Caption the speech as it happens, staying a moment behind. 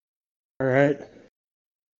All right.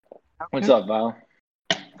 What's Okay. up, Val?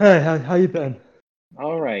 Hey, how you been?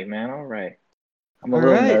 All right, man. All right. I'm a All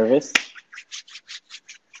little right. nervous.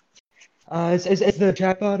 Is the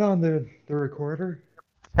chatbot on the recorder?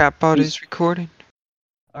 Chatbot He's is recording.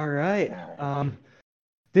 All right. uh,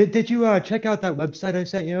 Did you check out that website I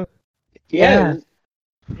sent you? yeah.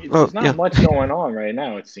 Yeah. Oh, There's not yeah. much going on right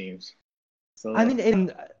now, it seems. I So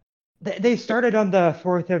mean, they started on the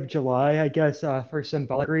 4th of July, I guess, for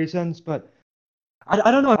symbolic reasons, but I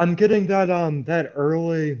don't know. I'm getting that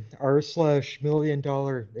early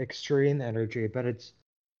r/million-dollar extreme energy, but it's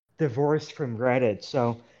divorced from Reddit,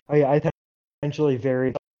 so I think potentially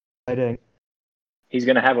very exciting. he's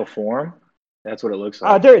gonna have a forum. That's what it looks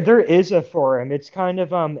like. There is a forum. It's kind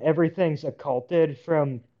of everything's occulted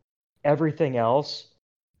from everything else.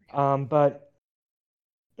 But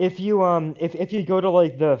if you go to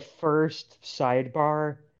like the first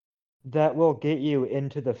sidebar, that will get you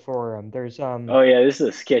into the forum. There's Oh yeah, this is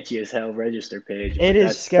a sketchy as hell register page, it but is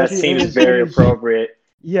that sketchy. seems It very is appropriate.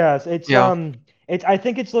 yes. Yeah. It's I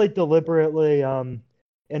think it's like deliberately Oh yeah, man.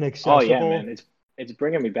 inaccessible. It's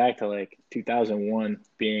bringing me back to like 2001,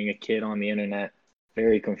 being a kid on the internet,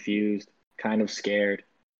 very confused, kind of scared,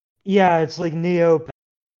 Yeah, it's like Neo.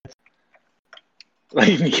 like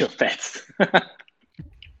Neopets.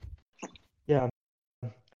 Yeah,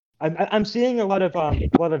 I'm seeing a lot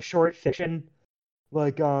of short fiction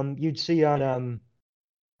like you'd see on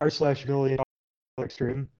r/million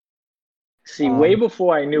extreme. See, way Um,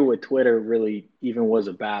 before I knew what Twitter really even was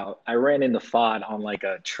about, I ran into Fod on like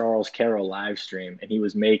a Charles Carroll live stream, and he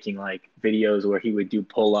was making like videos where he would do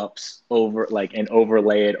pull-ups over like and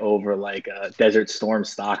overlay it over like Desert Storm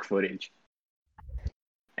stock footage.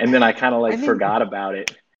 And then I kind of I like mean, forgot about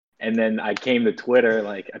it. And then I came to Twitter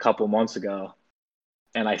like a couple months ago,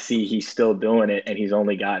 and I see he's still doing it, and he's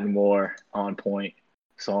only gotten more on point.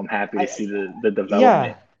 So I'm happy to I see the yeah,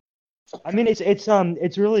 development. I mean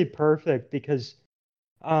it's really perfect because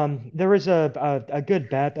there was a good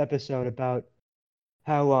BAP episode about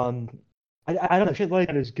how I don't know, shit like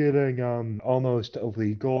that is getting almost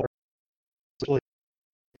illegal. It's, really,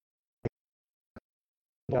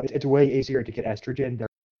 it's way easier to get estrogen there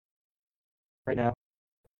right now.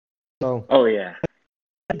 So Oh yeah,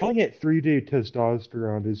 calling it 3D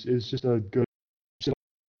testosterone is just a good.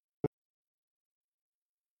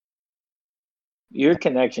 your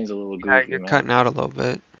connection's a little Yeah, goofy, you're man. cutting out a little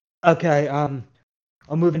bit. Okay,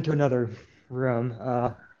 I'll move into another room.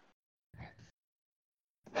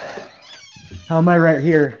 How am I right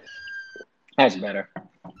here? That's better.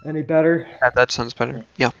 Any better? Yeah, that sounds better.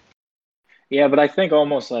 Yeah. Yeah, but I think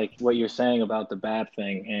almost like what you're saying about the BAP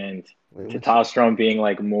thing and Wait, what's testosterone being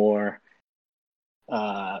like more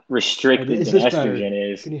restricted is than this better?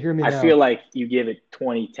 estrogen is, Can you hear me I feel now? like you give it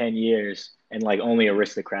 20, 10 years and like only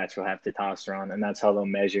aristocrats will have testosterone, and that's how they'll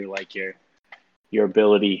measure like your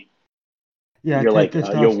ability, Yeah, your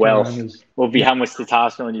testosterone wealth is will be how much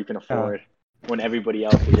testosterone you can yeah. afford when everybody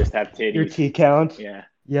else will just have Your titties. T count. Yeah.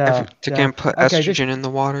 Yeah, They're yeah. gonna put Okay, just estrogen in the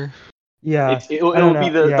water. yeah. It'll I don't be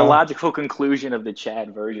know. the Yeah. logical conclusion of the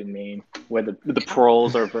Chad virgin meme, where the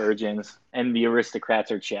proles are virgins and the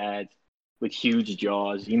aristocrats are Chads with huge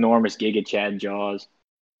jaws, enormous Giga Chad jaws.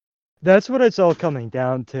 That's what it's all coming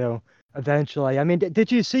down to eventually. I mean,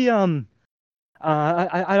 did you see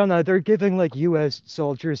I don't know, they're giving like US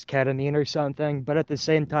soldiers ketamine or something, but at the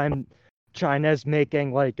same time China's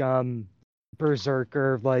making like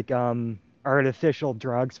berserker like artificial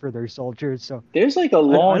drugs for their soldiers. So There's like a I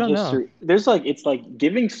long don't know. history. There's like it's like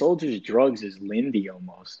giving soldiers drugs is Lindy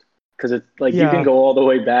almost, because it's like you can Yeah. go all the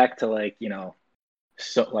way back to like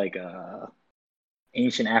so like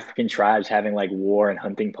ancient African tribes having like war and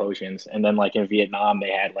hunting potions, and then like in Vietnam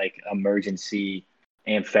they had like emergency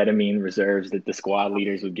amphetamine reserves that the squad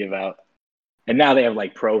leaders would give out, and now they have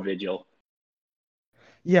like pro vigil.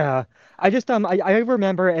 Yeah, I just I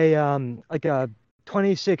remember a like a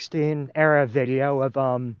 2016 era video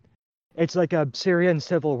of it's like a Syrian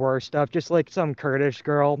civil war stuff, just like some Kurdish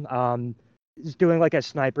girl is doing like a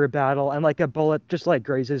sniper battle and like a bullet just like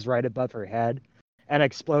grazes right above her head and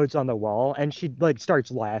explodes on the wall and she like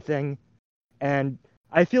starts laughing and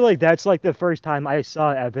I feel like that's like the first time I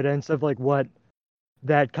saw evidence of like what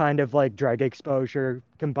that kind of like drug exposure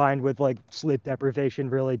combined with like sleep deprivation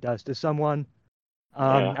really does to someone.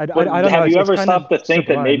 Yeah, I but don't know. have you It's ever kind of stopped to think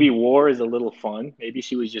that maybe sublime. war is a little fun? Maybe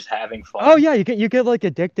she was just having Oh fun. yeah, you get like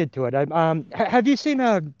addicted to it. Have you seen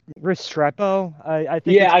Restrepo? I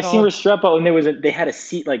think Yeah, it's I seen called. Restrepo, and they had a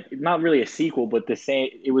like not really a sequel, but the same.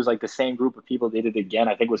 It was like the same group of people did it again.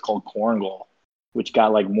 I think it was called Corngoal, which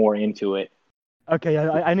got like more into it. Okay,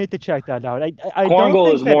 I need to check that out. I don't Corngoal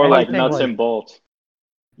think is that more like anything nuts like and bolts.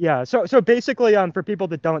 Yeah, so basically, for people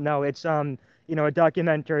that don't know, it's a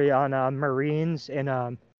documentary on Marines in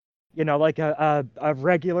like a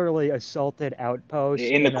regularly assaulted outpost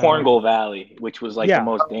In the in Cornwall Valley, which was like the yeah,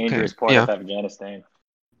 most Okay. dangerous part Yeah. of Afghanistan.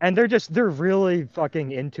 and they're really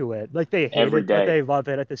fucking into it. Like they hate Every it, but day. they love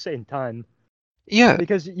it at the same time Yeah.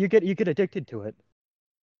 because you get addicted to it.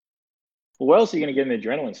 Well, where else are you gonna get an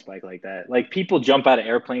adrenaline spike like that? Like people jump out of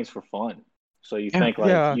airplanes for fun. So you Yeah. think like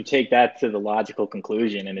Yeah, you take that to the logical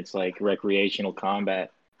conclusion, and it's like recreational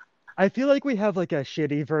combat. I feel like we have like a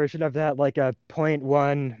shitty version of that, like a point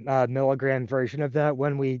 0.1 milligram version of that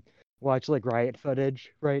when we watch like riot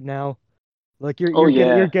footage right now. Like you're Oh you're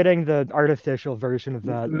getting you're yeah, getting the artificial version of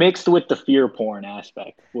that. mixed with the fear porn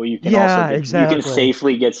aspect, where Yeah, you can exactly.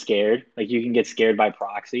 safely get scared. Like you can get scared by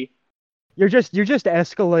proxy. You're just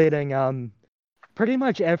escalating. Pretty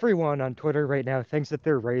much everyone on Twitter right now thinks that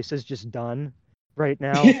their race is just done right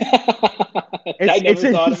now. I It's never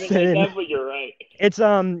thought of it like insane. that, but you're right.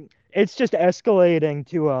 It's just escalating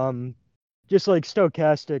to just like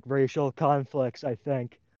stochastic racial conflicts, I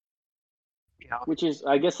think. Yeah. Which is,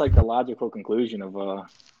 I guess, like the logical conclusion of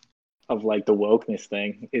like the wokeness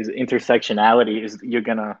thing is intersectionality. Is you're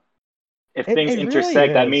gonna if things It really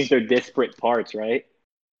intersect, that means is. they're disparate parts, right?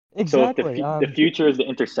 So if Exactly. the future is the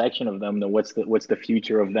intersection of them, then what's the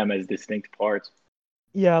future of them as distinct parts?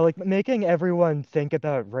 Yeah, like making everyone think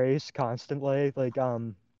about race constantly, like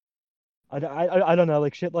I don't know,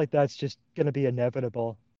 like shit like that's just gonna be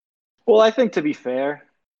inevitable. Well, I think to be fair,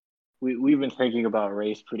 we've been thinking about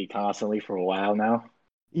race pretty constantly for a while now,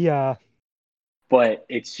 Yeah, but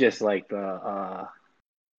it's just like the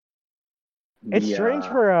it's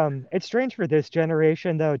strange for this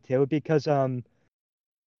generation though too because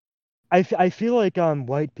I feel like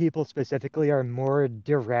white people specifically are more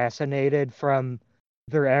deracinated from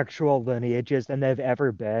their actual lineages than they've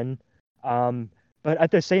ever been. Um, but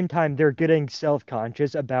at the same time, they're getting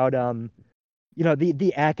self-conscious about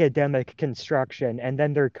the academic construction, and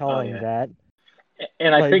then they're oh calling yeah, that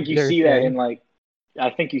and I like think you their see that thing. I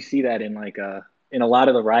think you see that in a lot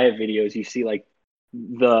of the riot videos. You see like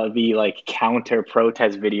the like counter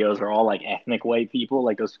protest videos are all like ethnic white people,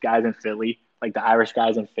 like those guys in Philly, like the Irish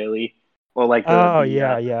guys in Philly, or like Oh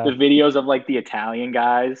yeah, the yeah, videos of like the Italian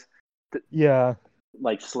guys yeah,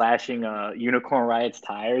 like slashing Unicorn Riot's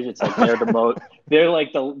tires. It's like they're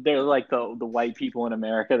like the white people in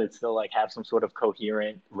America that still like have some sort of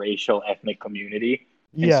coherent racial ethnic community,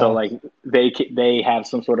 and so yeah, like they have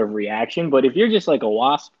some sort of reaction. But if you're just like a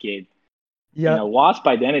WASP kid, yep. WASP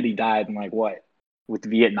identity died in like what with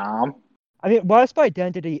Vietnam. I mean, WASP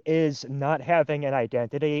identity is not having an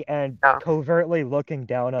identity and Yeah. covertly looking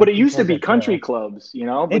down on But it used to people be that country do. clubs, you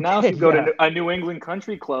know. But It now if did, you go yeah. to a New England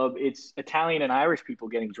country club, it's Italian and Irish people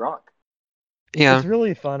getting drunk. Yeah. It's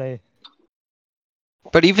really funny.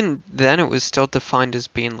 But even then, it was still defined as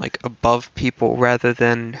being like above people rather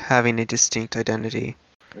than having a distinct identity.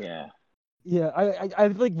 Yeah, Yeah, I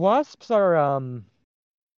like wasps are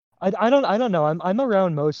I don't know. I'm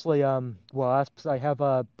around mostly wasps. I have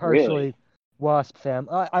a really. partially wasp fam.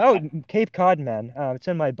 Cape Cod man. It's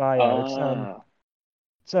in my bio. Ah,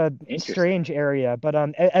 It's a interesting. strange area, but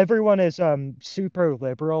everyone is super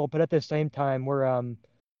liberal, but at the same time we're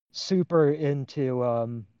super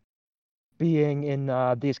into being in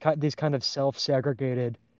these kind of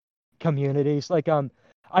self-segregated communities. Like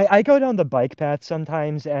I go down the bike path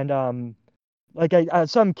sometimes and like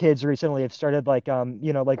some kids recently have started like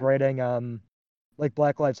like writing like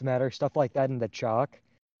Black Lives Matter stuff like that in the chalk,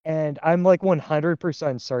 and I'm like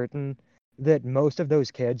 100% certain that most of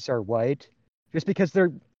those kids are white, just because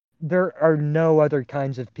there are no other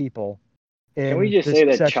kinds of people Can we in just this say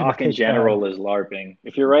that section of chalk in Cape Cod. general is LARPing?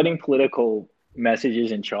 If you're writing political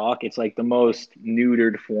messages in chalk, it's like the most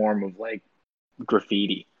neutered form of like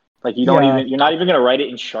graffiti. Like Yeah, you're not even gonna write it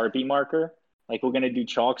in Sharpie marker. Like we're gonna do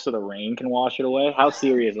chalk so the rain can wash it away. How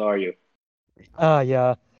serious are you?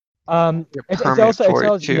 yeah. You're It's permit also for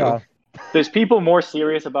it too. yeah. There's people more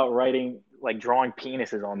serious about writing like drawing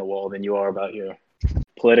penises on the wall than you are about your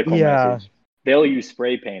political Yeah, message. They'll use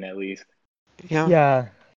spray paint at least. Yeah. yeah.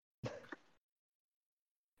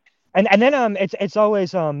 And then it's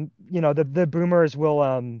always the boomers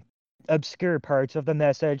will obscure parts of the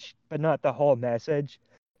message but not the whole message,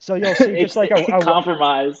 so you'll see just It's like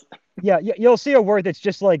compromise. yeah, you'll see a word that's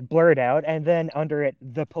just like blurred out and then under it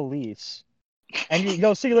the police, and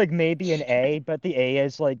you'll see like maybe an A but the A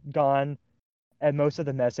is like gone and most of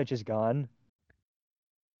the message is gone.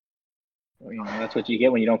 That's what you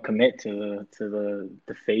get when you don't commit to the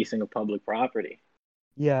defacing of public property.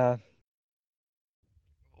 Yeah,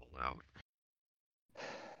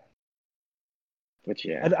 But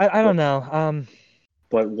I, yeah, I, I don't but know.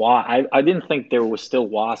 But why? I didn't think there was still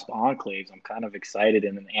WASP enclaves. I'm kind of excited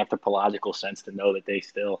in an anthropological sense to know that they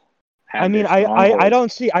still I have mean, their I strongholds.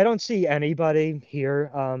 don't see anybody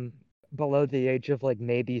here below the age of like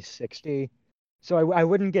maybe 60. So I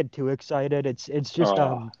wouldn't get too excited.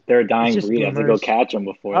 They're a It's dying just breed. I have to go boomers. catch them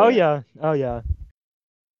before Oh that. yeah. Oh yeah.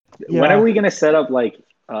 When are Yeah. we gonna set up like?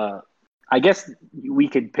 I guess we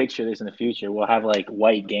could picture this in the future. We'll have like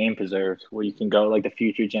white game preserves where you can go like the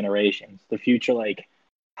future generations, the future like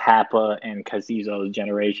Hapa and Kazizo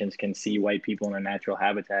generations can see white people in their natural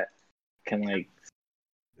habitat. Can like,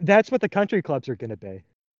 That's what the country clubs are gonna be.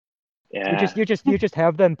 yeah, You just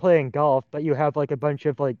have them playing golf, but you have like a bunch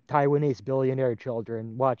of like Taiwanese billionaire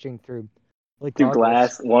children watching through like through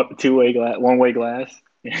goggles. glass, two-way glass, one-way glass.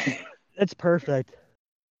 It's perfect.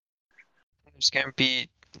 There's gonna be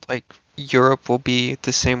like Europe will be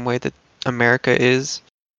the same way that America is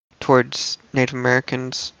towards Native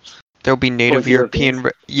Americans. There'll be Native Towards European,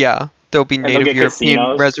 Europeans, yeah. There'll be and they'll Native get European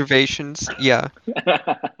casinos. reservations, yeah.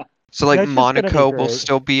 So like That's just gonna be Monaco will great.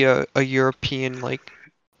 still be a European like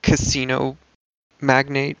casino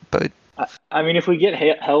magnate, but I mean, if we get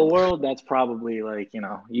Hell World, that's probably like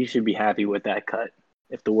you should be happy with that cut.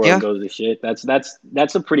 If the world yeah, goes to shit,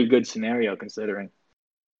 that's a pretty good scenario considering.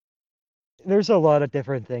 There's a lot of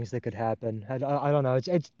different things that could happen. I don't know. It's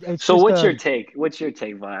So just what's your take? What's your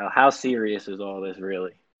take, Vile? How serious is all this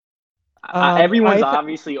really? Everyone's I th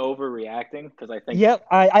obviously overreacting because I think yeah,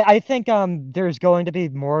 I think there's going to be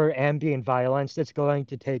more ambient violence that's going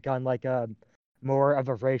to take on like a more of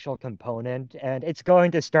a racial component, and it's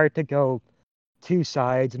going to start to go two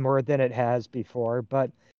sides more than it has before, but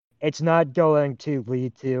it's not going to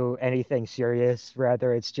lead to anything serious.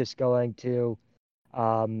 Rather, it's just going to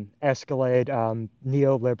escalate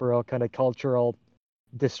neoliberal kind of cultural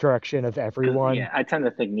destruction of because everyone. yeah, I tend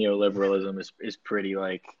to think neoliberalism is pretty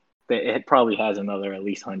like it probably has another at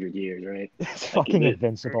least 100 years, right? It's Like fucking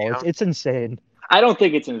invincible. yeah. It's insane I don't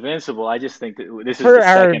think it's invincible. I just think that this is for the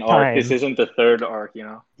our second arc. This time. isn't the third arc.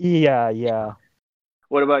 Yeah, yeah.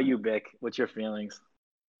 What about you, Bick? What's your feelings?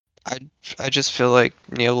 I I just feel like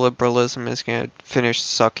neoliberalism is gonna finish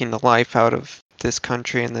sucking the life out of this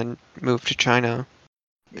country and then move to China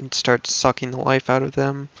and start sucking the life out of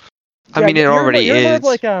them. I Yeah, mean, it already you're more of is.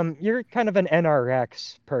 like you're kind of an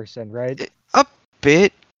NRX person, right? A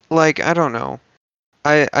bit, like, I don't know.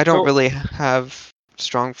 I don't So really have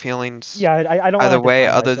strong feelings Yeah, I don't either want to way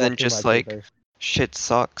define other myself than too just much like either. shit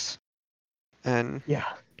sucks. And Yeah,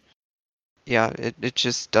 yeah, it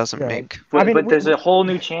just doesn't yeah. make I But mean, there's a whole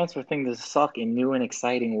new chance for things to suck in new and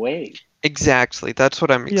exciting ways. exactly. That's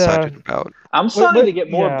what I'm yeah, excited about. I'm starting to get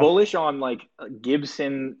more yeah. bullish on like a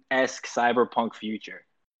Gibson-esque cyberpunk future.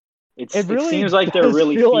 It It really seems like they're does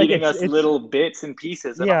really feel like feeding us it's little bits and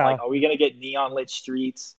pieces, and I'm like, yeah, are we gonna get neon lit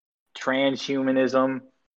streets, transhumanism,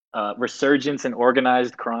 resurgence in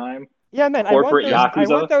organized crime, yeah, man. corporate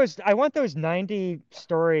yakuza? I want those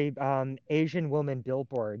 90-story Asian woman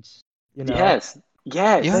billboards. You know, Yes,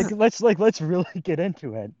 yes. Yeah, let's really get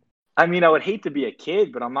into it. I mean, I would hate to be a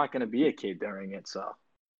kid, but I'm not gonna be a kid during it, so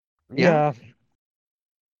yeah. Yeah,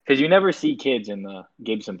 because you never see kids in the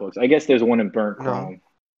Gibson books. I guess there's one in Burnt No. Chrome.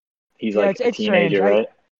 He's yeah. like a It's strange. teenager, right?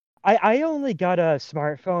 I only got a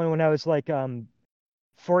smartphone when I was like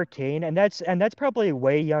 14, and that's probably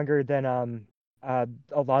way younger than a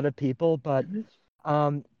lot of people, but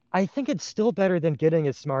I think it's still better than getting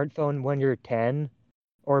a smartphone when you're 10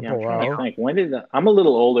 or Yeah, I'm trying to below. think. I'm a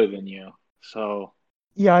little older than you, so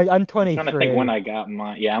Yeah, I'm I'm trying to think when 23. I got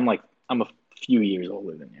mine. Yeah, I'm a few years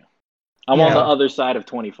older than you. I'm on the Yeah. other side of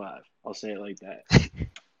 25. I'll say it like that.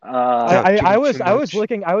 Uh, Without giving too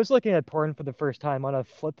much. I was looking at porn for the first time on a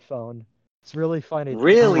flip phone. It's really funny to Oh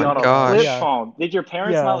really my think on a about. flip Yeah. gosh. phone? Did your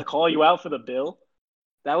parents Yeah. not call you out for the bill?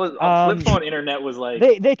 That was a flip Um phone internet was like,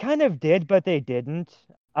 they kind of did, but they didn't.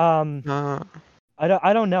 Um Uh,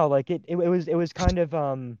 I don't know. Like it was kind of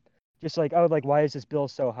just like, oh, like why is this bill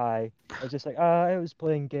so high? I was just like, I was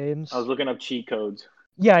playing I was games. looking up cheat codes.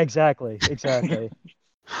 Yeah, exactly. Exactly.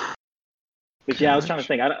 But yeah, I was trying to gosh.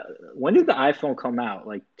 think. When did the iPhone come out?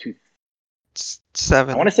 Like I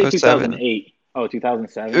want Seven to say oh seven. 2008. Oh,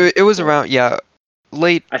 2007. It was So around, yeah,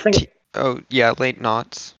 late. I think, Oh yeah, late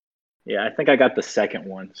knots. yeah, I think I got the second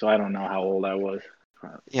one. So I don't know how old I was.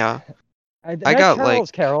 Yeah, I That got like.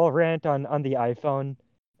 Charles Carroll rant on the iPhone,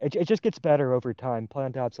 it just gets better over time.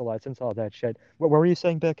 Planned obsolescence, all that shit. What were you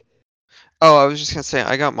saying, Vic? Oh, I was just gonna say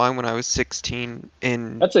I got mine when I was 16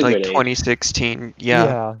 in That's a like good age. 2016. Yeah,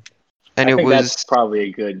 Yeah, and I it think that's was probably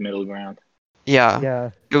a good middle ground. yeah,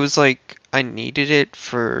 yeah. it was like I needed it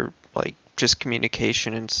for like just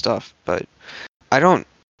communication and stuff, but I don't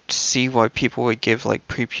see why people would give like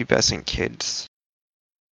prepubescent kids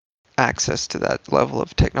access to that level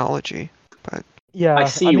of technology. But I Yeah, I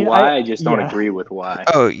see mean, why, I just don't yeah. agree with why.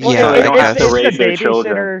 oh Well, yeah, So they I don't have to guess. it's raise their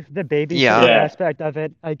children. the babysitter Yeah, Yeah, aspect of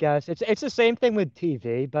it, I guess. It's the same thing with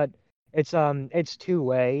TV, but it's two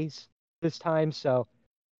ways this time. So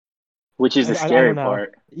which is the I scary don't know.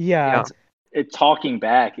 part. Yeah, yeah. It talking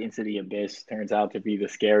back into the abyss turns out to be the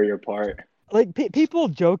scarier part. like people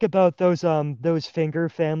joke about those Finger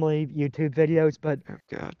Family YouTube videos, but Oh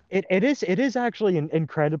god. it is actually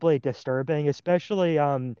incredibly disturbing, especially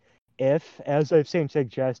if, as I've seen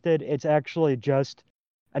suggested, it's actually just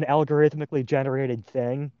an algorithmically generated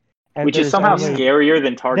thing, and Which is there's somehow Yeah, only scarier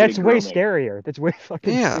than targeted that's way grooming. scarier. That's way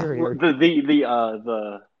fucking yeah.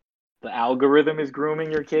 scarier. The algorithm is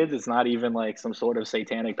grooming your kids. It's not even like some sort of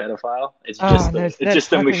satanic pedophile. Oh, and It's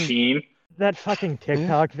just a machine. that fucking Yeah.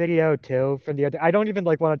 TikTok video too from the other. I don't even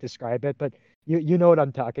like want to describe it, but you know what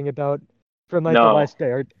I'm talking about from like the No. last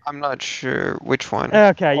day. I'm not sure which one.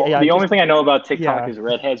 Okay, yeah, The only just thing I know about TikTok yeah. is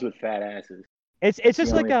redheads with fat asses. It's That's the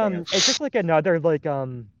just like only thing. it's just like another like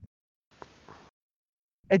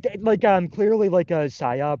clearly like a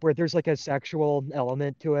psyop where there's like a sexual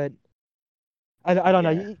element to it. I don't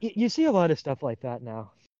know. Yeah. You see a lot of stuff like that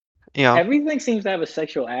now. Yeah. Everything seems to have a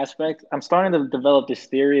sexual aspect. I'm starting to develop this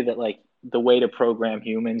theory that like the way to program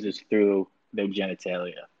humans is through their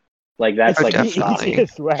genitalia. Like that's It's Oh, like the the top. definitely.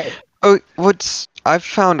 easiest way. Oh, what's I've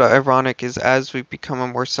found ironic is as we become a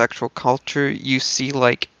more sexual culture, you see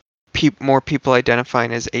like more people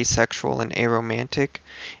identifying as asexual and aromantic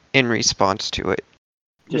in response to it.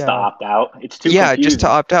 Just to Yeah. opt out. It's too Yeah, just to confusing.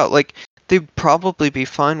 opt out. Like they'd probably be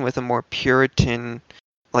fine with a more Puritan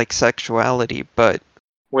like sexuality, but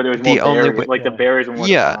Where there was more the only barriers, way. like the Yeah. barriers were more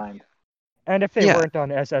Yeah, defined. And if they yeah, weren't on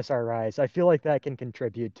SSRIs, I feel like that can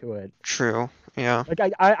contribute to it. true. Yeah,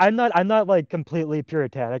 Like I'm not like completely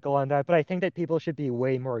puritanical on that, but I think that people should be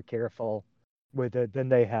way more careful with it than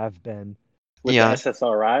they have been. With the yeah,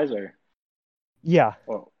 SSRIs Yeah.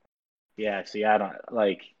 or yeah, see I don't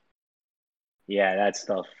like yeah, that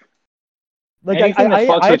stuff. Like Anything that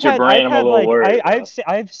fucks with your brain, I've I'm a had little like worried about.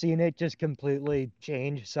 I've seen it just completely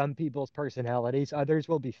change some people's personalities. Others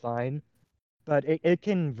will be fine, but it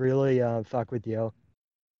can really fuck with you.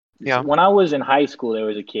 yeah, When I was in high school, there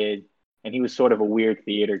was a kid, and he was sort of a weird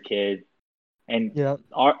theater kid. And Yeah.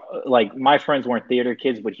 our like my friends weren't theater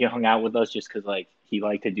kids, but he hung out with us just because like he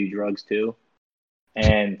liked to do drugs too.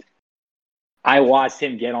 And I watched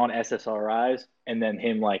him get on SSRIs, and then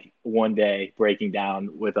him like one day breaking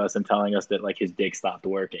down with us and telling us that like his dick stopped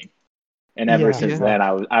working. And ever Yeah. since yeah.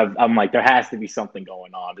 then, I'm like, there has to be something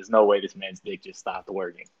going on. There's no way this man's dick just stopped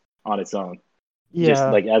working on its own, just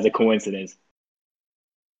Yeah. like as a coincidence.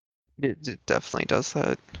 It definitely does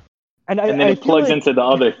that. And And then I it feel plugs like into the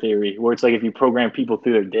other theory where it's like if you program people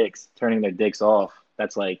through their dicks, turning their dicks off,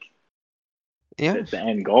 that's like Yeah, the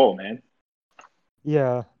end goal, man.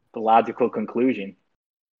 yeah. The logical conclusion.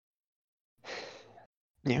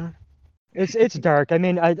 yeah. It's dark. I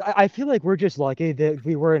mean, I feel like we're just lucky that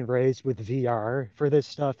we weren't raised with VR for this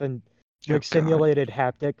stuff and Oh like god. simulated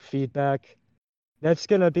haptic feedback. That's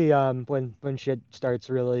gonna be when shit starts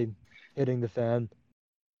really hitting the fan.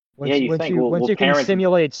 Yeah, you think Once you can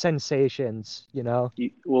simulate sensations, you know.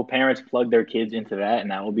 will parents plug their kids into that,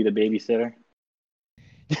 and that will be the babysitter?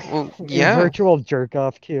 Well, A yeah. virtual jerk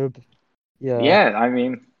off cube. Yeah. Yeah, I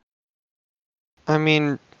mean, I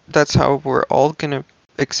mean, that's how we're all gonna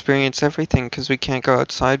experience everything because we can't go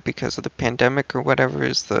outside because of the pandemic or whatever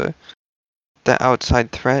is the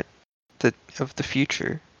outside threat that of the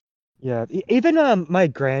future. Yeah. Even my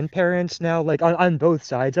grandparents now, like on both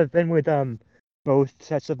sides, I've been with both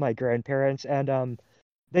sets of my grandparents, and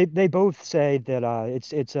they both say that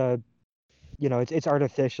it's a you know it's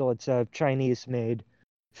artificial, it's a Chinese made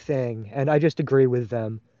thing, and I just agree with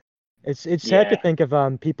them. It's sad to yeah, think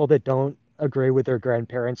of people that don't agree with their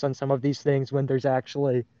grandparents on some of these things when there's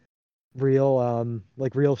actually real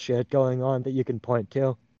like real shit going on that you can point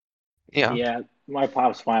to. Yeah. yeah. My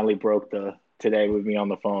pops finally broke the today with me on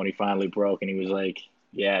the phone. He finally broke, and he was like,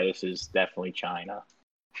 "Yeah, this is definitely China."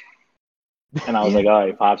 And I was Yeah. like, "All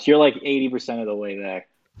right, pops, you're like 80% of the way there."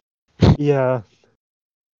 Yeah.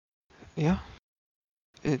 Yeah.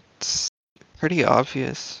 It's pretty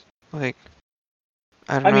obvious. Like,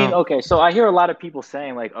 I don't I mean, know. okay, so I hear a lot of people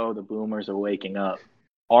saying like, "Oh, the boomers are waking up."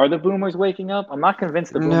 Are the boomers waking up? I'm not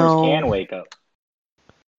convinced the boomers can No. wake up.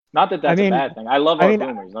 Not that I that's a mean bad thing. I love I our mean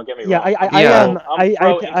boomers. Don't get me yeah, wrong. Yeah. I'm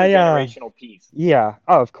pro intergenerational peace. yeah,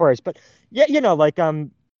 oh, of course, but yeah, like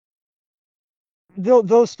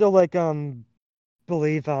they'll still like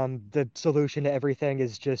believe the solution to everything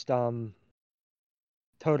is just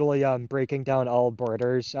totally breaking down all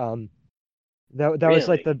borders. That was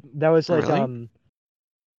like Really? the that was like Really?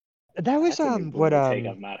 That was That's a new what boomer take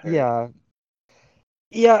I've not heard. yeah.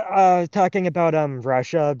 Yeah, talking about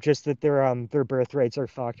Russia, just that their birth rates are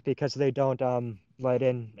fucked because they don't let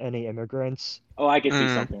in any immigrants. Oh, I could see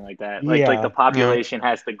Mm, something like that. Like the Yeah. yeah, population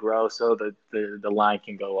has to grow so the line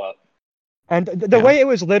can go up. And the yeah. way it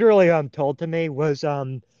was literally told to me was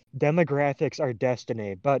demographics are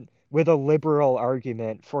destiny, but with a liberal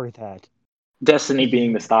argument for that. Destiny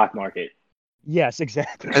being the stock market. Yes,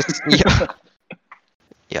 exactly. Yeah,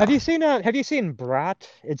 yeah. Have you seen Brat?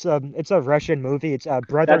 It's a Russian movie. It's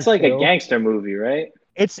Brother That's like a 2. gangster movie, right?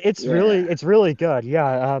 Yeah. It's really good.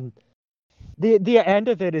 Yeah. The end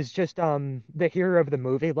of it is just the hero of the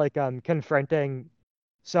movie like confronting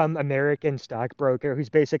some American stockbroker who's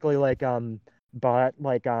basically like bought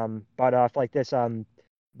off like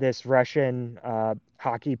this Russian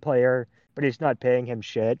hockey player, but he's not paying him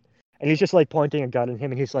shit. And he's just like pointing a gun at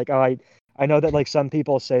him and he's like, "Oh, I know that like some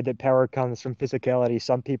people say that power comes from physicality,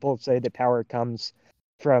 some people say that power comes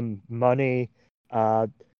from money, uh,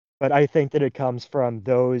 but I think that it comes from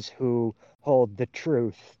those who hold the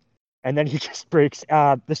truth." And then he just breaks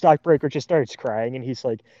the stockbroker just starts crying and he's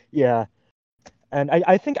like, "Yeah." And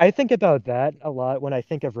I think about that a lot when I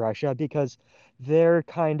think of Russia because they're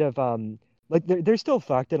kind of like they're still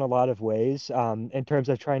fucked in a lot of ways in terms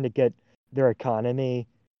of trying to get their economy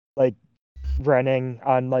like running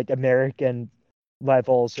on like American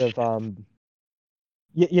levels of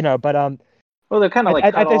but Well, they're kind of like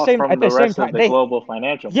cut at the off same from the time rest of the they global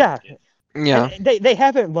financial yeah, markets. and Yeah. they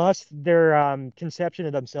haven't lost their conception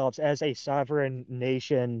of themselves as a sovereign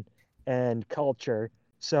nation and culture.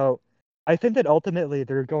 So I think that ultimately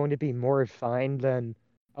they're going to be more fine than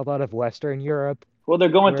a lot of Western Europe, Well, they're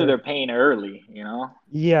going through where their pain early, you know?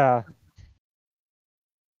 yeah,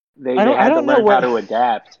 They I had to don't know learn how what to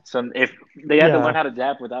adapt. So if they had to learn yeah. how to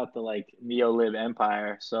adapt without the like neo-lib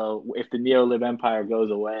empire. So if the neo-lib empire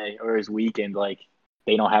goes away or is weakened, like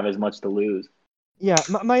they don't have as much to lose. Yeah,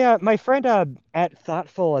 my friend at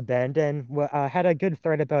Thoughtful Abandon had a good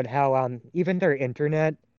thread about how even their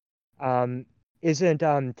internet um, isn't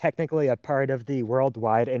technically a part of the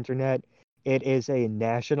worldwide internet. It is a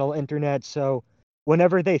national internet. So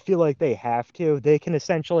whenever they feel like they have to, they can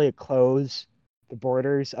essentially close the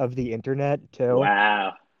borders of the internet too.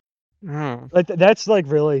 Wow. Mm, Like that's like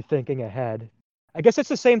really thinking ahead. I guess it's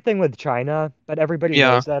the same thing with China, but everybody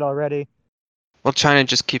yeah. knows that already. Well, China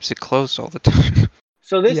just keeps it closed all the time.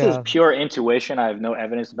 So this is Yeah. pure intuition. I have no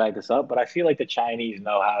evidence to back this up, but I feel like the Chinese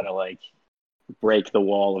know how to like break the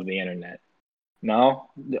wall of the internet. No,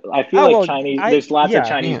 I feel Oh like well, Chinese. There's lots of yeah.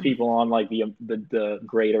 Chinese Yeah. people on like the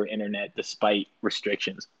greater internet despite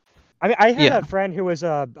restrictions. I mean, I had Yeah. a friend who was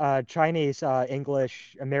a Chinese,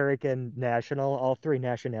 English, American national, all three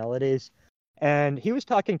nationalities, and he was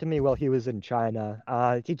talking to me while he was in China.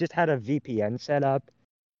 He just had a VPN set up.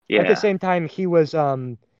 At the Yeah, same time, he was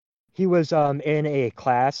in a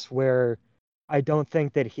class where I don't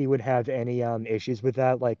think that he would have any issues with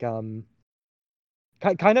that, like kind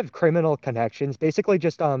of criminal connections. Basically,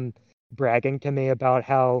 just bragging to me about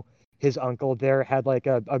how his uncle there had like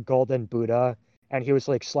a golden Buddha, and he was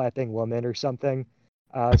like slapping women or something.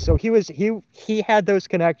 So he had those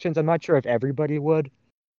connections. I'm not sure if everybody would.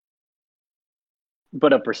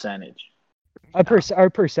 but a percentage. Yeah. A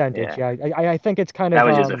percentage, Yeah, yeah. I think it's kind that of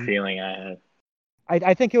was just a feeling I had.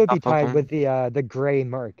 I think it would be Enough of tied them. with the gray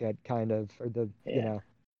market kind of or the you Yeah, know.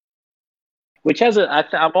 which has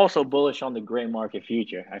I'm also bullish on the gray market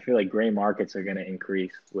future. I feel like gray markets are going to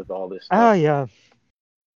increase with all this Oh stuff. yeah.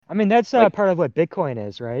 I mean that's Like, part of what Bitcoin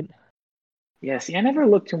is, right? yeah, see, I never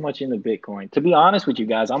looked too much into Bitcoin. To be honest with you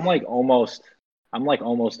guys, I'm like almost a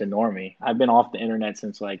normie. I've been off the internet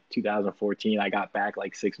since like 2014. I got back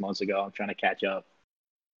like 6 months ago. I'm trying to catch up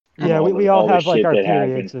on Yeah, Mm, we all all the have like shit our that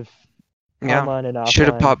happened. periods of yeah. online and Should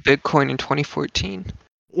have offline. bought Bitcoin in 2014.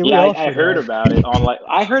 Yeah, we Yeah, all I should heard have. about it on like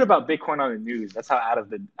I heard about Bitcoin on the news. That's how out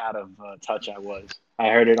of touch I was. I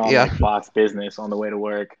heard it on Yeah. like Fox Business on the way to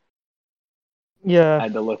work. Yeah, I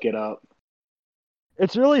had to look it up.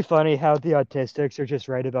 it's really funny how the autistics are just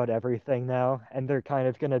right about everything now, and they're kind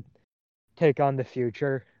of gonna take on the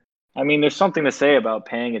future. I mean, there's something to say about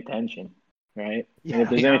paying attention, right? And if Yeah,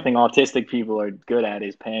 there's Yeah. anything autistic people are good at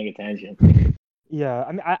is paying attention. yeah.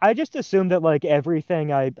 I mean, I just assume that like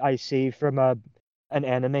everything I see from an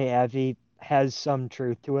anime avi has some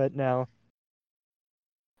truth to it now,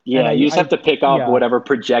 and Yeah, you just have I to pick up yeah whatever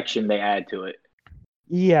projection they add to it.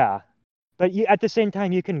 yeah. But at the same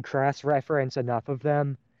time, you can cross-reference enough of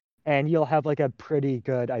them, and you'll have like a pretty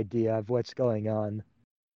good idea of what's going on.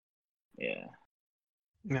 Yeah.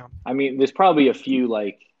 Yeah. I mean, there's probably a few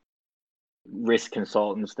like risk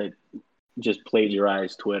consultants that just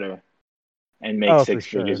plagiarize Twitter and make Oh, for six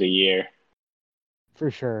figures sure. a year.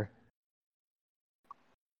 For sure.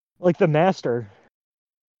 Like the master.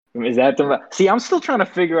 Is that the see? I'm still trying to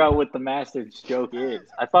figure out what the Master's joke is.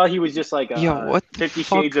 I thought he was just like Yo, a what the 50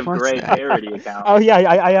 Shades fuck of was Grey that? parody account. Oh yeah,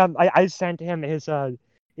 I sent him his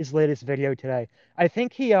latest video today. I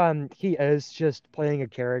think he is just playing a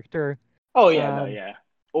character. Oh yeah, no, Um yeah.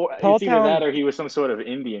 Or Paul it's either that Town, or he was some sort of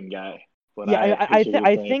Indian guy. But yeah, I appreciate you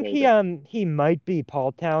I playing a think character. he might be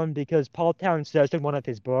Paul Town because Paul Town says in one of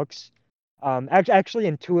his books, actually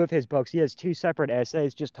in two of his books, he has two separate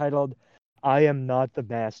essays just titled "I am not the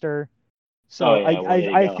master." Oh So yeah, well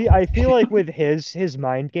there you go. I feel like with his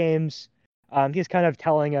mind games, he's kind of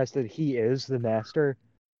telling us that he is the master.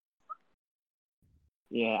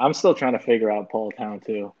 Yeah, I'm still trying to figure out Paul Town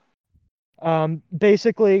too.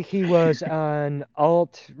 Basically, he was an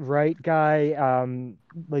alt-right guy,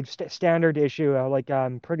 like standard issue,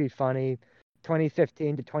 pretty funny,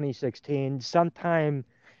 2015 to 2016. Sometime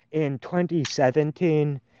in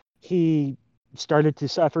 2017, he started to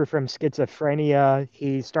suffer from schizophrenia.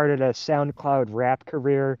 He started a SoundCloud rap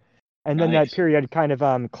career, and then that Nice. period kind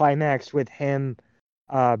of climaxed with him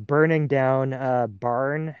burning down a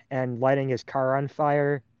barn and lighting his car on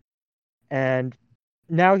fire. And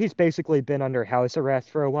now he's basically been under house arrest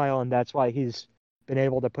for a while, and that's why he's been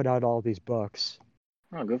able to put out all these books.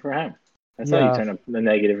 Oh, good for him. That's how you Yeah, turn a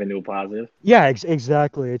negative into a positive. yeah,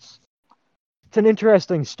 exactly. It's an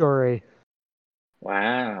interesting story.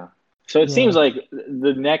 Wow. So it seems Yeah, like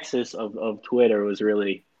the nexus of Twitter was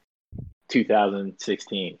really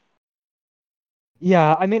 2016.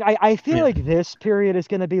 yeah. I mean, I feel Yeah. like this period is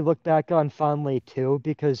going to be looked back on fondly too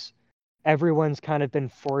because everyone's kind of been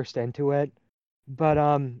forced into it. But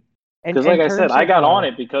Because like in I said, terms I of got on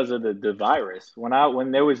it because of the virus.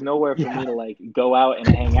 When there was nowhere for yeah, me to like go out and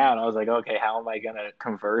hang out, I was like, okay, how am I gonna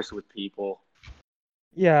converse with people?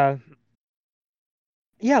 yeah,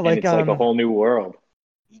 yeah. And it's like a whole new world.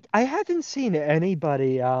 I haven't seen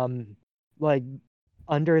anybody like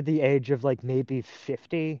under the age of like maybe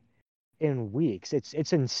 50 in weeks.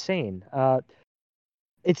 It's insane.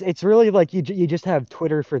 It's really like you just have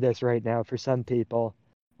Twitter for this right now for some people.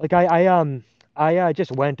 Like I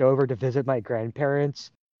just went over to visit my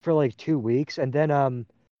grandparents for like 2 weeks, and then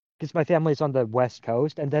because my family's on the West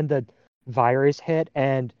Coast, and then the virus hit,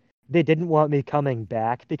 and they didn't want me coming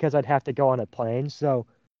back because I'd have to go on a plane. So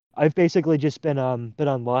I've basically just been on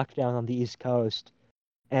lockdown on the East Coast,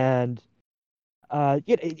 and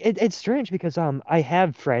it's strange because I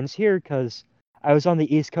have friends here because I was on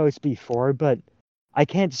the East Coast before, but I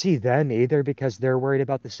can't see them either because they're worried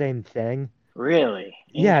about the same thing. Really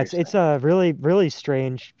Yeah, it's interesting. a really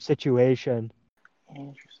strange situation.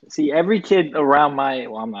 Interesting. See, every kid around my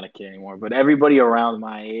well, I'm not a kid anymore, but everybody around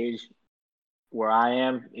my age where I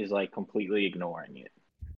am is like completely ignoring it.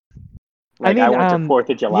 I Like I mean, went to Fourth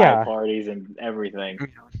of July yeah, parties and everything.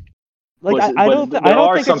 like I There don't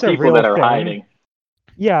are think some it's a people real that are thing. hiding.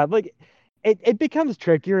 Yeah, like it becomes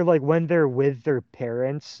trickier like when they're with their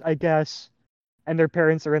parents, I guess, and their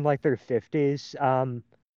parents are in like their 50s.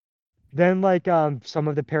 Then like some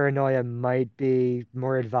of the paranoia might be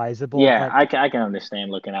more advisable, Yeah, but I can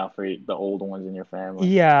understand looking out for the old ones in your family.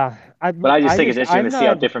 yeah, But I just think it's interesting I'm to see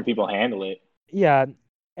how not. different people handle it. Yeah,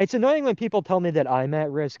 it's annoying when people tell me that I'm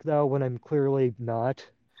at risk though, when I'm clearly not.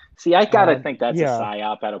 See, I gotta Um, think that's a yeah,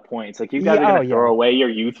 psyop at a point. It's like you guys are yeah, oh gonna yeah, throw away your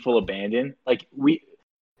youthful abandon. Like we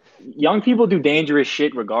young people do dangerous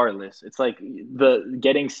shit regardless. It's like the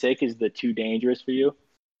getting sick is the too dangerous for you.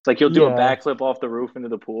 It's like you'll do a yeah, backflip off the roof into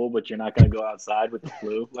the pool, but you're not gonna go outside with the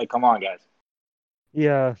flu. Like, come on, guys.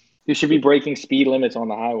 yeah. You should be breaking speed limits on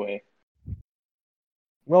the highway.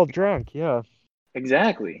 Well, drunk, yeah,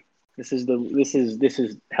 Exactly. This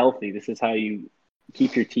is healthy. This is how you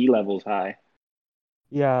keep your T levels high.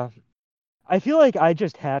 yeah. I feel like I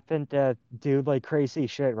just happened to do like crazy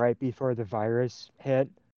shit right before the virus hit.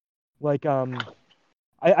 Like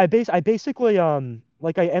I basically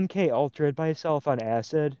like I MK ultra'd myself on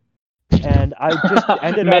acid, and I just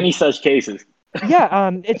ended up. Many such cases.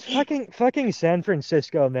 Yeah, it's fucking San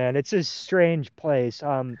Francisco, man. It's a strange place.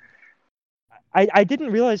 I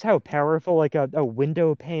didn't realize how powerful like a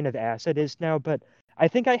window pane of acid is now, but I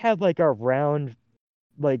think I had like around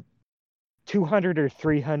like 200 or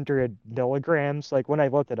 300 milligrams like when I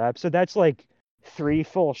looked it up. So that's like 3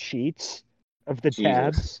 full sheets of the Jesus.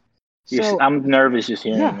 tabs. So I'm nervous just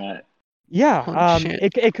hearing yeah, that. yeah. Holy shit.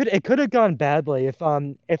 It could have gone badly if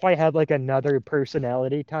I had like another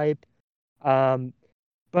personality type. Um,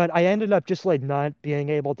 but I ended up just like not being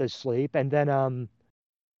able to sleep, and then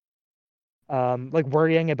like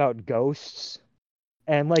worrying about ghosts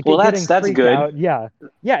and like Well, getting that's freaked good. out. Yeah,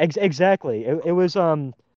 yeah, exactly. It was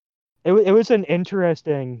it was an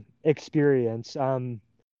interesting experience.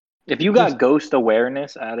 If you Just got ghost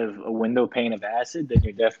awareness out of a window pane of acid, then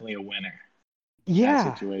you're definitely a winner in that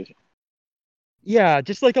yeah, situation. yeah,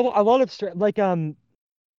 just like a lot of like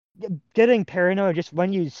getting paranoid just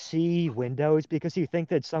when you see windows because you think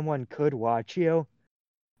that someone could watch you.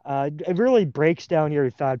 It really breaks down your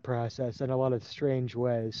thought process in a lot of strange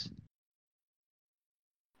ways.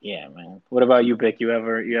 Yeah, man. What about you, Vic? You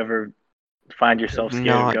ever find yourself scared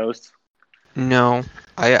of Not, ghosts? no.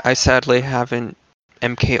 I sadly haven't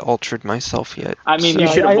MK Ultra'd myself yet. I mean, you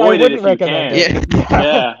Yeah, should I avoid it wouldn't if you recommend it. can. Yeah.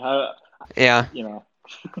 Yeah, Yeah, Yeah. you know.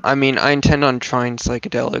 I mean, I intend on trying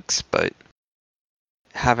psychedelics, but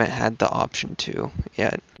haven't had the option to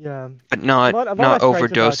yet. yeah. But A lot not of strikes about that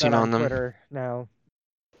overdosing on on them. Twitter now.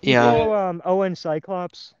 Do you Yeah. Yeah. follow Owen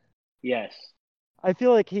Cyclops? Yes. I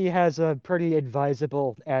feel like he has a pretty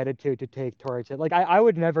advisable attitude to take towards it. Like I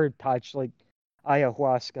would never touch like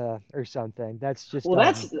ayahuasca or something. That's just Well,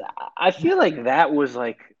 that's. I feel like that was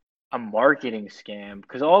like a marketing scam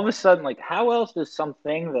because all of a sudden, like, how else does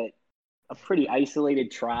something that a pretty isolated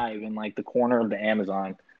tribe in like the corner of the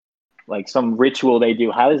Amazon, like some ritual they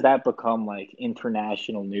do, how does that become like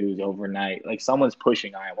international news overnight? Like someone's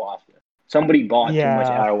pushing ayahuasca. Somebody bought too much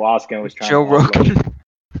yeah, ayahuasca and was trying to Joe offload it. Rogan.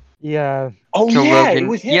 yeah. Oh Joe yeah, it Rogan.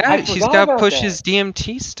 was him. I Yeah, he's forgot got about that. Push's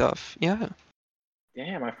DMT stuff. Yeah.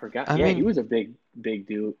 Damn, I forgot. I Yeah, he mean, was a big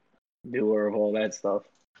doer of all that stuff.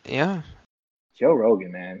 yeah. Joe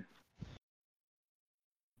Rogan, man.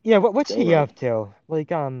 Yeah, what's Joe he Rogan. up to?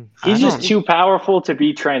 Like I He's just don't. is too powerful to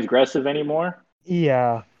be transgressive anymore.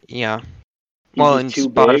 yeah. Yeah. He's Well, just and too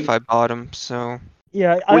big. Spotify bought him, so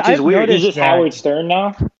Yeah, Which is I've weird. He's noticed just that. Howard Stern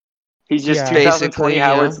now. He's just Yeah. 2020 basically,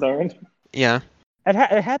 Howard yeah. Stern. Yeah.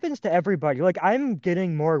 It happens to everybody. Like I'm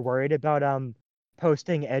getting more worried about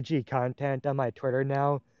posting edgy content on my Twitter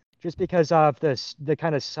now, just because of this the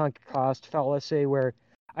kind of sunk cost fallacy where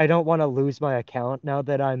I don't want to lose my account now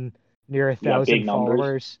that I'm near a You got big thousand numbers.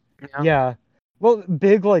 followers. Yeah. Yeah, well,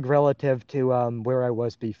 big like relative to where I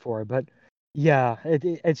was before, but yeah,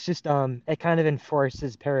 it's just it kind of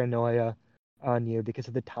enforces paranoia on you because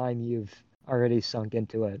of the time you've already sunk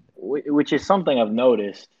into it. Which is something I've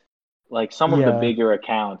noticed. Like some of the Yeah, bigger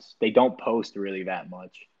accounts, they don't post really that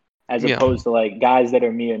much, as Yeah. opposed to like guys that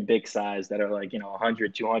are me and big size that are like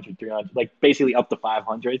 100, 200, 300, like basically up to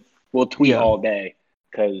 500 will tweet Yeah. all day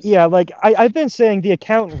because yeah, like I've been saying the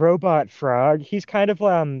account Robot Frog, he's kind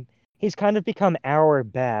of become our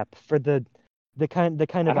BAP for the kind I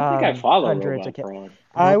of don't think I follow hundreds Robot account. Fraud.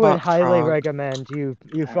 I would Robot highly Frog. recommend you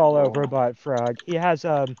All right, follow hold on. Robot Frog. He has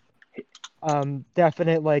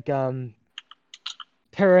definite like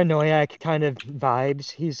paranoiac kind of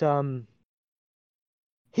vibes.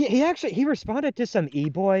 He actually he responded to some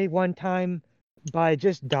e-boy one time by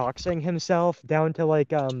just doxing himself down to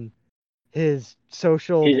like his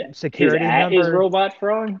social His security at is number. Robot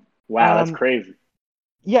Fraud. Wow, that's Um, crazy.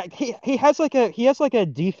 yeah, he has like a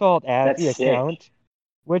default at That's the sick. account,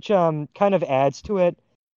 which kind of adds to it.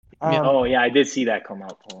 Yeah. Um, Oh yeah, I did see that come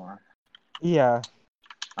up. Hold on, yeah,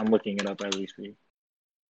 I'm looking it up as we speak.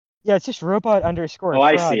 yeah, it's just robot underscore Oh,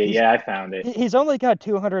 I see frog. it. Yeah, I found it. He's only got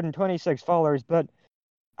 226 followers, but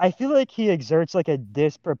I feel like he exerts like a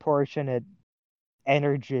disproportionate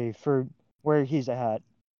energy for where he's at.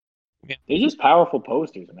 They're just powerful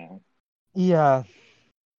posters, man. Yeah, I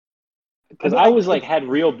Because mean, I was like had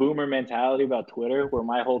real boomer mentality about Twitter, where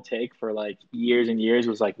my whole take for like years and years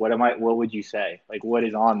was like, what am I? What would you say? Like, what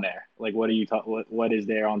is on there? Like, what are you talk? What is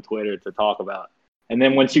there on Twitter to talk about? And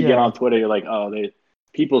then once you get yeah, on Twitter, you're like, oh,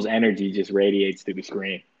 people's energy just radiates through the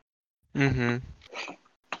screen. Mm-hmm.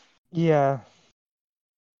 yeah.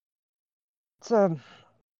 It's What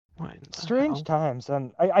in the strange hell? times.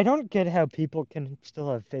 I don't get how people can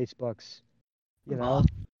still have Facebooks. You know?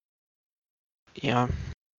 Yeah.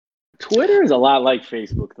 Twitter is a lot like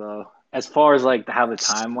Facebook, though, as far as like how the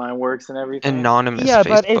timeline works and everything. Anonymous Yeah,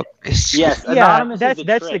 but Facebook, basically. Yes, yeah, anonymous is the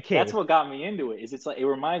that's the trick. That's key. what got me into it. Is it's like it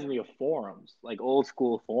reminds me of forums, like old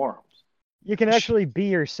school forums. You can actually be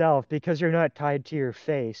yourself because you're not tied to your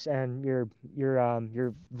face and your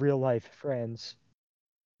real life friends.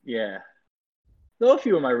 Yeah. Though a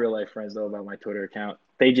few of my real life friends know about my Twitter account.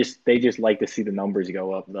 They just like to see the numbers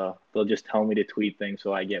go up though. They'll just tell me to tweet things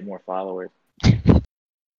so I get more followers.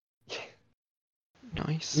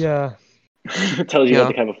 Nice. Yeah. It tells you what Yeah.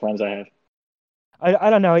 the type of friends I have.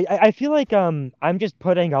 I don't know. I feel like I'm just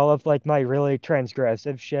putting all of like my really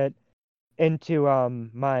transgressive shit into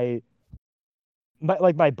my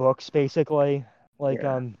like my books basically. Like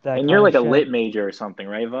Yeah. that And you're kind of like a shit. lit major or something,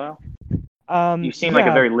 right, Val? You seem like a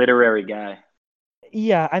Yeah. very literary guy.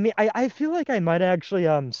 Yeah, I mean I feel like I might actually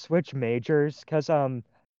switch majors because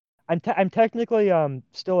I'm technically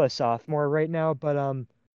still a sophomore right now, but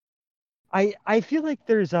I feel like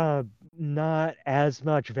there's not as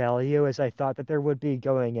much value as I thought that there would be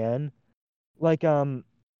going in. Like I don't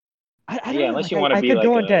Yeah, know, unless like you want to I be could like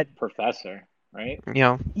go a into professor, right?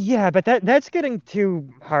 Yeah. yeah, but that's getting too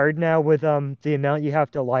hard now with the amount you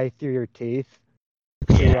have to lie through your teeth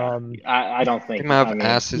to Yeah, I don't The think. amount I of mean,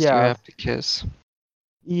 asses you yeah, have to kiss.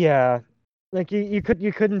 yeah. Like you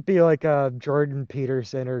couldn't be like Jordan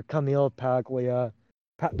Peterson or Camille Paglia,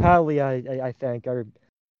 I think, or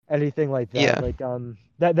anything like that. Yeah. Like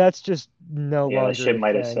that's just no yeah, that longer ship a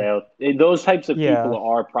might have thing. sailed. Those types of people Yeah.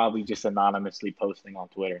 are probably just anonymously posting on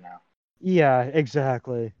Twitter now. Yeah,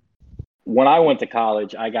 exactly. When I went to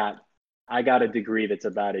college, I got a degree that's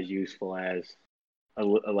about as useful as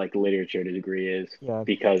like literature degree is Yeah.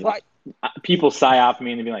 because Well, y- people psyop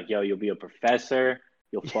me and they be like, "Yo, you'll be a professor.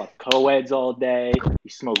 You'll fuck co-eds all day. You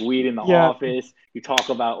smoke weed in the yeah, office. You talk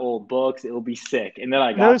about old books. It'll be sick." And then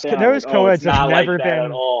I got there, and I was like, those "Oh, it's co-eds have not like never that at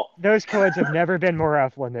been all." those co-eds have never been more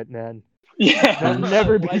off limit, man. Yeah.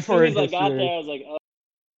 Never As soon before in as I got there, history. I was like, "Oh,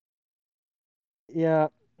 Yeah,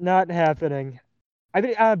 not happening. I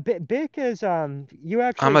mean, Bick is you I'm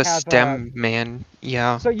actually a have STEM man.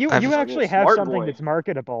 Yeah. so you I've oh, you're a actually have smart something boy. that's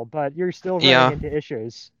marketable, but you're still running yeah. into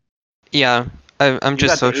issues. Yeah. I'm You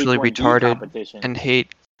just got the socially H1B retarded competition." and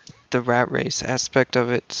hate the rat race aspect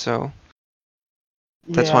of it, so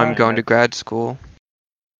that's why I'm Yeah, Man, going to that's grad school.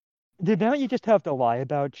 the amount you just have to lie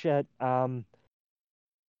about shit. I about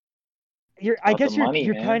the guess money,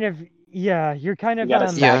 you're man. kind of yeah, you're kind You of got to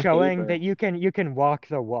Yeah, stack showing paper. that you can walk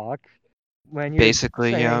the walk when you're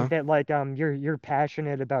basically, saying yeah. that like you're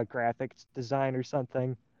passionate about graphics design or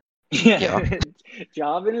something. Yeah. Yeah,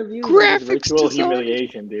 job interviews are just Graphics ritual design is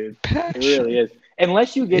humiliation, dude. It really passion. is.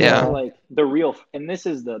 Unless you get into Yeah. Yeah. like the real, and this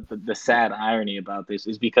is the sad irony about this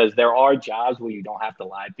is because there are jobs where you don't have to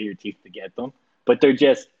lie through your teeth to get them, but they're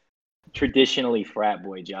just traditionally frat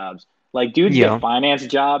boy jobs. Like dudes get Yeah. finance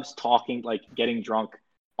jobs talking like getting drunk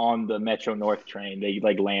on the Metro North train. They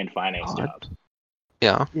like land finance God. jobs,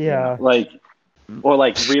 Yeah. Yeah. like or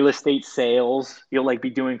like real estate sales. You'll like be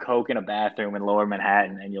doing coke in a bathroom in Lower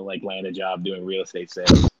Manhattan, and you'll like land a job doing real estate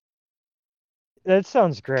sales. That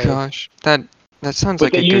sounds great. Gosh, that sounds But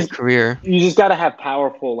like that a good career. you just got to have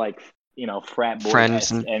powerful like frat boy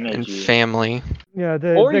Friends esque and energy, family. Yeah,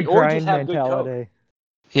 the or just grind have good coke. mentality.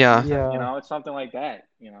 Yeah. Just have, Yeah. it's something like that.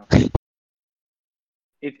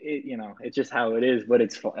 It's just how it is. But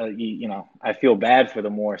it's I feel bad for the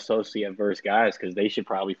more associate averse guys because they should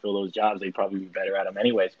probably fill those jobs. They'd probably be better at them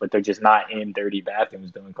anyways. But they're just not in dirty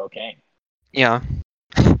bathrooms doing cocaine. Yeah.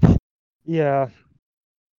 Yeah.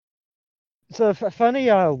 So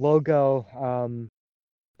funny logo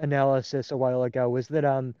analysis a while ago was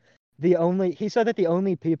that he said that the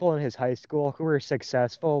only people in his high school who were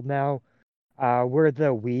successful now were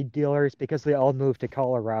the weed dealers because they all moved to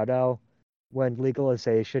Colorado when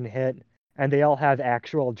legalization hit, and they all have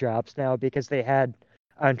actual jobs now because they had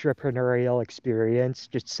entrepreneurial experience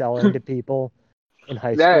just selling to people in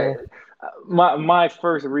high That school. my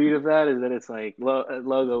first read of that is that it's like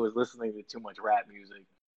Logo was listening to too much rap music,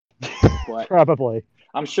 but Probably.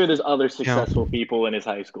 I'm sure there's other Yeah. successful people in his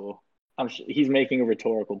high school. I'm sure he's making a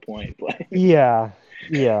rhetorical point, but Yeah.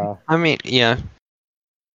 Yeah. I mean, yeah.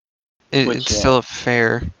 which It's still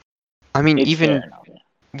fair. I mean, it's fair even enough. Yeah.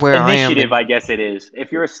 where I am Initiative, in, I guess it is.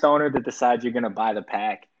 If you're a stoner that decides you're gonna buy the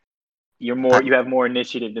pack, I, you have more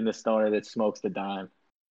initiative than the stoner that smokes the dime.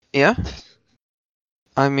 yeah.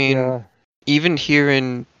 I mean, Yeah. even here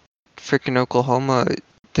in frickin' Oklahoma,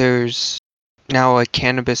 there's now a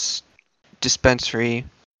cannabis dispensary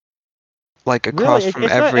like Really, across from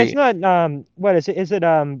it's every. not what is it? Is it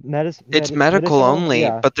It's medical medicinal? only,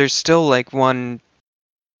 Yeah. but there's still like one.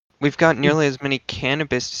 We've got Is nearly as many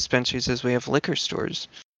cannabis dispensaries as we have liquor stores.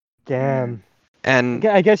 Mm. damn. And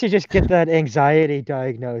I guess you just get that anxiety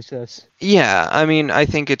diagnosis. yeah, I mean, I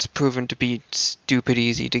think it's proven to be stupid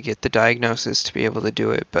easy to get the diagnosis to be able to do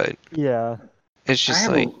it, but Yeah. it's I just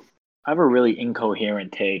have like, a really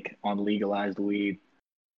incoherent take on legalized weed.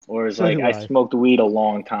 Whereas So like do I I. smoked weed a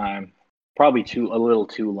long time, probably a little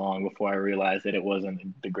too long before I realized that it wasn't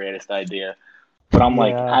the greatest idea. But I'm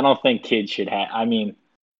like, Yeah. I don't think kids should have. I mean,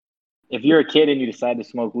 if you're a kid and you decide to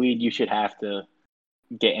smoke weed, you should have to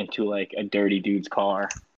get into like a dirty dude's car.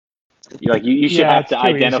 You should Yeah, have it's to too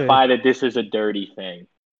easy. identify that this is a dirty thing.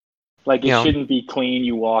 Like it you know, shouldn't be clean.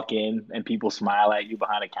 You walk in and people smile at you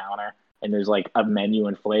behind a counter, and there's like a menu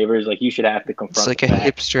and flavors. Like you should have to it's confront the like a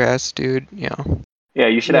fact. hipster ass dude, you know. Yeah,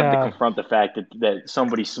 you should have to Yeah. confront the fact that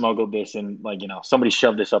somebody smuggled this and like somebody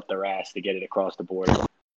shoved this up their ass to get it across the border.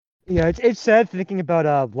 Yeah, it's sad thinking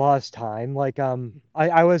about lost time. Like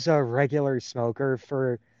I was a regular smoker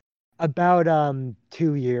for about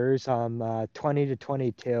 2 years, 20 to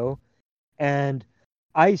 22, and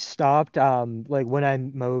I stopped like when I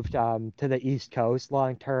moved to the East Coast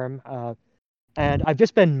long term, and I've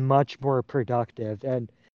just been much more productive. And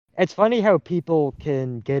it's funny how people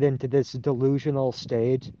can get into this delusional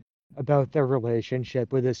state about their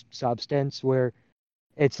relationship with this substance where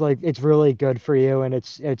it's like it's really good for you, and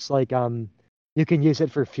it's like you can use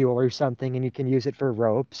it for fuel or something, and you can use it for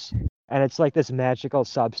ropes, and it's like this magical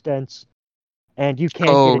substance, and you can't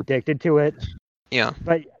get Oh, addicted to it, yeah.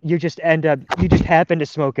 but you just happen to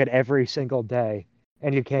smoke it every single day,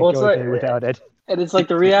 and you can't Well, it's go a like, day without it. and it's like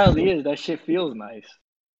the reality is that shit feels nice.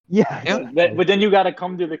 Yeah, Yeah. exactly. But then you got to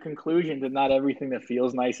come to the conclusion that not everything that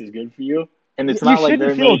feels nice is good for you. And it's You not like shouldn't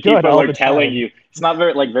very feel many good people all are the telling time. you. It's not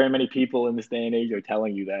very many people in this day and age are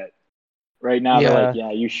telling you that. Right now, they're like, Yeah,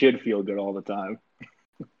 yeah, you should feel good all the time.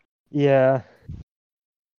 yeah.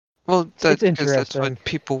 Well, It's because that's interesting. what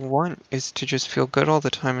people want, is to just feel good all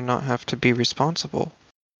the time and not have to be responsible.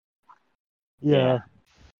 Yeah, Yeah,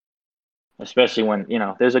 especially when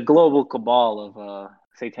there's a global cabal of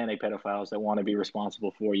satanic pedophiles that want to be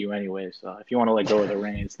responsible for you anyway. So if you want to let go of the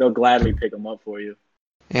reins, they'll gladly pick them up for you.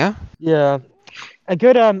 Yeah? yeah. A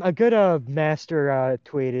good master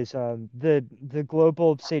tweet is the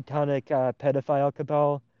global satanic pedophile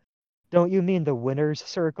cabal. Don't you mean the winner's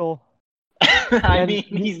circle? I And mean,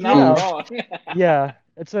 he's you not Oof. know, wrong. yeah,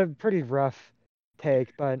 it's a pretty rough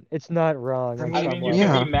take, but it's not wrong I on I mean, some mean, you can be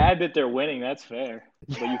yeah. level. mad that they're winning. That's fair,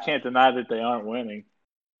 but you can't deny that they aren't winning.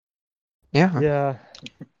 Yeah. Yeah,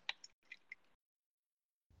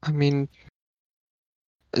 I mean,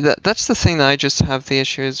 that's the thing that I just have the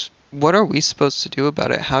issue is, what are we supposed to do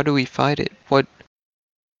about it? How do we fight it?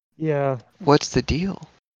 yeah. What's the deal?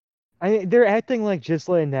 They're acting like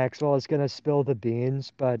Ghislaine Maxwell is gonna spill the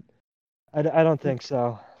beans, but I don't think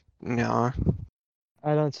so. No.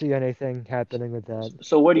 I don't see anything happening with that.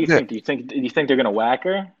 So what do you The, think? Do you think they're gonna whack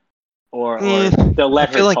her, or eh, they'll I let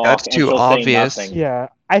her feel like talk that's and too she'll say obvious. nothing? Yeah,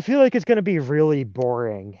 I feel like it's gonna be really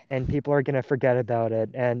boring, and people are gonna forget about it,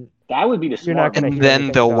 and That would be the you're not smart gonna move. And hear then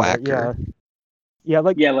anything they'll about it. whack Yeah, her. yeah,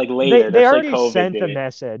 like Yeah, like they later. they That's like already COVID sent did the it.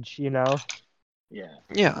 message, you know. Yeah,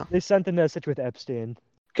 Yeah. They sent the message with Epstein.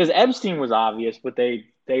 because Epstein was obvious, but they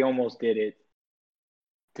almost did it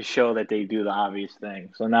to show that they do the obvious thing.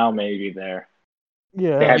 So now maybe they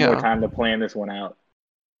Yeah, had more Yeah. time to plan this one out.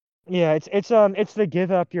 yeah. It's the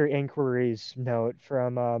give up your inquiries note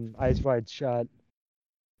from Eyes Wide Shut.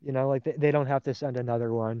 You know, like they don't have to send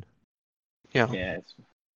another one. Yeah. Yeah,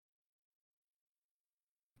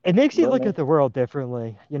 It makes you but look at the world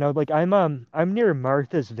differently. You know, like I'm near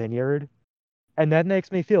Martha's Vineyard, and that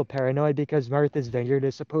makes me feel paranoid because Martha's Vineyard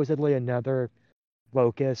is supposedly another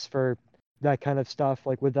locus for that kind of stuff,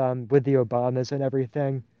 like with the Obamas and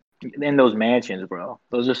everything. in those mansions, bro,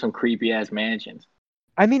 those are some creepy ass mansions.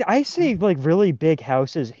 I mean, I see like really big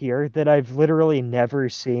houses here that I've literally never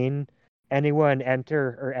seen anyone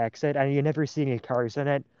enter or exit, and you never see any cars in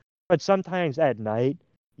it. But sometimes at night,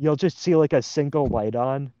 you'll just see like a single light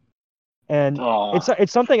on, and Oh,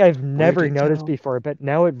 it's something I've Where'd never it noticed go? before, but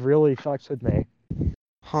now it really fucks with me.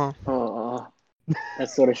 Huh. oh, that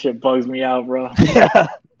sort of shit bugs me out, bro. Yeah,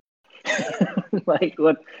 Like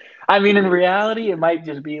what? I mean, in reality, it might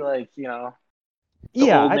just be like the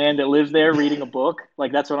yeah, old man that lives there reading a book.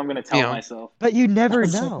 Like that's what I'm gonna tell Yeah. myself. but you never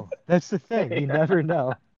know. That's the thing. You Yeah. never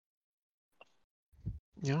know.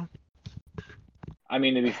 Yeah. I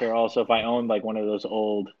mean, to be fair, also if I owned like one of those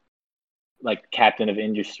old like Captain of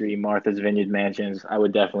Industry, Martha's Vineyard mansions, I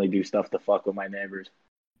would definitely do stuff to fuck with my neighbors.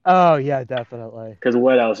 Oh yeah, definitely. Because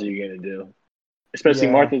what else are you gonna do? Especially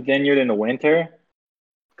Yeah, Martha's Vineyard in the winter.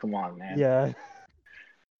 Come on, man. yeah,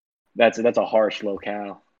 That's a harsh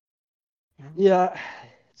locale. yeah.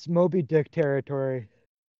 It's Moby Dick territory.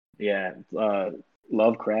 Yeah,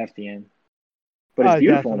 Lovecraftian, but it's Oh,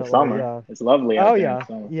 beautiful in the definitely. summer. Yeah. It's lovely Oh out there in the yeah,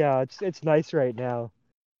 summer. yeah. It's nice right now.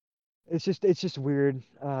 It's just weird.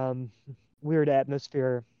 Weird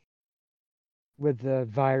atmosphere with the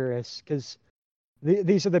virus because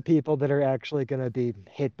these are the people that are actually gonna be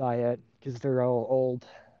hit by it because they're all old.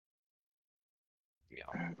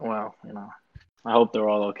 Yeah. Well, I hope they're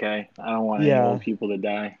all okay. I don't want any old Yeah, people to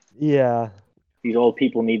die. yeah, These old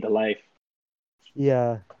people need the life.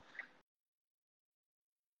 yeah.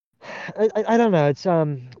 I don't know. It's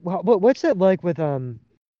what's it like with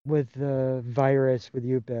the virus with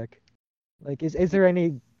you, Bick? Like, is there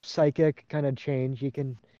any psychic kind of change you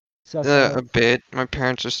can suss A out? bit. My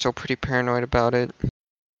parents are still pretty paranoid about it.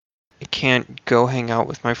 I can't go hang out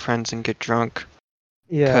with my friends and get drunk,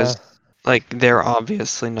 Yeah, cause like they're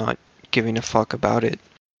obviously not giving a fuck about it.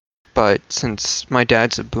 But since my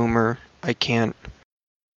dad's a boomer, I can't.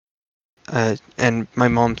 And my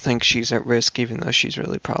mom thinks she's at risk, even though she's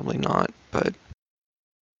really probably not. But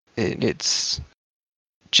it's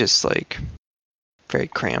just like very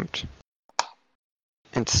cramped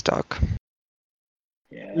and stuck.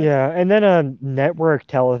 Yeah. Yeah, and then network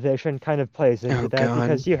television kind of plays into Oh that god.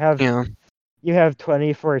 because you Yeah. have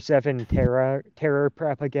 24/7 terror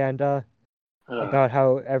propaganda Ugh. about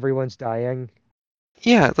how everyone's dying.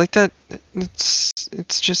 Yeah, like that.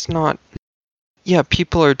 It's just not. Yeah,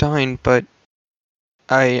 people are dying, but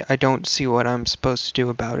I don't see what I'm supposed to do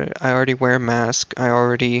about it. I already wear a mask. I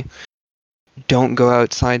already don't go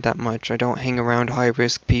outside that much. I don't hang around high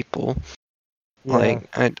risk people. Yeah. Like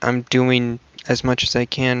I'm doing as much as I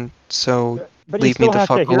can, so But you leave me still the have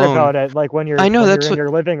to fuck hear alone. about it like when I know you're that's in what. your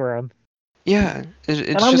living room. Yeah, And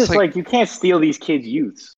it's I'm just just like like, you can't steal these kids'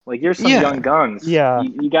 youths. Like, you're some yeah, young guns. Yeah.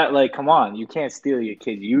 You got, like, come on. You can't steal your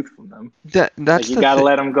kids' youth from them. Like, that's you the got to thing.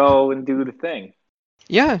 let them go and do the thing.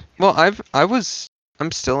 Yeah, well,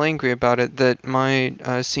 I'm still angry about it that my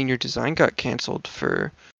senior design got canceled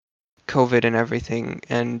for COVID and everything,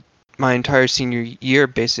 and my entire senior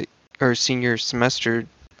year, or senior semester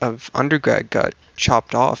of undergrad got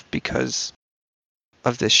chopped off because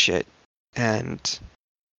of this shit. And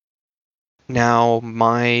now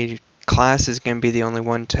my class is going to be the only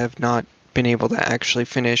one to have not been able to actually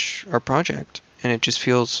finish our project, and it just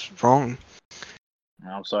feels wrong.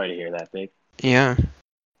 I'm sorry to hear that, Big. Yeah.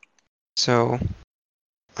 So,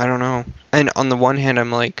 I don't know. And on the one hand,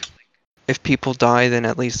 I'm like, if people die, then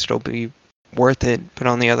at least it'll be worth it. But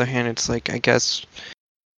on the other hand, it's like, I guess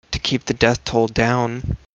to keep the death toll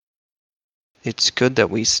down, it's good that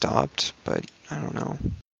we stopped, but I don't know.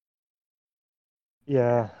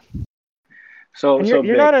 Yeah. So, And so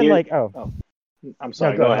you're Vic, not in here. like oh, Oh, I'm no,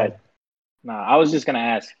 sorry. go Go ahead. ahead. Nah, I was just gonna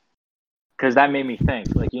ask because that made me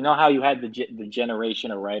think. Like, you know how you had the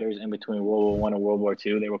generation of writers in between World War I and World War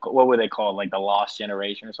II? They were what were they called? Like the Lost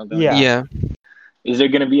Generation or something like Yeah. that. Yeah, Is there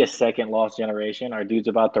gonna be a second Lost Generation? Are dudes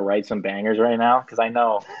about to write some bangers right now? Because I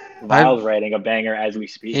know I Vile's writing a banger as we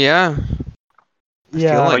speak. yeah, I feel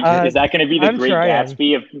Yeah. Or like it. is that going to be the I'm Great trying.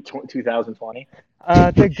 Gatsby of 2020?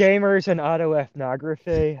 The gamers and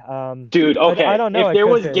autoethnography. Dude, I okay. don't know. If It there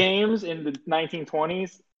could was be. games in the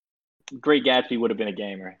 1920s, Great Gatsby would have been a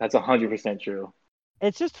gamer. That's 100% true.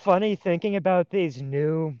 It's just funny thinking about these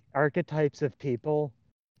new archetypes of people.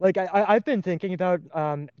 Like I've been thinking about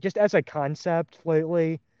just as a concept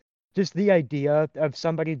lately, just the idea of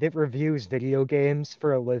somebody that reviews video games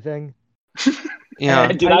for a living. Yeah,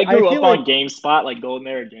 And Dude, I I grew feel up on like GameSpot, like Golden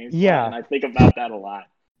Era GameSpot, yeah, and I think about that a lot.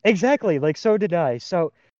 exactly. Like so did I.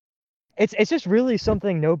 So it's just really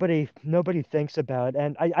something nobody thinks about.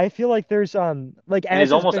 And I feel like there's like And as it's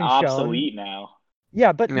has almost been shown. obsolete now.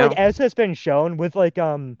 Yeah, but like yeah, as has been shown with like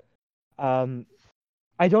um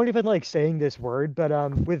I don't even like saying this word, but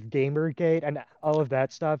with Gamergate and all of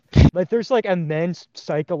that stuff, like there's like immense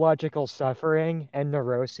psychological suffering and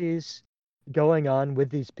neuroses going on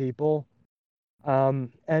with these people.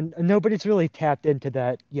 And nobody's really tapped into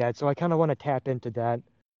that yet, so I kind of want to tap into that.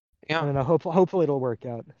 yeah, And then hopefully it'll work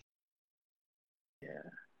out. Yeah.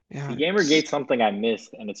 See, yeah. Gamergate's something I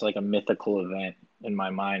missed, and it's like a mythical event in my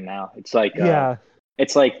mind now. Yeah,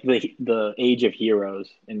 It's like the age of heroes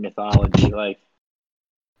in mythology. Like,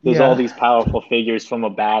 there's all yeah. these powerful figures from a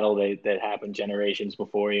battle that happened generations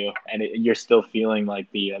before you, and you're still feeling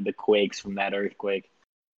like the quakes from that earthquake,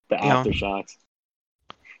 the Yeah. aftershocks.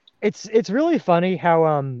 It's really funny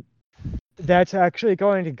how that's actually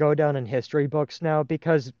going to go down in history books now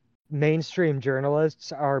because mainstream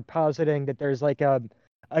journalists are positing that there's like a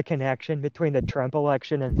connection between the Trump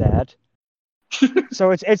election and that.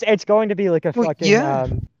 So it's going to be like a Well, fucking yeah.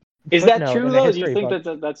 Is that footnote true in a though? Do you history think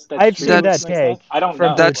book. that's I've true? seen What that you That's might say? take I don't from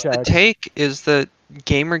know, blue that's but the checks. take is that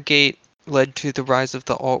Gamergate led to the rise of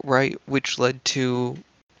the alt-right, which led to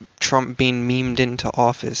Trump being memed into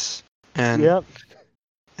office, and Yep.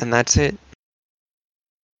 that's it.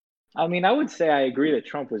 I mean, I would say I agree that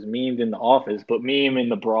Trump was memed in the office, but meme in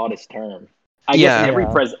the broadest term. I guess Yeah, every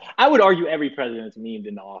Yeah. president. I would argue every president's memed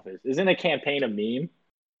in the office. Isn't a campaign a meme? Yeah,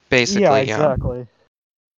 basically, yeah. exactly.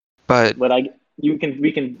 But But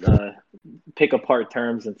we can pick apart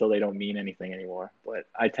terms until they don't mean anything anymore. But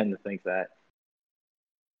I tend to think that.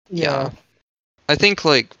 yeah, Yeah. I think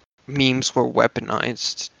like memes were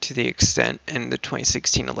weaponized to the extent in the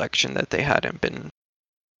 2016 election that they hadn't been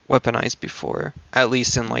weaponized before, at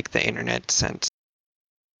least in like the internet sense.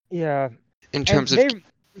 Yeah. In And terms of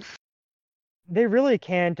they really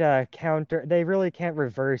can't counter they really can't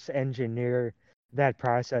reverse engineer that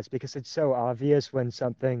process because it's so obvious when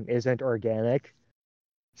something isn't organic.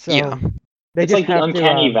 Yeah. So they It's just like the have to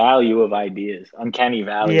uncanny value of ideas. Uncanny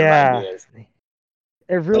valley of yeah, ideas. it Like,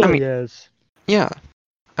 I really mean, is. yeah.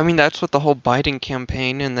 I mean, that's what the whole Biden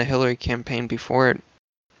campaign and the Hillary campaign before it,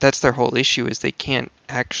 that's their whole issue is they can't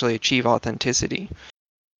actually achieve authenticity.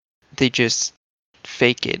 They just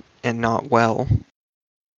fake it and not well.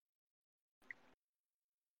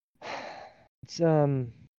 It's I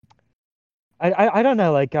don't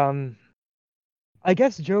know, like I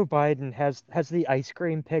guess Joe Biden has the ice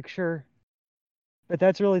cream picture, but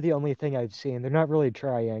that's really the only thing I've seen. They're not really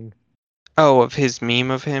trying. Oh, of his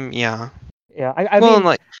meme of him? Yeah. Yeah, I Well, and mean,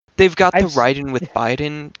 like, they've got the I've s- Riding with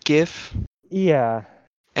Biden gif, yeah.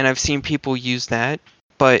 and I've seen people use that,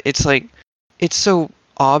 but it's like, it's so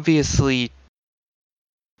obviously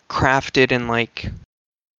crafted and like,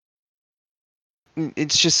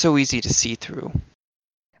 it's just so easy to see through.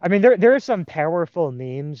 I mean, there are some powerful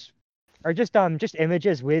memes, or just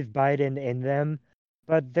images with Biden in them,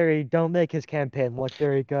 but they don't make his campaign look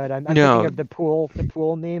very good. I'm thinking No, of the pool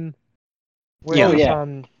meme where oh yeah,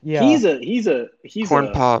 he's yeah, yeah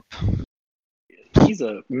corn pop. he's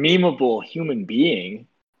a memeable human being.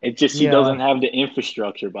 It just he yeah doesn't have the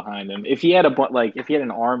infrastructure behind him. If he had if he had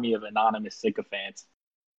an army of anonymous sycophants,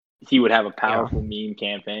 he would have a Yeah, powerful meme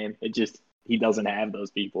campaign. It just he doesn't have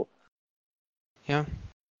those people. yeah,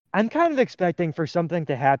 I'm kind of expecting for something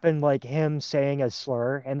to happen like him saying a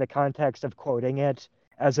slur in the context of quoting it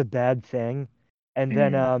as a bad thing, and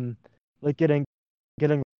then Mm. like getting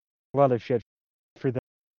a lot of shit for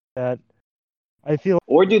that. I feel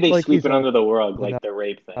Or do they like sweep he's it old under the rug enough like the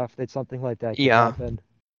rape thing? that something like that could yeah, happen.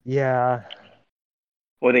 Yeah.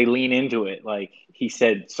 Or they lean into it like he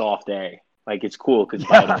said soft A. Like it's cool because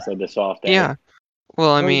Yeah. Biden said the soft A. yeah.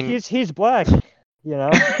 Well, I Well, mean, he's black, you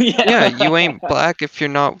know? yeah, you ain't Yeah. black if you're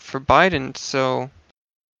not for Biden, so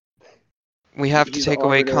we have to He's the take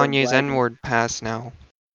away arbiter of Kanye's blackness. N-word pass now.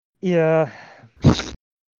 Yeah.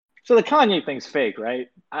 So the Kanye thing's fake, right?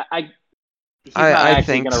 He's not I actually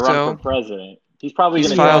think going to run for so. president. He's probably He's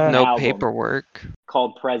going to drop filed an Yeah. no album paperwork.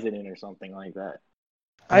 called President or something like that.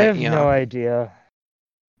 I have Yeah, no idea.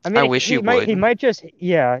 I I mean, wish he he would. might just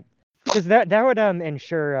yeah, because that would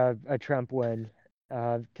ensure a Trump win,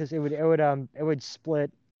 because it would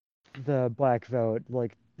split the black vote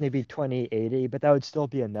like maybe 20-80, but that would still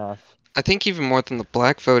be enough. I think even more than the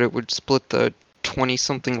black vote, it would split the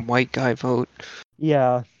 20-something white guy vote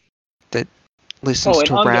Yeah. that Oh, listens an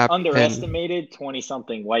to rap and underestimated 20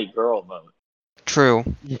 something white girl vote. true.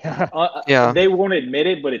 Yeah. Yeah, They won't admit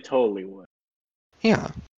it, but it totally would. yeah.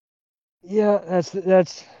 Yeah,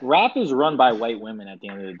 that's Rap is run by white women at the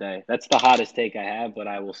end of the day. That's the hottest take I have, but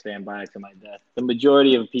I will stand by it to my death. The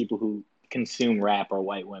majority of people who consume rap are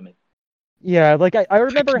white women. yeah, like I I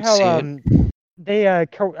remember can how see it. they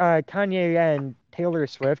Kanye and Taylor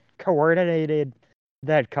Swift coordinated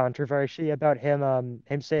that controversy about him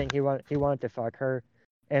saying he wanted to fuck her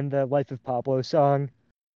in the Life of Pablo song.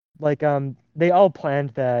 Like they all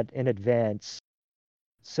planned that in advance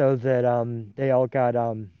so that they all got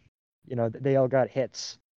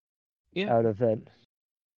hits Yeah. out of it.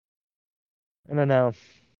 I don't know.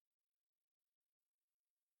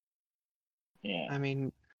 Yeah. I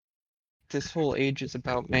mean, this whole age is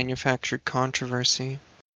about manufactured controversy,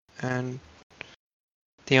 and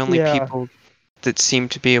the only Yeah. people that seem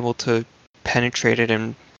to be able to penetrate it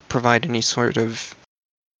and provide any sort of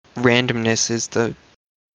randomness is the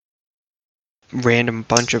random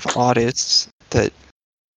bunch of autists that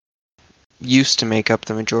used to make up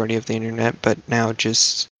the majority of the internet, but now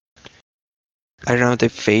just, I don't know,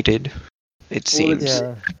 they've faded, it Well, seems.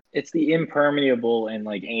 Yeah. it's the impermeable and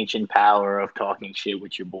like ancient power of talking shit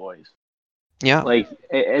with your boys. Yeah, Like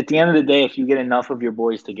at the end of the day, if you get enough of your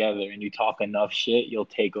boys together and you talk enough shit, you'll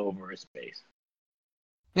take over a space.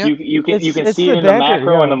 yeah, You can It's see it the in the banter,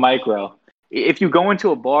 macro and the yeah. micro. If you go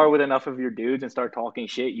into a bar with enough of your dudes and start talking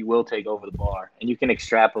shit, you will take over the bar, and you can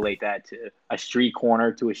extrapolate that to a street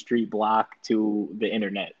corner, to a street block, to the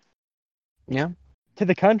internet, yeah. To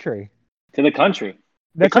the country. to the country.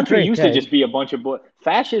 The That's a country great used to just take. be a bunch of boys.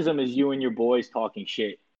 Fascism is you and your boys talking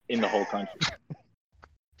shit in the whole country.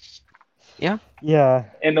 Yeah, Yeah.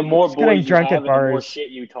 And the more Just getting boys you drunk at have and the more bars. shit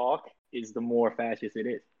you talk is the more fascist it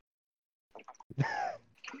is.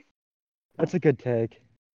 That's a good take. I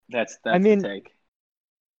That's the mean, take.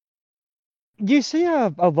 you see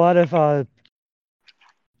a lot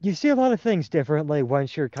of things differently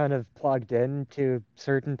once you're kind of plugged into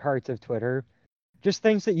certain parts of Twitter. Just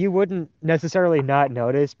things that you wouldn't necessarily not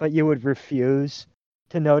notice, but you would refuse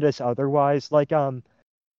to notice otherwise. Like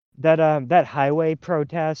that highway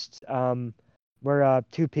protest where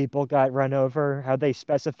two people got run over, how they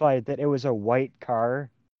specified that it was a white car.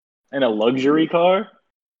 And a luxury car,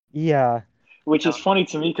 Yeah, which is funny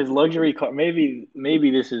to me because luxury car. Maybe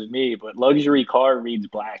this is me, but luxury car reads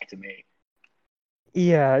black to me.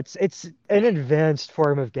 yeah, it's an advanced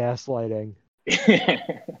form of gaslighting.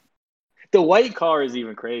 The white car is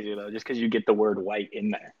even crazier though, just because you get the word white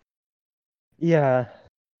in there. Yeah,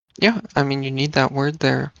 Yeah, I mean, you need that word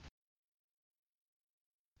there.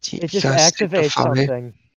 You it just gotta activates signify.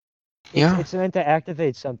 something. It's Yeah, it's meant to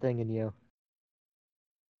activate something in you.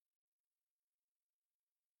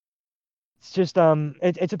 It's just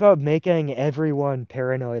it's about making everyone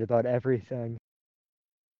paranoid about everything.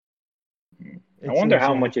 I It wonder seems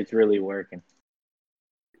how like. much it's really working.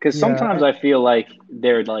 Because Yeah, sometimes I feel like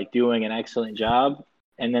they're like doing an excellent job,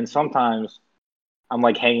 and then sometimes I'm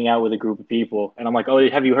like hanging out with a group of people, and I'm like, "Oh,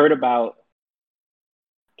 have you heard about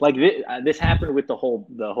like this happened with the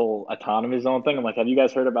whole autonomous zone thing?" I'm like, "Have you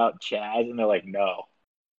guys heard about Chaz?" And they're like, "No."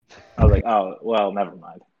 I was like, "Oh, well, never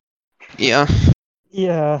mind." yeah.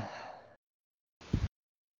 yeah,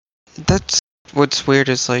 That's what's weird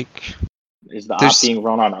is like, Is the op there's, being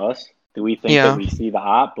run on us? Do we think that yeah. we see the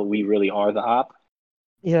op, but we really are the op?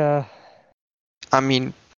 yeah. I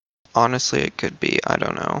mean, honestly, it could be. I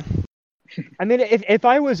don't know. I mean, if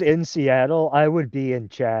I was in Seattle, I would be in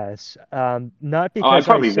Chaz. Not Oh, I'd because I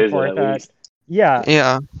probably visit support at that. least. Yeah,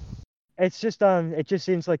 Yeah, it just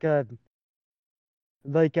seems like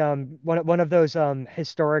one of those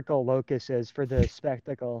historical locuses for the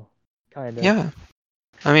spectacle, kind of. yeah.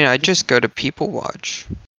 I mean, I Just just go to People Watch.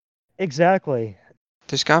 exactly.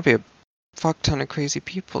 There's gotta be a fuck ton of crazy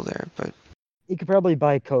people there, but You could probably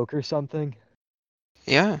buy Coke or something.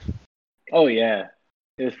 yeah, Oh yeah,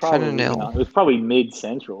 it was probably fentanyl. it was probably mid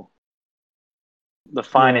central, the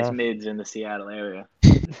finest Yeah. mids in the Seattle area.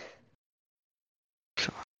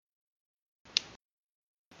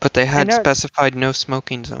 But they And had now, specified no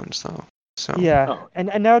smoking zones though. So yeah, Oh,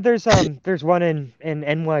 and now there's one in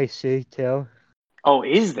NYC too. oh,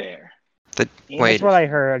 is there? the That's wait, what I Interesting.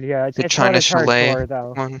 heard. Yeah, the it's not China as Chalet hardcore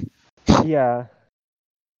though. one. Yeah,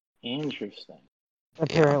 Interesting. Yeah,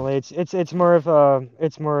 apparently it's more of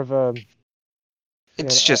a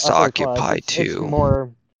it's just upper class. Occupy It's too.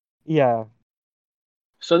 more, yeah.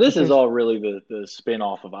 So this But is there's all really the spin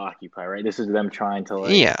off of Occupy, right? This is them trying to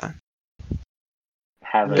like Yeah,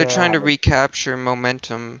 have they're a yeah. trying to have a. recapture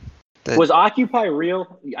momentum. That Was Occupy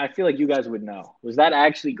real? I feel like you guys would know. Was that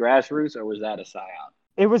actually grassroots or was that a psyop?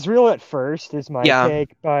 It was real at first, is my yeah,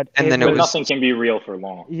 take, but and it then it But was nothing was can be real for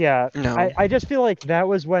long. yeah. no. I just feel like that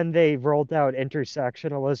was when they rolled out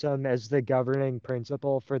intersectionalism as the governing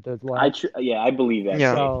principle for the left. Yeah, I believe that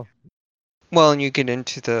Yeah, too. So well, and you get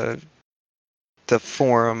into the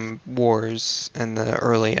forum wars and the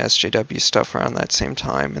early SJW stuff around that same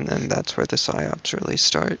time, and then that's where the psyops really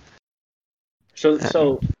start. So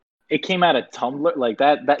And it came out of Tumblr, like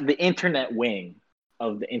that the internet wing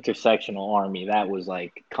of the intersectional army that was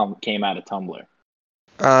like came out of Tumblr.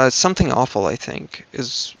 something awful, I think,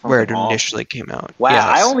 is where Something it awful. initially came out. Wow,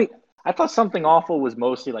 Yes, I thought something awful was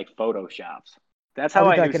mostly like photoshops. That's I'll how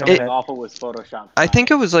be I back knew in a it. something minute. awful was Photoshop I think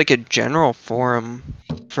science. it was like a general forum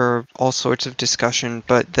for all sorts of discussion,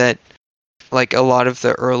 but that like a lot of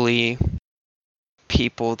the early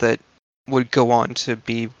people that would go on to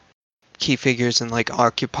be key figures in like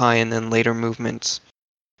Occupy and then later movements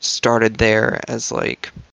started there as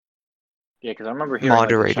like Yeah, because I remember hearing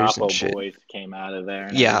like the moderators and Chapo shit. Boys came out of there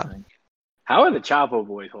and Yeah, everything. How are the Chapo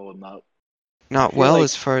Boys holding up? I not feel well like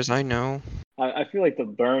as far as I know. I feel like the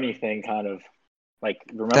Bernie thing kind of like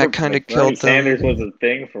That remember kind like of Bernie killed Sanders was them. a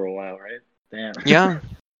thing for a while, right? Damn, Yeah,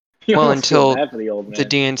 you well almost feel until bad for the old the man.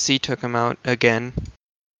 DNC took him out again,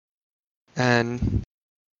 and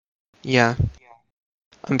yeah,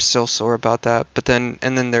 I'm still sore about that. But then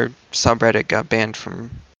their subreddit got banned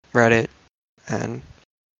from Reddit, and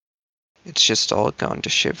it's just all gone to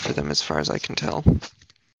shit for them as far as I can tell.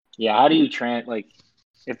 Yeah, how do you like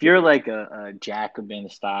if you're like a Jacobin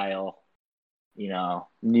style,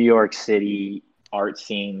 New York City art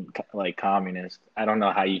scene like communist? I don't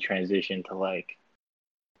know how you transition to like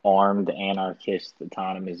armed anarchist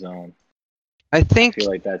autonomous zone. I I feel think,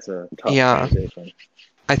 like that's a tough yeah, transition.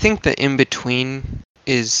 I think the in between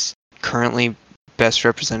is currently best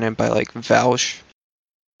represented by like Vaush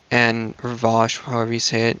and or Vosh, however you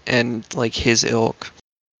say it, and like his ilk,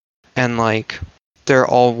 and like they're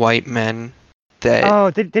all white men that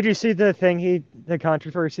Oh, did you see the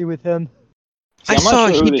controversy with him? See, I I'm not saw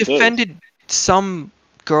sure he who this is. defended some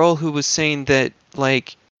girl who was saying that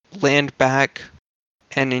like land back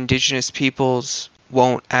and indigenous peoples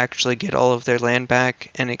won't actually get all of their land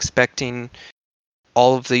back and expecting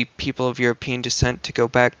all of the people of European descent to go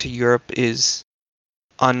back to Europe is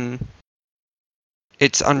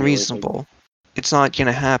it's Realistic. unreasonable. It's not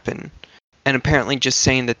gonna happen. And apparently just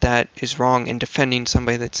saying that that is wrong and defending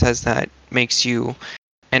somebody that says that makes you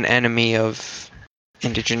an enemy of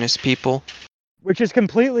indigenous people. Which is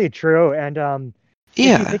completely true. And if you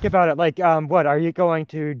Yeah. think about it, like, what are you going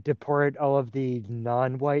to deport all of the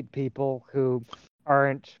non-white people who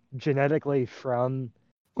aren't genetically from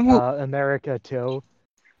Well, America too?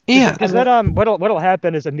 yeah. Because then what'll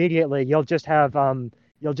happen is immediately you'll just have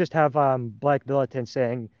black militants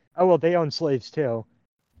saying, oh well, they own slaves too,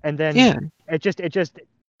 and then Yeah. it just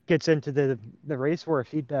gets into the race war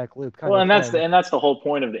feedback loop kind Well, of and that's thing. the whole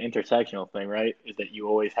point of the intersectional thing, right? Is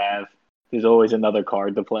that there's always another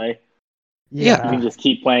card to play. Yeah. You can Yeah. just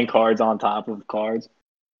keep playing cards on top of cards.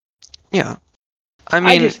 Yeah. I I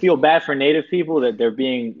mean, just feel bad for Native people that they're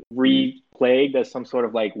being re-plagued as some sort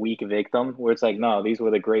of like weak victim, where it's like, no, these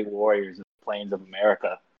were the great warriors of the plains of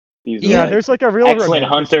America. These are Yeah, yeah. like there's like a real excellent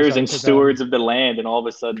hunters romanticism and to them. stewards of the land, and all of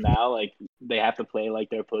a sudden now, like they have to play like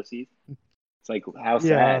they're pussies. It's like how Yeah.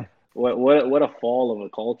 sad. What a fall of a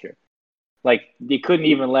culture. Like you couldn't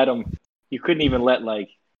even let them. You couldn't even let like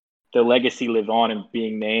their legacy live on and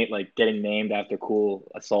being named, like getting named after cool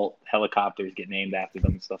assault helicopters get named after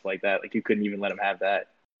them and stuff like that. Like you couldn't even let them have that.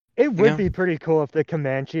 It would Yeah. be pretty cool if the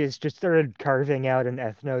Comanches just started carving out an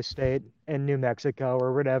ethno state in New Mexico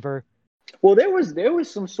or whatever. Well, there was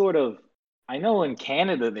some sort of, I know in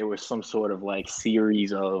Canada there was some sort of like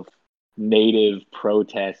series of native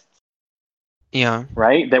protests, Yeah.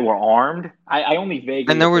 right? That were armed. I only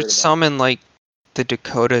vaguely And there have were heard about some them. in like the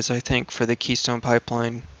Dakotas, I think, for the Keystone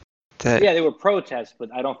Pipeline that Yeah, they were protests, but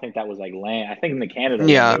I don't think that was like land. I think in the Canada one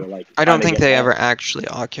yeah. they were like I trying don't to think get they ever land. actually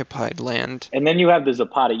occupied land. And then you have the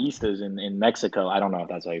Zapataistas in Mexico. I don't know if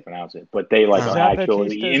that's how you pronounce it, but they like are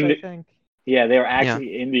actually Zapatistas, in I the, think. yeah, they're Yeah.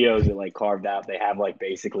 actually Indios that like carved out. They have like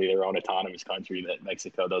basically their own autonomous country that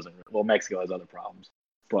Mexico doesn't. Well, Mexico has other problems,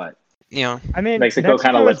 but Yeah. I mean, Mexico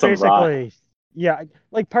kind of Mexico is lets them rot. basically, yeah,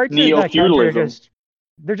 like parts of Neo that country are feudalism. just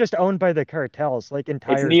they're just owned by the cartels, like It's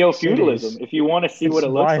entire neo feudalism. cities. If you want to see what It's it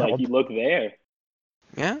looks like, you wild. look there.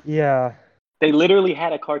 Yeah. Yeah. They literally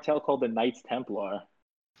had a cartel called the Knights Templar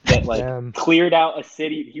that like Um, cleared out a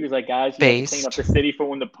city. He was like, guys, you have to clean up Based. the city for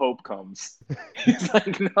when the Pope comes. He's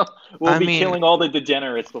like, no, we'll I be mean, killing all the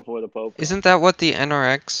degenerates before the Pope comes. isn't that what the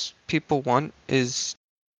NRX people want? Is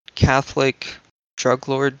Catholic drug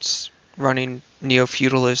lords running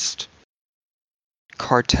neo-feudalist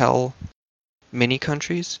cartel mini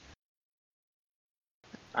countries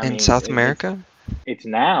I in mean, South America? it's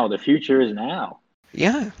now. The future is now.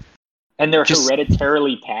 Yeah. And they're Just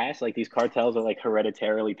hereditarily passed. Like these cartels are like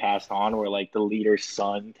hereditarily passed on, where like the leader's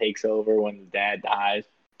son takes over when the dad dies,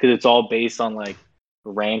 because it's all based on like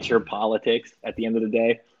rancher politics. At the end of the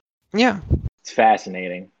day, yeah. it's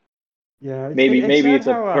fascinating. yeah, it's Maybe sad it's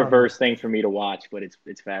a how perverse thing for me to watch, but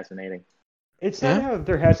it's fascinating. it's sad Yeah. how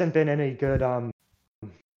there hasn't been any good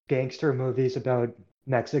gangster movies about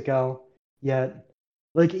Mexico yet.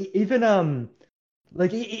 Like even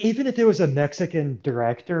even if it was a Mexican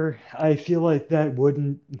director, I feel like that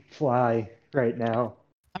wouldn't fly right now.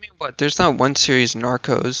 I mean, what? There's not one series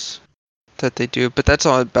Narcos that they do, but that's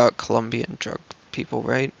all about Colombian drug people,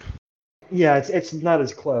 right? Yeah, it's not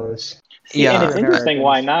as close See, and Yeah. for it's interesting.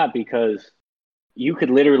 Why Americans. not? Because you could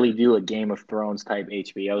literally do a Game of Thrones type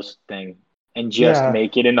HBO thing and just Yeah,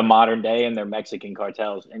 make it in the modern day, and they're Mexican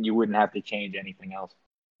cartels, and you wouldn't have to change anything else.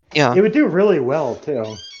 Yeah. it would do really well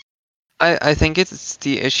too. I think it's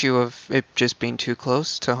the issue of it just being too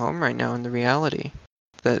close to home right now in the reality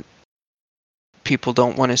that people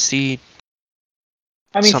don't want to see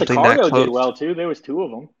I mean, something that Sicario did close. well too. There was two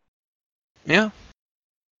of them. Yeah.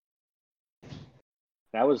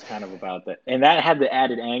 That was kind of about that, and that had the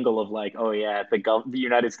added angle of like, oh yeah, the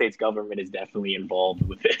United States government is definitely involved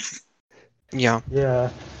with this. Yeah. Yeah,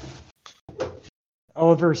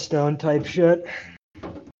 Oliver Stone type shit.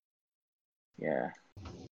 Yeah,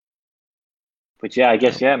 but yeah, I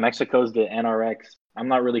guess yeah, Mexico's the NRX. I'm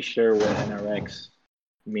not really sure what NRX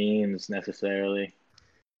means necessarily.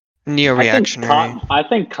 Neo-reactionary. I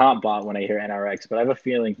think comp bot when I hear NRX, but I have a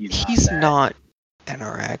feeling he's not He's that. not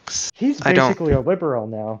NRX. He's I don't. basically a liberal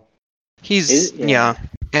now. He's Yeah. yeah,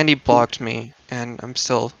 and he blocked me, and I'm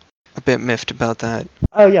still a bit miffed about that.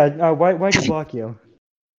 Oh yeah, why'd he block you?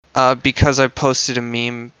 Because I posted a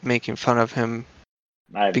meme making fun of him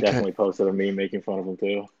I've because definitely posted a meme making fun of him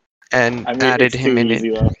too. and I mean, added it's him too in it. easy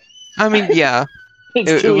though. I mean, yeah,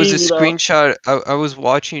 It's it too was a easy though. screenshot. I was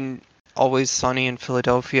watching Always Sunny in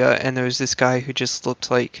Philadelphia, and there was this guy who just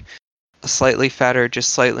looked like a slightly fatter, just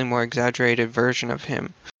slightly more exaggerated version of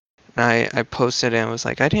him, And I posted it and was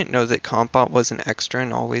like, I didn't know that Compot was an extra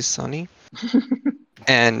in Always Sunny.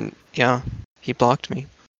 And yeah, he blocked me.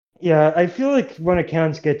 Yeah, I feel like when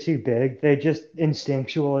accounts get too big, they just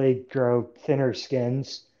instinctually grow thinner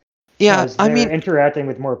skins Yeah, because I they're mean, interacting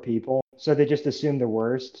with more people, so they just assume the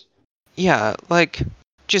worst. yeah, like,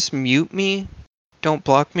 just mute me. Don't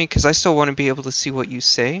block me, because I still want to be able to see what you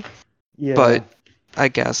say. Yeah. But I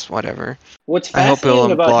guess, whatever. What's I hope he'll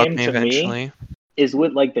fascinating about unblock him me to me eventually. is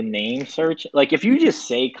with like the name search. Like if you just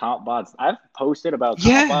say Compbots, I've posted about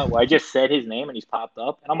Yeah, Compbot where I just said his name and he's popped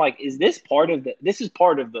up, and I'm like, is this part of the? This is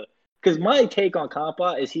part of the. Because my take on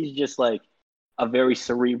Compbot is he's just like a very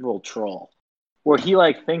cerebral troll, where he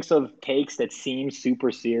like thinks of takes that seem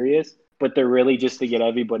super serious, but they're really just to get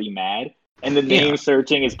everybody mad. And the yeah, name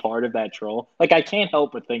searching is part of that troll. Like I can't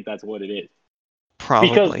help but think that's what it is. Because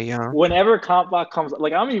probably, yeah. whenever Compbot comes,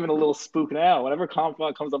 like I'm even a little spooked now. Whenever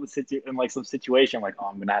Compbot comes up in like some situation, I'm like, oh,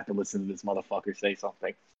 I'm gonna have to listen to this motherfucker say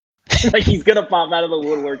something. Like he's gonna pop out of the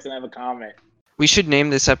woodworks and have a comment. We should name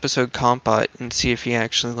this episode Compot and see if he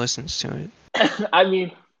actually listens to it. I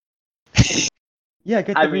mean, Yeah,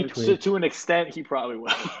 get the retweet. to an extent, he probably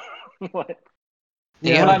will. but, but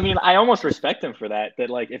Yeah. Yeah, I mean, I almost respect him for that. That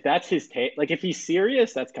like, if that's his take, like if he's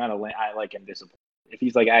serious, that's kind of lame. I like him disappointed. If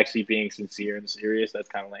he's like actually being sincere and serious, that's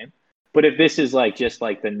kind of lame. But if this is like just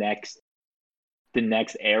like the next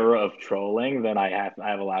era of trolling, then I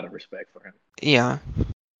have a lot of respect for him. yeah,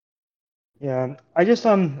 Yeah.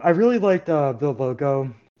 I really liked the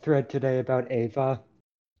logo thread today about Ava.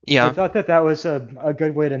 I yeah. thought that that was a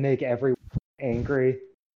good way to make everyone angry.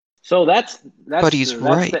 So But he's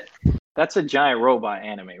right. that's a giant robot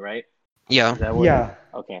anime, right? Yeah, Is that what? Yeah.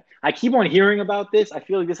 Okay, I keep on hearing about this. I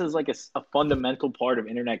feel like this is like a fundamental part of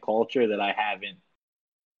internet culture that I haven't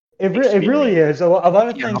It really experienced. is. A lot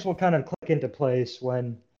of yeah. things will kind of click into place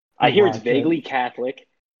when I you hear it's watch it. vaguely Catholic.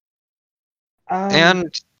 Um,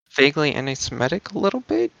 And vaguely anti-Semitic a little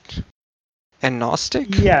bit? And Gnostic?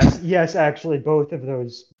 yes, actually, both of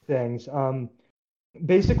those things.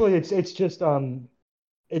 Basically, it's just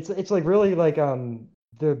it's like really like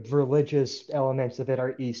the religious elements of it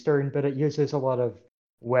are Eastern, but it uses a lot of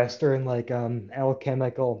Western like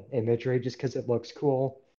alchemical imagery just because it looks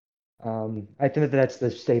cool. I think that that's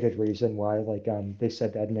the stated reason why like they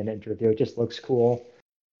said that in an interview. It just looks cool.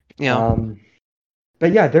 Yeah, Um,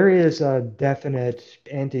 but yeah, there is a definite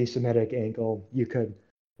anti-Semitic angle you could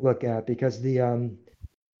look at because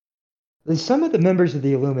some of the members of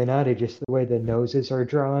the Illuminati, just the way the noses are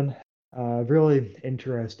drawn, really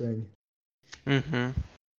interesting. mm-hmm.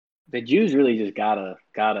 The Jews really just got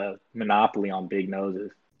a monopoly on big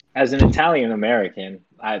noses. As an Italian American,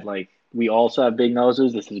 I'd like we also have big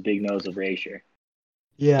noses. This is big nose erasure.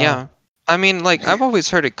 Yeah. Yeah. I mean, like, I've always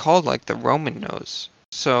heard it called, like, the Roman nose.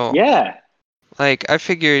 So, Yeah, like, I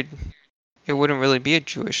figured it wouldn't really be a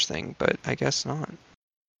Jewish thing, but I guess not.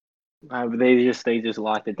 they just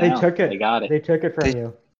locked it They down. took They it. got it. They took it from They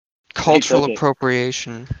you. They cultural took it.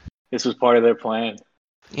 appropriation. This was part of their plan.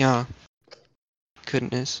 Yeah,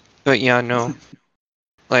 goodness. But yeah, no.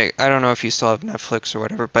 Like, I don't know if you still have Netflix or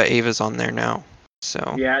whatever, but Ava's on there now.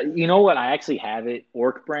 So, Yeah, you know what? I actually have it.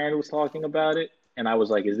 Orc Brand was talking about it, and I was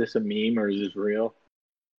like, "Is this a meme or is this real?"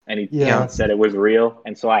 And he yeah, Yeah. said it was real,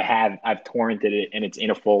 and so I've torrented it, and it's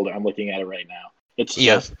in a folder. I'm looking at it right now. It's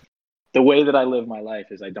yeah, just the way that I live my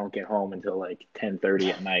life is I don't get home until like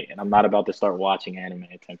 10:30 at night, and I'm not about to start watching anime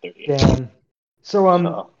at 10:30 at night. Damn. So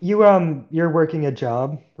So you're working a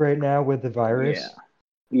job right now with the yeah, virus.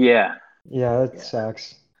 yeah, Yeah, that yeah.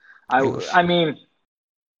 sucks. oof. I mean,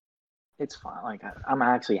 it's fine. Like I'm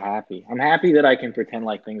actually happy. I'm happy that I can pretend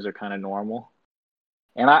like things are kind of normal.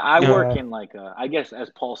 And I Yeah, work Yeah. in like I guess as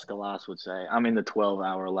Paul Scalas would say, I'm in the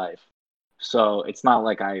 12-hour life. So it's not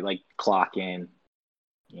like I like clock in,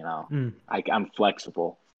 you know. Mm. I'm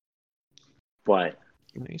flexible. But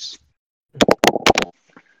nice.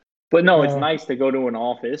 no, it's Yeah. nice to go to an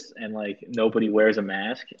office and like nobody wears a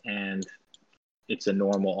mask and it's a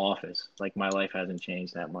normal office. Like my life hasn't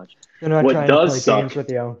changed that much. They're not What trying to does play suck, games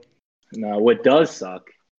with you. no, what does suck,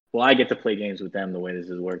 well, I get to play games with them the way this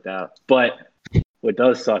has worked out. But what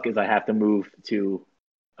does suck is I have to move to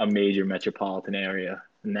a major metropolitan area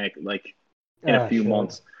like in a Ah, few shit.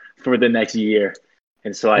 months for the next year.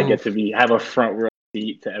 And so I get Oof. to have a front row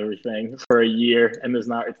seat to everything for a year and it's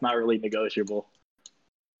not really negotiable.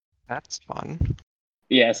 That's fun.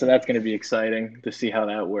 Yeah, so that's going to be exciting to see how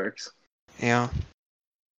that works. Yeah,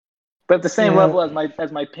 But at the same Yeah. level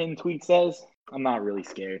as my pin tweet says, I'm not really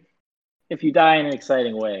scared. If you die in an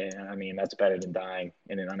exciting way, I mean that's better than dying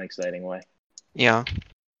in an unexciting way. yeah.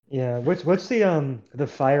 Yeah. What's the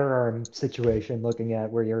firearm situation looking at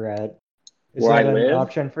where you're at? Is Where I that an live,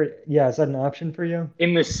 option for? Yeah, is that an option for you?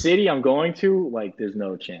 in the city I'm going to, like, there's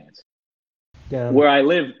no chance. Damn. Where I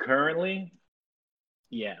live currently,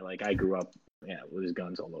 yeah, like I grew up, yeah, with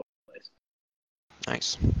guns all over the place.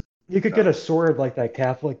 Nice. You could get a sword like that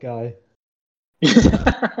Catholic guy.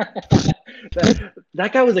 that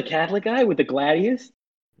guy was a Catholic guy with the gladius.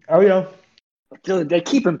 Oh yeah. Dude, they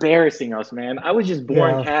keep embarrassing us, man. I was just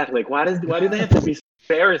born Yeah. Catholic. Why do they have to be so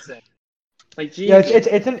embarrassing? Like Yeah, Jesus,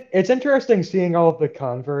 it's interesting seeing all of the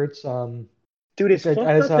converts. dude, it's fucked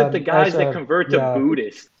up that the As guys that a convert to yeah,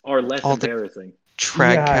 Buddhist are less All the embarrassing.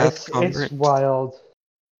 trad yeah, cath it's converts. wild.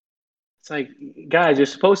 It's like, guys, you're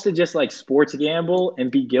supposed to just like sports gamble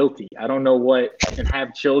and be guilty. I don't know what, and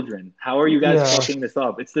have children. How are you guys Yeah, fucking this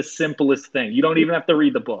up? It's the simplest thing. You don't even have to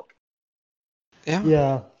read the book. Yeah.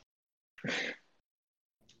 yeah.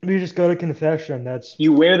 You just go to confession. That's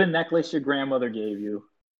You wear the necklace your grandmother gave you.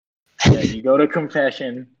 Yeah, you go to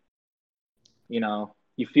confession. You know,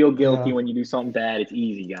 you feel guilty yeah. when you do something bad. It's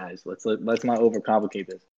easy, guys. Let's not overcomplicate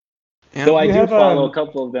this. Yeah. Though I You do have follow a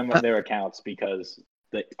couple of them Uh, their accounts because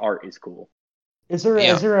the art is cool. yeah. is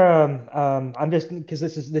there I'm just because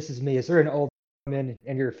this is me. Is there an old woman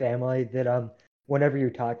in your family that whenever you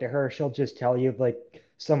talk to her, she'll just tell you like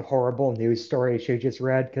some horrible news story she just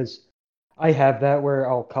read? Because I have that where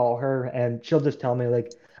I'll call her and she'll just tell me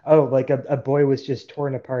like, oh, like a boy was just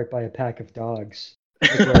torn apart by a pack of dogs.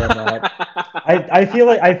 Is where I'm at. I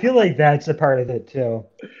feel like that's a part of it too.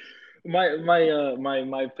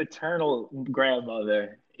 My paternal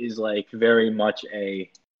grandmother is like very much a,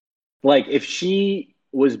 like, if she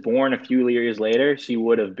was born a few years later, she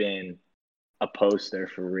would have been a poster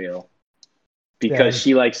for real. Because Damn.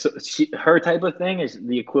 she like, so she, her type of thing is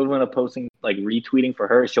the equivalent of posting, like retweeting for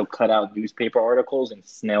her. She'll cut out newspaper articles and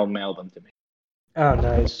snail mail them to me. Oh,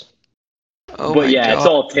 nice. Oh But my yeah,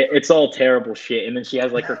 god. it's all terrible shit. And then she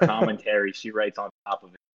has like her commentary she writes on top of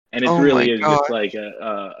it, and it Oh my really is god. just like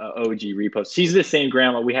a OG repost. She's the same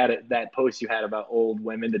grandma. We had that post you had about old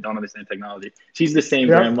women that don't understand technology. She's the same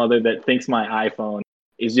Yep. grandmother that thinks my iPhone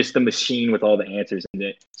is just the machine with all the answers in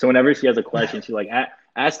it. So whenever she has a question, she's like,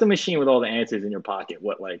 ask the machine with all the answers in your pocket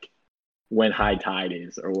what, like, when high tide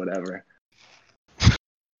is or whatever.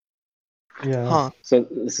 Yeah. Huh. So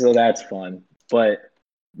that's fun. But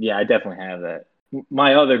yeah, I definitely have that.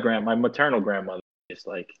 My maternal grandmother is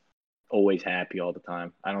like always happy all the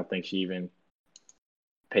time. I don't think she even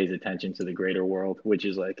pays attention to the greater world, which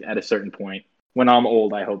is like, at a certain point, when I'm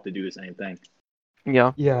old, I hope to do the same thing.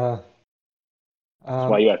 Yeah. Yeah. That's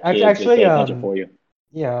why you have kids. They Actually, pay attention for you.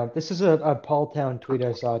 yeah, this is a Paul Town tweet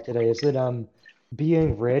I saw today. Is that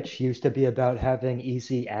being rich used to be about having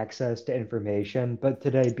easy access to information, but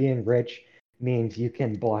today being rich means you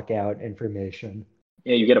can block out information.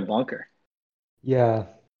 Yeah, you get a bunker. Yeah.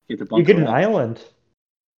 You get to You get bunker an in. island.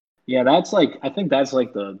 Yeah, that's like, I think that's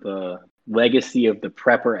like the legacy of the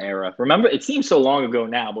prepper era. Remember, it seems so long ago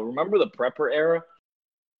now, but remember the prepper era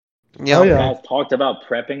Oh Yeah. when yeah. guys talked about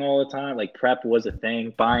prepping all the time? Like, prep was a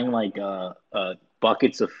thing. Buying like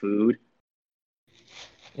buckets of food.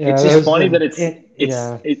 Yeah, It's that just was funny the that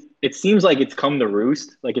yeah. it seems like it's come to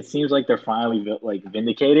roost. Like, it seems like they're finally like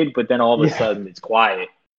vindicated, but then all of a Yeah. sudden it's quiet. Like,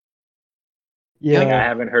 Yep. I Yeah.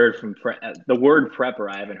 haven't heard from the word prepper.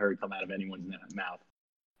 I haven't heard come out of anyone's mouth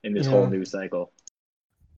in this whole Yeah. news cycle.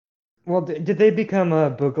 Well, did they become a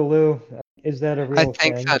boogaloo? Is that a I real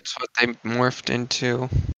think thing? that's what they morphed into.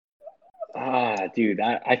 Ah, dude,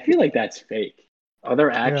 I feel like that's fake. Are there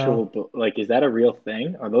Yeah. actual, like, is that a real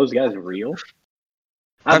thing? Are those guys real?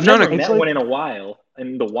 I've I've known never a It's met one like in a while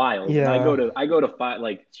in the wild, and yeah. I go to fight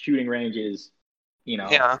like shooting ranges, you know,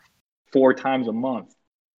 yeah. 4 times a month,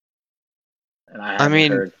 and I I haven't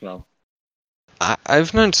mean, heard from.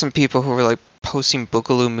 I've known some people who were like posting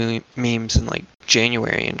Boogaloo memes in like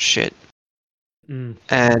January and shit, Mm.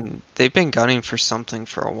 and they've been gunning for something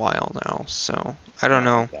for a while now. So I don't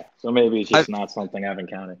Oh, know. okay. So maybe it's I just not something I've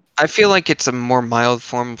encountered. I feel like it's a more mild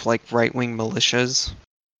form of like right-wing militias,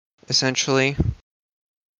 essentially.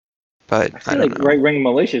 But I I feel like don't know. right-wing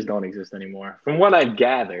militias don't exist anymore. From what I've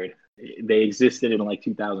gathered, they existed in like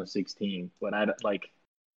 2016, but I don't like.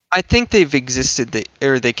 I think they've existed,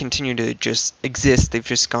 or they continue to just exist. They've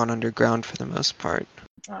just gone underground for the most part,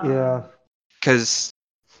 Yeah. because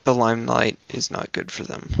the limelight is not good for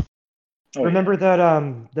them. Oh yeah. Remember that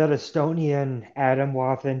Estonian Atom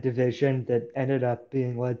Waffen division that ended up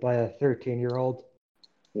being led by a 13-year-old? It's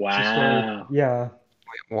a story. Wow. Yeah.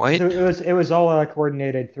 What? So it was all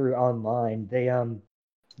coordinated through online.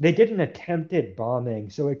 They did an attempted bombing,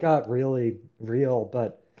 so it got really real,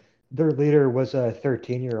 but their leader was a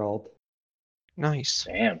 13-year-old. Nice.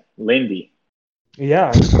 Damn. Lindy.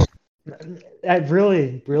 Yeah.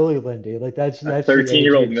 Really, really, Lindy. Like A that's the age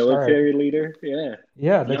 13-year-old you'd start. military leader. Yeah,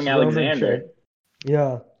 Yeah, that's young Roman Alexander. shit.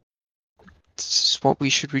 Yeah. This is what we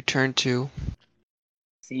should return to.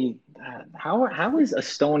 See, how is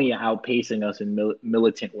Estonia outpacing us in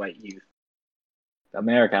militant white youth?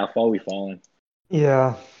 America, how far we fallen?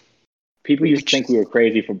 Yeah. People We used to think we just, were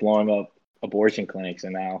crazy for blowing up abortion clinics,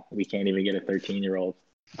 and now we can't even get a 13-year-old.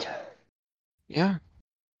 yeah,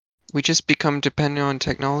 we just become dependent on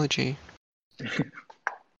technology.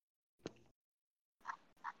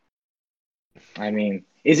 I mean,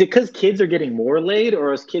 is it because kids are getting more laid,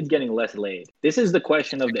 or is kids getting less laid? This is the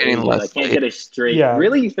question of the Getting ages. I less can't laid. get a straight. Yeah.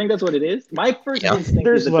 Really, you think that's what it is? My first Yeah, instinct is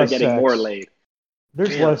There's that they're less getting more sex. laid. There's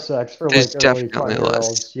Really? less sex for there's like early definitely less.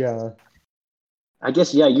 20-year-olds. Yeah. I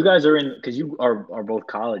guess yeah. You guys are in because you are both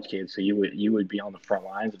college kids, so you would be on the front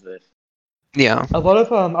lines of this. Yeah, A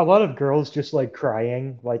lot of girls just like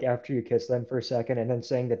crying like after you kiss them for a second and then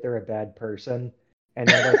saying that they're a bad person and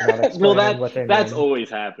then like not Well, explaining what they that's mean. always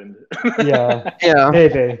happened. Yeah. yeah,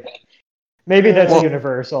 Maybe. Maybe that's a well,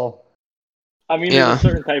 universal. I mean, there's a yeah,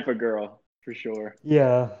 certain type of girl for sure.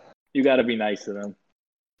 Yeah. You got to be nice to them.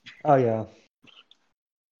 Oh yeah.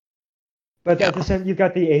 But yeah, at the same, you've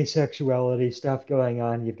got the asexuality stuff going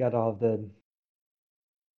on. You've got all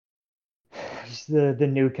just the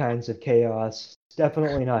new kinds of chaos. It's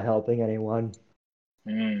definitely not helping anyone.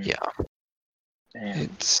 Mm, yeah. damn.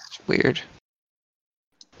 It's weird.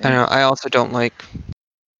 I Mm. know. I also don't like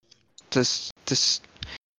this.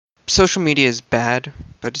 Social media is bad,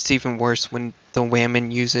 but it's even worse when the women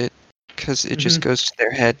use it because it just Hmm. goes to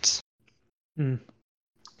their heads. Mm.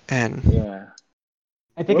 And Yeah,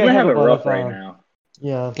 I think I women had have a it lot rough of right now.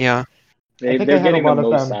 yeah. yeah, I think They're I had a getting the lot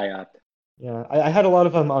of most psyoped. yeah. I had a lot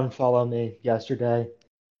of them unfollow me yesterday,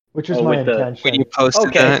 which was Oh, my with the when you intention. posted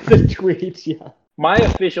okay. that, The tweets, yeah. My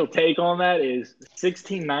official take on that is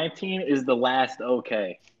 16-19 is the last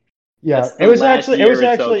okay. Yeah. That's the last It was year it's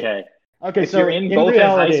actually okay. okay, If you're so in both in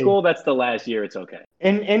high school, that's the last year it's okay.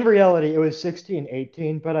 in reality it was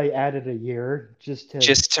 16-18, but I added a year just to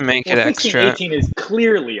just to make Well, it 16, extra. 18 is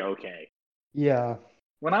clearly okay. yeah.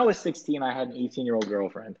 When I was 16, I had an 18-year-old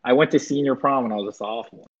girlfriend. I went to senior prom when I was a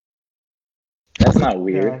sophomore. That's not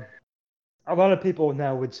weird. Yeah. A lot of people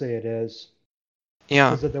now would say it is Yeah,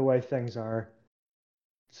 because of the way things are.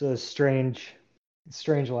 It's a strange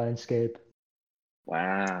landscape.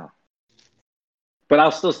 Wow. But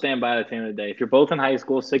I'll still stand by it at the end of the day. If you're both in high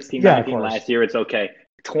school, 16, Yeah, of 19 course. last year, it's okay.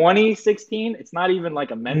 2016, it's not even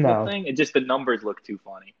like a mental No. thing. It just the numbers look too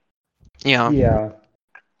funny. yeah. Yeah.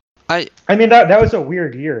 I I mean that was a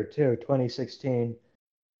weird year too, 2016.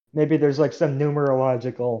 Maybe there's like some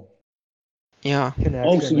numerological yeah. Oh, so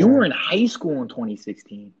connection you were there. in high school in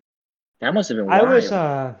 2016. That must have been I was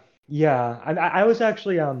wild. yeah, I was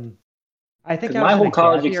actually I think Because I my was in whole a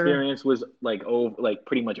college gap year. experience was like over, like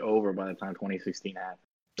pretty much over by the time 2016 happened.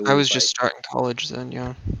 It I was was just like, starting college then.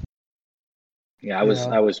 Yeah, yeah, Yeah.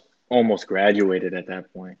 I was almost graduated at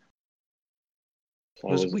that point. So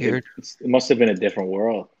it was weird. it must have been a different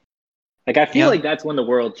world. Like I feel Yeah, like that's when the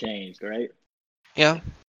world changed, right? yeah,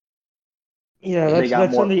 Yeah, Because they got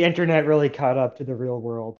that's when more. the internet really caught up to the real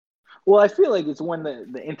world. Well, I feel like it's when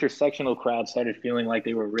the intersectional crowd started feeling like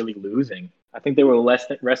they were really losing. I think they were less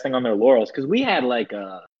resting on their laurels because we had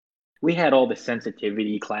all the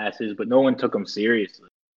sensitivity classes, but no one took them seriously.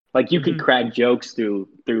 Like you could Hmm. crack jokes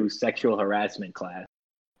through sexual harassment class,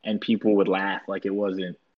 and people would laugh like it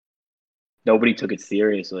wasn't. Nobody took it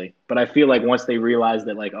seriously. But I feel like once they realized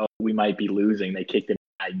that like, oh, we might be losing, they kicked it.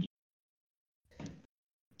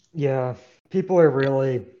 Yeah, people are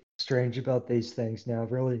really strange about these things now.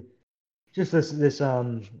 Really, just this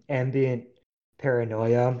ambient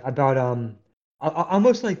paranoia about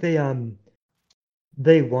almost like they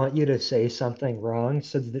want you to say something wrong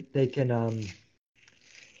so that they can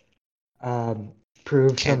um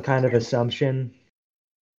prove some can't. kind of assumption.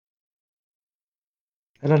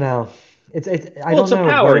 I don't know. It's I Well, don't it's a know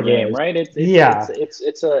what power it game, is. right? Yeah.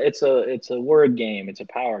 It's a word game. It's a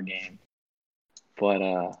power game. But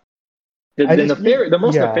I just the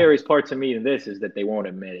most yeah. nefarious part to me in this is that they won't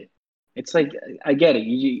admit it. It's like I get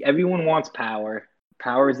it. Everyone wants power.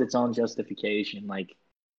 Power is its own justification. Like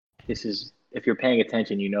this is if you're paying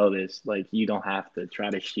attention, you know this. Like you don't have to try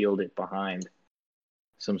to shield it behind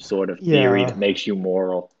some sort of theory Yeah. that makes you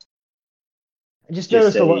moral. I just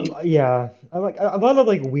Just noticed a say lot. Yeah, I like a lot of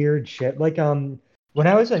like weird shit. Like when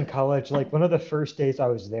I was in college, like one of the first days I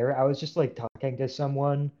was there, I was just like talking to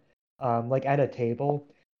someone, like at a table,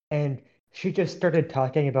 and she just started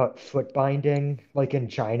talking about foot binding, like in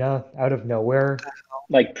China, out of nowhere.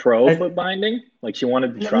 like pro And foot binding. Like she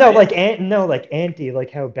wanted to no, try it. like no, like anti,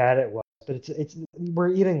 like how bad it was. but it's we're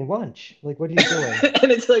eating lunch. Like, what are you doing?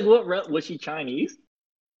 And it's like, was she Chinese?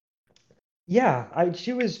 Yeah,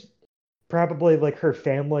 she was probably like her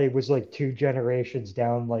family was like 2 generations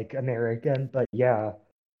down like American, but yeah.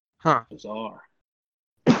 Huh. Bizarre.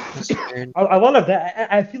 That's weird. A lot of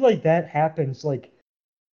that I feel like that happens like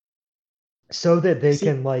so that they See,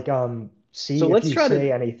 can like so see if let's you try to.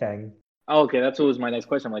 say anything. Oh, okay, that's what was my next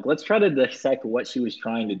question. I'm like, let's try to dissect what she was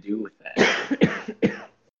trying to do with that.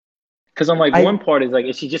 Because I'm like, one I part is like,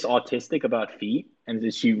 is she just autistic about feet, and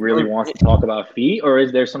does she really Or wants to talk about feet, or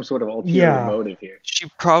is there some sort of ulterior yeah. motive here? she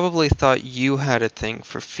probably thought you had a thing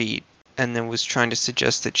for feet, and then was trying to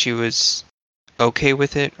suggest that she was okay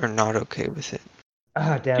with it or not okay with it.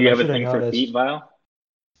 Ah, Do damn, you I have a should have thing for feet, noticed. Vile?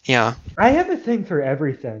 Yeah. I have a thing for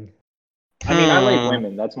everything. I mean, I like Hmm.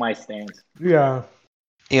 women. That's my stance. Yeah.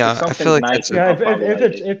 If Yeah, I feel something's like nice, that's a Yeah, I'll probably like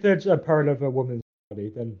it. if it's a part of a woman's body,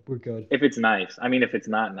 then we're good. If it's nice. I mean, if it's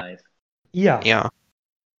not nice. Yeah. yeah.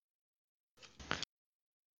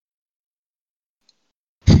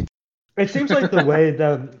 It seems like the way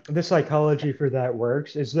the psychology for that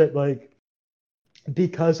works is that like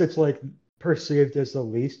because it's like perceived as the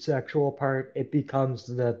least sexual part, it becomes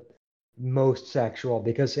the most sexual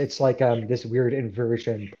because it's like this weird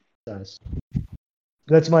inversion process.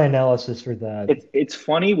 That's my analysis for that. It's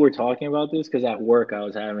funny we're talking about this because at work I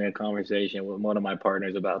was having a conversation with one of my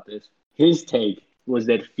partners about this. His take was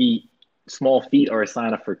that small feet are a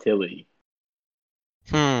sign of fertility.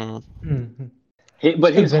 Hmm. Mhm. It's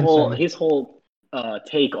But convincing. his whole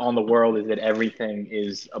take on the world is that everything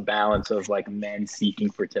is a balance of like men seeking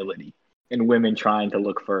fertility and women trying to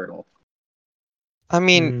look fertile. I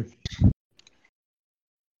mean, Mm.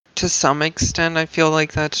 to some extent, I feel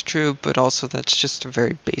like that's true, but also that's just a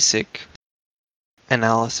very basic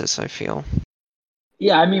analysis, I feel.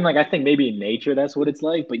 Yeah, I mean, like I think maybe in nature that's what it's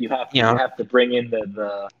like, but you Yeah. have to bring in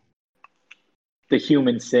the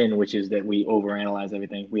human sin, which is that we overanalyze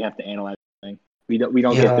everything. We have to analyze everything. We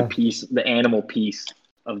don't get Yeah. the animal piece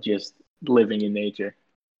of just living in nature.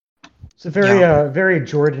 It's a Yeah. very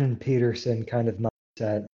Jordan Peterson kind of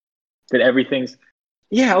mindset. That everything's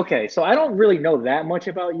yeah, okay. So I don't really know that much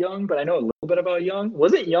about Jung, but I know a little bit about Jung.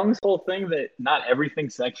 Wasn't Jung's whole thing that not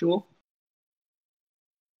everything's sexual?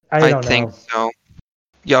 I I don't think know. so.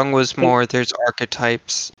 Young was 'Cause- more, there's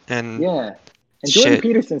archetypes and yeah. And Jordan shit.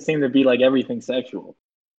 Peterson seemed to be like everything sexual.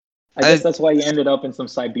 I guess I, that's why he ended up in some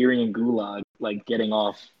Siberian gulag, like getting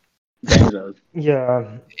off benzos.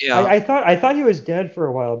 Yeah, yeah, I thought he was dead for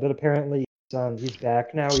a while, but apparently he's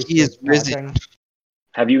back now. He's he is like risen. talking.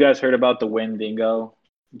 Have you guys heard about the Wendigo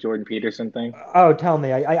Jordan Peterson thing? Oh, tell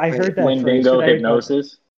me. I Wait, heard that phrase. Wendigo Could I like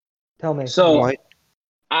hypnosis. tell me? So what?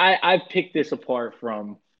 I've picked this apart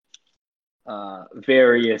from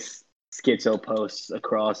various schizo posts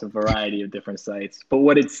across a variety of different sites. But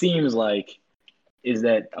what it seems like is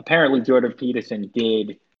that apparently Jordan Peterson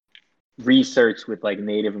did research with like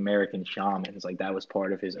Native American shamans. Like that was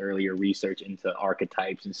part of his earlier research into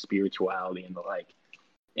archetypes and spirituality and the like.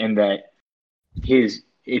 And that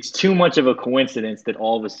it's too much of a coincidence that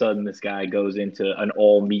all of a sudden this guy goes into an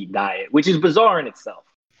all meat diet, which is bizarre in itself.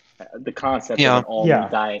 The concept of Yeah, an all meat Yeah.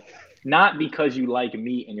 diet, not because you like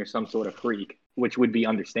meat and you're some sort of freak, which would be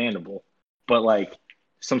understandable, but like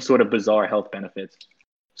some sort of bizarre health benefits.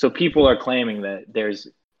 So people are claiming that there's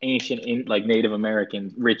like Native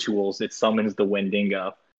American rituals that summons the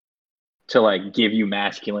Wendigo to like give you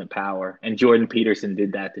masculine power, and Jordan Peterson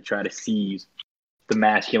did that to try to seize the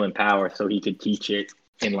masculine power so he could teach it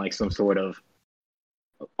in like some sort of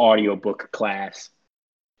audiobook class,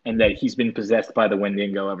 and that he's been possessed by the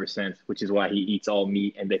Wendigo ever since, which is why he eats all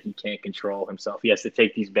meat and that he can't control himself. He has to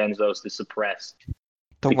take these benzos to suppress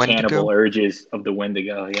the the cannibal Wendigo? urges of the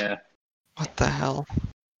Wendigo. Yeah. What the hell?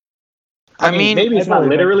 I I mean, mean, maybe I it's not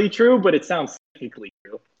believe it. literally true, but it sounds psychically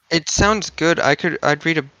true. it sounds good. I'd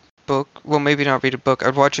read a book. Well, maybe not read a book.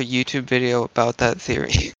 I'd watch a YouTube video about that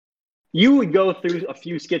theory. You would go through a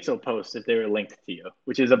few schizo posts if they were linked to you,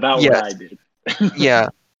 which is about what Yes. I did. Yeah.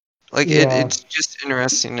 Like Yeah. it's just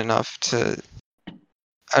interesting enough to,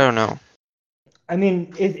 I don't know. I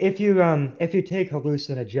mean, if you take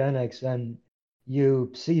hallucinogenics and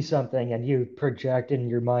you see something and you project in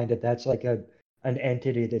your mind that that's like an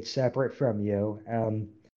entity that's separate from you,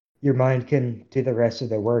 your mind can do the rest of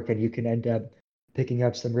the work and you can end up picking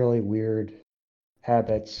up some really weird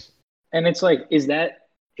habits. And it's like,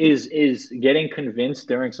 is getting convinced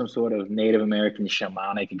during some sort of Native American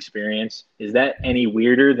shamanic experience, is that any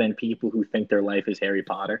weirder than people who think their life is Harry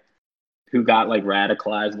Potter, who got like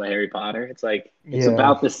radicalized by Harry Potter? It's like it's Yeah.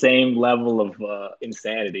 about the same level of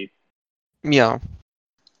insanity. Yeah.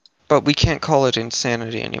 But we can't call it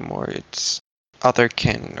insanity anymore. It's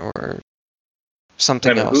otherkin or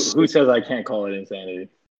something else. Who says I can't call it insanity?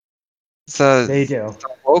 They The do.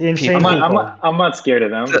 woke The insane people, people. I'm not scared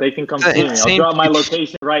of them. the, They can come the see me. I'll insane drop my people.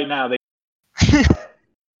 location right now.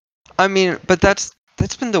 I mean, but that's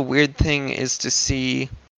been the weird thing is to see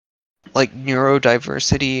like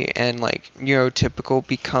neurodiversity and like neurotypical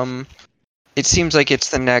become. It seems like it's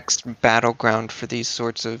the next battleground for these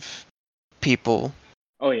sorts of people,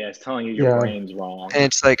 Oh yeah, it's telling you your Yeah. brain's wrong. and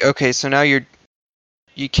it's like, okay, so now you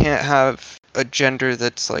can't have a gender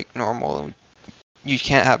that's like normal. You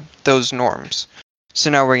can't have those norms. So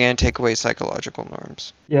now we're gonna take away psychological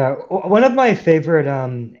norms. Yeah. One of my favorite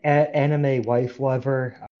anime wife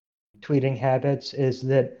lover tweeting habits is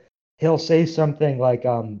that he'll say something like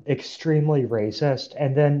extremely racist,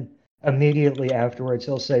 and then immediately afterwards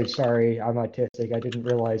he'll say, "Sorry, I'm autistic. I didn't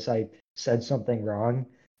realize I said something wrong."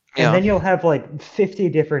 And Yeah, then you'll have like 50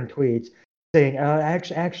 different tweets saying,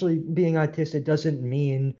 actually being autistic doesn't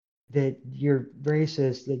mean that you're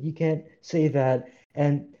racist, that you can't say that."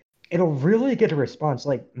 And it'll really get a response,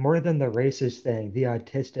 like more than the racist thing, the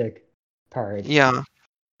autistic part. yeah,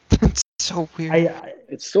 that's so weird. I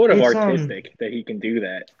It's sort of it's artistic that he can do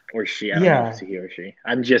that, or she. I don't know if it's yeah. a he or she.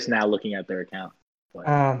 I'm just now looking at their account, but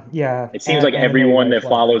Yeah, it seems like anime everyone wife that lover.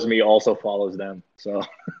 follows me also follows them. So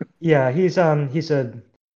Yeah, he's a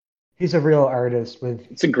real artist with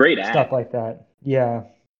it's a great stuff app. like that. Yeah.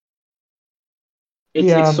 He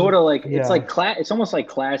It's sort of like yeah, it's almost like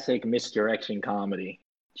classic misdirection comedy,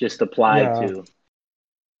 just applied yeah. to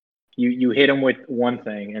you hit them with one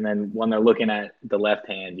thing, and then when they're looking at the left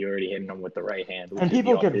hand, you're already hitting them with the right hand, And which is the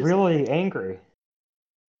people get autistic. really angry.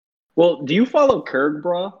 Well, do you follow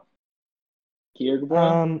Kirkbra? Kirkbra?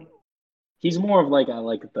 Um He's more of like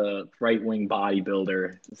the right wing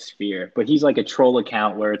bodybuilder sphere, but he's like a troll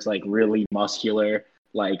account where it's like really muscular,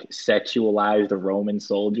 like sexualized Roman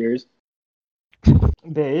soldiers. And he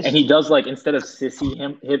based. does like instead of sissy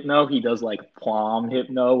hypno, he does like plum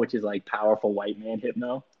hypno, which is like powerful white man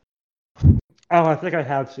hypno. Oh, I think I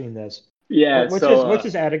have seen this. Yeah, What's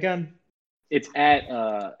his ad again? it's at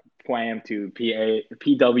PWAM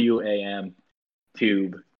PWAM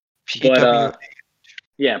tube. But PW.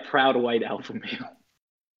 yeah, proud white alpha male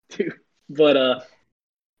too. But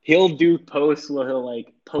he'll do posts where he'll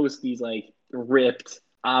like post these like ripped,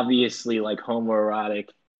 obviously like homoerotic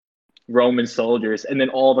Roman soldiers, and then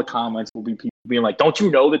all the comments will be people being like, "Don't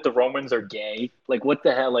you know that the Romans are gay? Like, what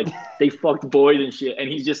the hell? Like, they fucked boys and shit." And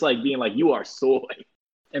he's just like being like, "You are soy,"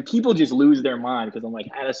 and people just lose their mind because I'm like,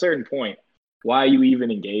 at a certain point, why are you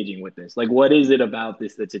even engaging with this? Like, what is it about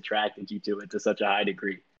this that's attracted you to it to such a high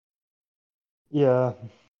degree? Yeah.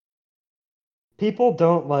 People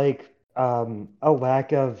don't like a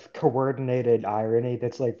lack of coordinated irony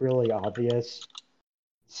that's like really obvious.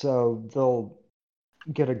 So they'll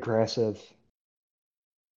get aggressive.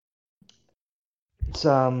 It's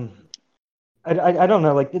I don't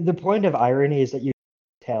know, like the point of irony is that you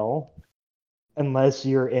tell unless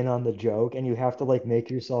you're in on the joke and you have to like make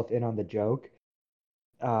yourself in on the joke.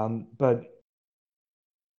 But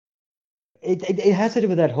it has to do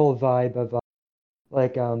with that whole vibe of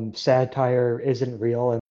like satire isn't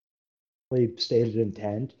real and really stated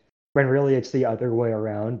intent when really it's the other way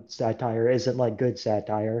around. Satire isn't like good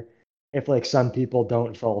satire if like some people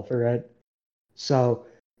don't fall for it. So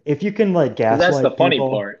if you can like Because that's the gaslight funny people,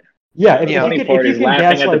 part. yeah, The Yeah, funny if part you is can laughing at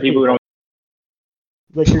the gaslight people who don't.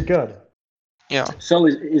 people, like you're good. yeah. So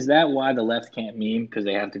is that why the left can't meme? Because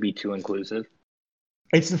they have to be too inclusive?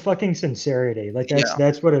 It's the fucking sincerity. Like Yeah.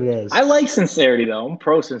 that's what it I is. like sincerity though. I'm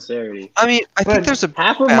pro sincerity. I mean, I think there's But a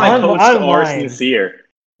Half of my balance. posts are online, sincere.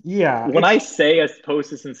 yeah, When I it's say a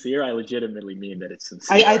post is sincere, I legitimately mean that it's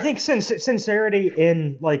I sincere. think sincerity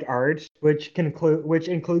in like art, which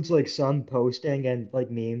includes like some posting and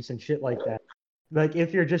like memes and shit like that. Like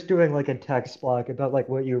if you're just doing like a text block about like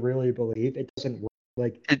what you really believe, it doesn't work.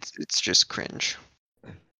 Like It's just cringe.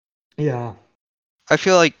 yeah, I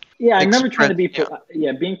feel like Yeah, I'm never trying express. to be.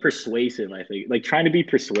 Yeah, Yeah, being persuasive. I think like trying to be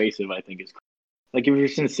persuasive. I think is like if you're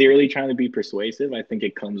sincerely trying to be persuasive, I think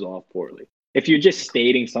it comes off poorly. If you're just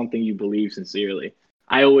stating something you believe sincerely,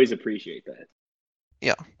 I always appreciate that.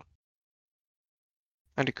 yeah,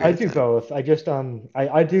 I'd agree I with do that. both.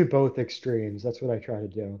 I do both extremes. That's what I try to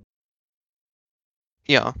do.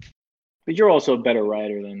 Yeah, But you're also a better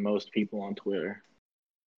writer than most people on Twitter.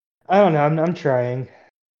 I don't know. I'm trying.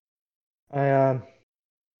 I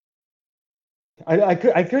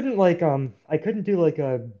I couldn't like I couldn't do like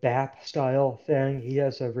a BAP style thing. He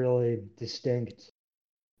has a really distinct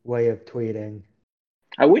way of tweeting.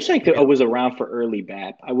 I wish I yeah. was around for early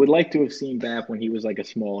BAP. I would like to have seen BAP when he was like a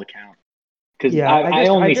small account. Because Yeah, I I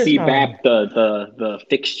only just see BAP the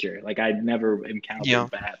fixture. Like I never Yeah.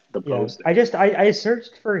 encountered BAP the yeah, poster. I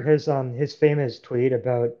searched for his famous tweet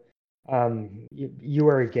about you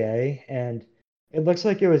are gay, and it looks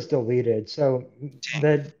like it was deleted. So Dang,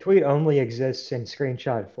 the tweet only exists in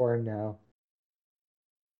screenshot form now.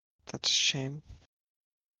 that's a shame.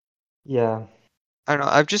 Yeah, I don't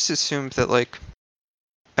know. I've just assumed that like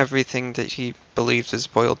everything that he believes is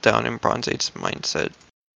boiled down in Bronze Age's mindset,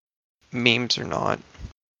 memes or not.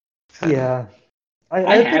 And yeah. I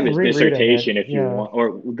I've have been his rereading it. dissertation if you Yeah. want,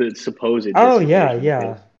 or the supposed Oh yeah, dissertation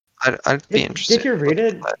of his. yeah. I'd be Did interested you in read looking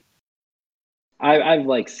it? at that. I've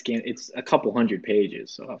like skimmed. It's a couple hundred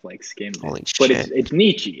pages, so I've like skimmed it. Holy But shit. it's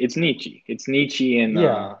Nietzsche. It's Nietzsche. It's Nietzsche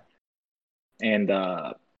Yeah, and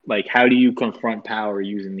like how do you confront power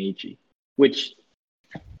using Nietzsche? Which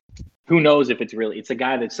who knows if it's really? It's a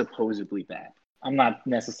guy that's supposedly bad. I'm not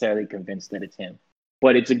necessarily convinced that it's him,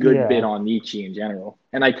 but it's a good bit yeah, on Nietzsche in general.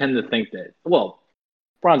 And I tend to think that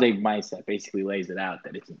Bronze Age mindset basically lays it out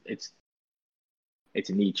that it's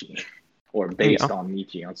Nietzsche or Yeah, based on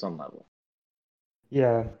Nietzsche on some level.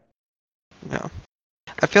 yeah, yeah.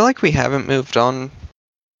 I feel like we haven't moved on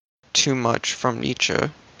too much from Nietzsche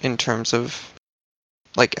in terms of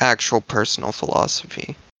like actual personal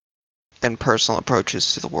philosophy and personal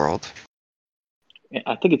approaches to the world.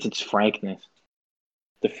 I think it's frankness,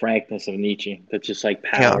 the frankness of Nietzsche. That just like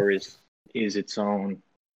Yeah, power is its own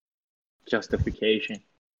justification.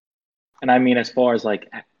 And I mean, as far as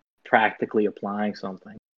like practically applying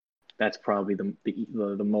something, that's probably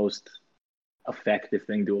the most effective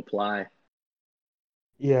thing to apply.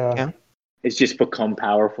 yeah. yeah, Is just become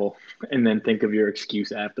powerful and then think of your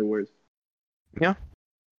excuse afterwards. yeah,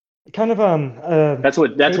 Kind of That's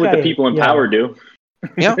take what the I people in yeah, power do.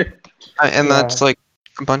 yeah. And that's yeah. like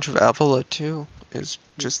a bunch of Avila too, is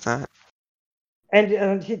just that.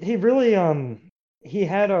 And he really he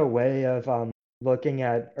had a way of looking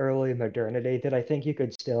at early modernity that I think you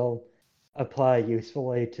could still apply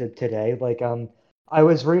usefully to today. Like I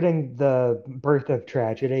was reading The Birth of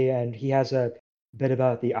Tragedy, and he has a bit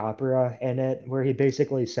about the opera in it where he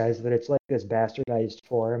basically says that it's like this bastardized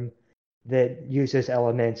form that uses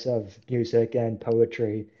elements of music and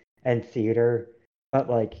poetry and theater, but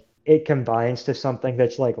like it combines to something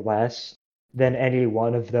that's like less than any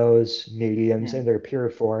one of those mediums in Mm. their pure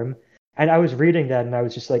form. And I was reading that and I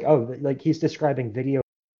was just like, oh, like he's describing video,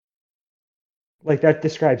 like that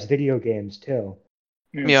describes video games too.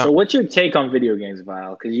 Yeah. So what's your take on video games,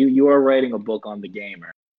 Vile? Because you are writing a book on the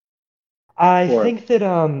gamer, I or think that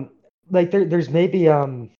like there's maybe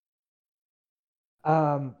um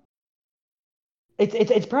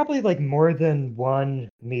it's probably like more than one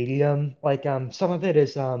medium. Like some of it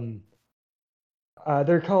is they're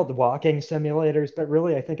called walking simulators, but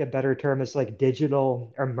really I think a better term is like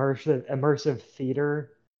digital immersive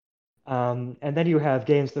theater. And then you have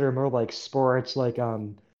games that are more like sports, like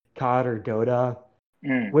COD or Dota,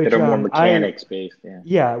 that which are more mechanics based. Yeah.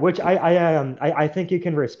 yeah, which I think you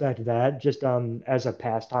can respect that just as a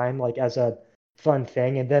pastime, like as a fun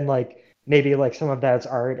thing, and then like maybe like some of that's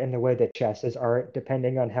art in the way that chess is art,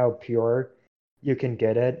 depending on how pure you can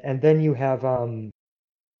get it. And then you have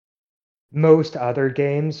most other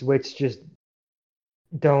games which just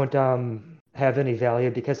don't have any value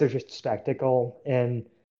because they're just spectacle in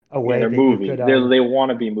a Yeah, way they're that you movie. could They want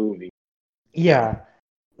to be movie. Yeah. yeah,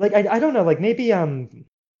 like I don't know, like maybe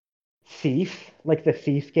Thief, like the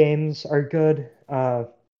Thief games are good.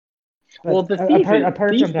 Well, But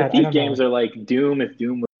apart from The that, I Thief don't games know. are like Doom if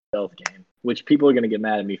Doom was a stealth game, which people are gonna get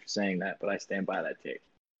mad at me for saying that, but I stand by that take.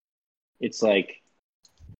 It's like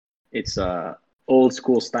it's a old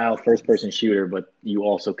school style first person shooter, but you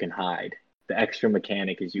also can hide. The extra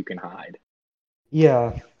mechanic is you can hide.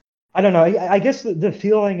 Yeah, I don't know. I guess the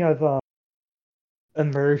feeling of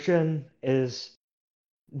immersion is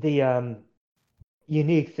the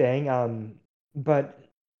unique thing. But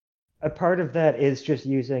a part of that is just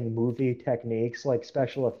using movie techniques like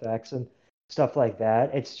special effects and stuff like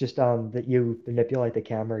that. It's just that you manipulate the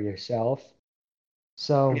camera yourself.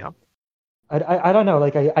 So Yeah. I don't know.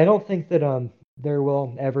 Like I don't think that there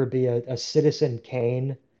will ever be a Citizen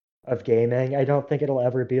Kane of gaming. I don't think it'll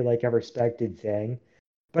ever be like a respected thing.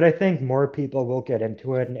 But I think more people will get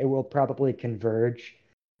into it, and it will probably converge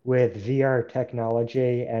with VR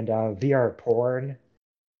technology and VR porn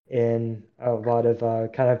in a lot of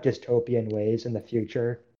kind of dystopian ways in the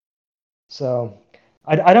future. So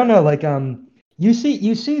I don't know. Like you see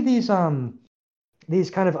these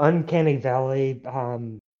kind of uncanny valley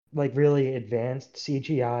like really advanced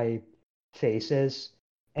CGI faces,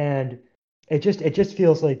 and it just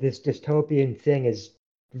feels like this dystopian thing is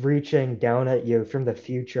reaching down at you from the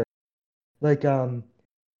future Like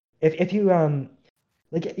if you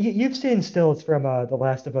like you've seen stills from The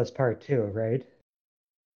Last of Us Part 2, right?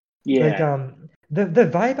 Like Yeah, the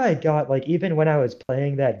vibe I got like even when I was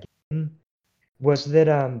playing that game was that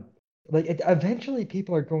like eventually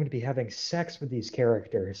people are going to be having sex with these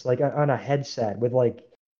characters like on a headset with like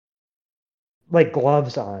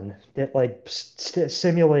gloves on that like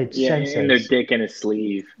simulate yeah, and their senses. dick in a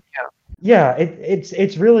sleeve. Yeah,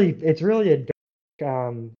 it's really a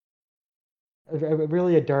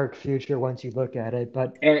really a dark future once you look at it,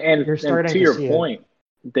 but you're And starting to to your see it. point,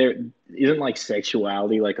 there isn't like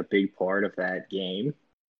sexuality like a big part of that game.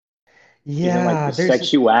 Isn't like Yeah, the there's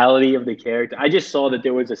sexuality of the character. I just saw that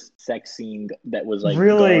there was a sex scene that was like going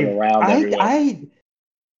really around everywhere. I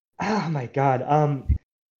oh my God.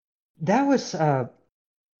 That was a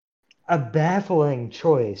baffling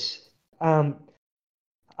choice. Um,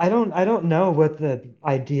 I don't know what the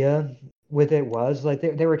idea with it was. Like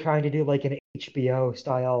they were trying to do like an HBO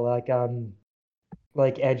style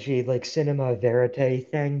like edgy like cinema verite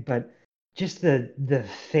thing, but just the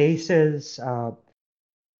faces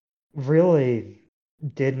really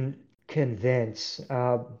didn't convince.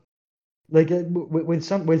 Like with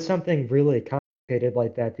something really complicated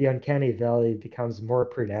like that, the uncanny valley becomes more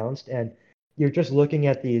pronounced, and you're just looking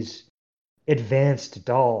at these advanced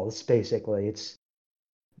dolls basically. It's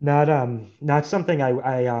not something I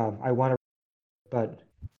want to, but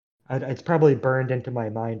it's probably burned into my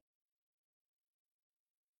mind.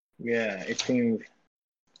 Yeah, it seems.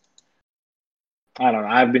 I don't know.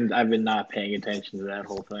 I've been not paying attention to that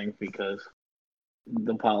whole thing because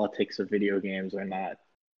the politics of video games are not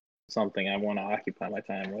something I want to occupy my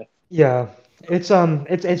time with. Yeah,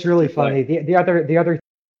 it's really funny. But The other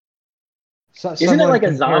isn't it someone like a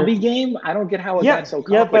compared. zombie game? I don't get how it got Yeah, so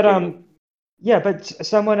yeah, but complicated. yeah, but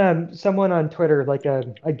someone on Twitter, like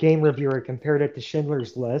a game reviewer, compared it to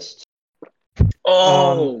Schindler's List. Um,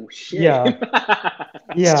 Oh shit! yeah,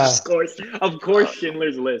 yeah, Of course,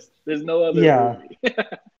 Schindler's List. There's no other yeah, movie.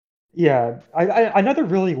 yeah. Another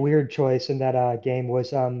really weird choice in that game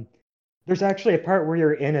was there's actually a part where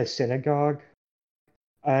you're in a synagogue,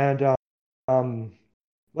 and um,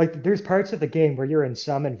 like there's parts of the game where you're in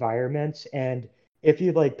some environments, and if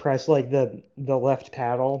you like press like the left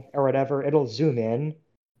paddle or whatever, it'll zoom in,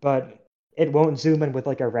 but it won't zoom in with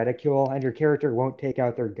like a reticule, and your character won't take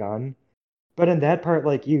out their gun. But in that part,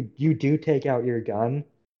 like you do take out your gun,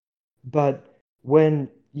 but when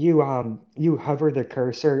you hover the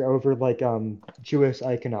cursor over like Jewish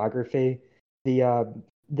iconography, the uh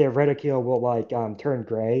the reticule will like turn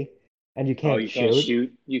gray and you Oh, can't you can't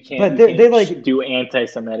shoot. shoot. But they You can't like do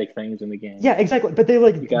anti-Semitic things in the game. yeah, exactly. But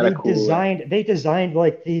You gotta cool it. they designed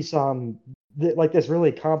like these like this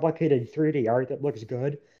really complicated 3D art that looks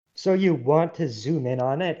good. So you want to zoom in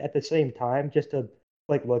on it at the same time just to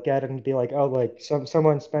like look at it and be like, oh, like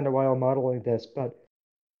someone spent a while modeling this, but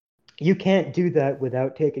you can't do that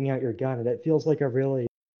without taking out your gun. And it feels like a really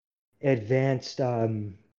advanced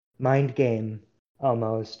mind game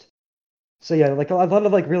almost. So yeah, like a lot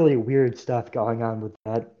of like really weird stuff going on with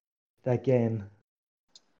that game.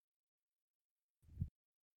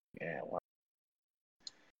 Yeah. Wow.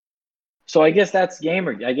 So I guess that's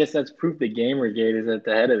gamer. I guess that's proof that GamerGate is at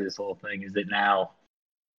the head of this whole thing. Is that now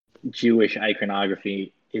Jewish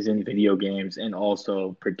iconography is in video games and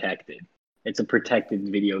also protected. It's a protected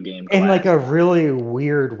video game In like class a now. really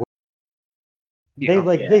weird way. They Yeah.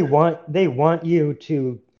 like Yeah. they want you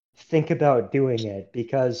to think about doing it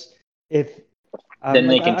because if Then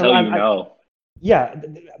like they can tell you I no. yeah,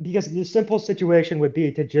 because the simple situation would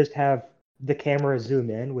be to just have the camera zoom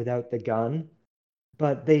in without the gun,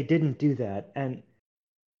 but they didn't do that, and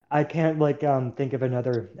I can't like think of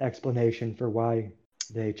another explanation for why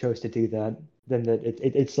they chose to do that than that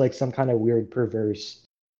it's like some kind of weird perverse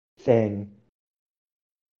thing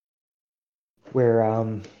where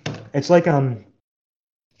it's like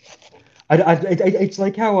it's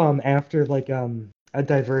like how after like a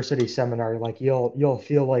diversity seminar like you'll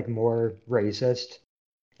feel like more racist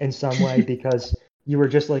in some way because you were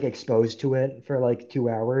just like exposed to it for like 2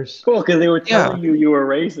 hours. Cool, because they were Yeah. telling you were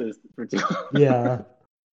racist for two. Yeah,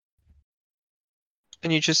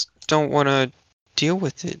 And you just don't want to deal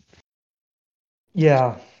with it.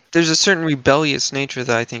 yeah, There's a certain rebellious nature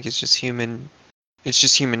that I think is just human. It's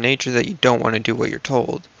just human nature that you don't want to do what you're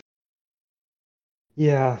told.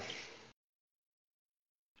 yeah,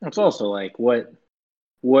 It's also like what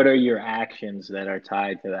are your actions that are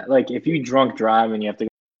tied to that? Like if you drunk drive and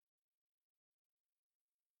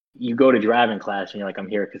you go to driving class and you're like, I'm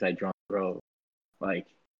here because I drunk drove. Like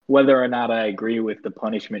whether or not I agree with the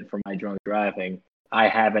punishment for my drunk driving, I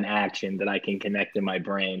have an action that I can connect in my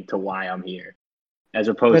brain to why I'm here. as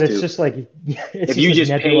But opposed it's to just like it's if just you this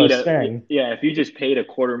just paid nebulous a thing. yeah, if you just paid a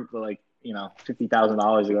quarter, like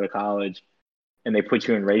 $50,000 to go to college, and they put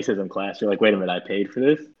you in racism class, you're like, wait a minute, I paid for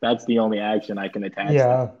this. That's the only action I can attach to,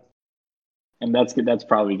 Yeah. and that's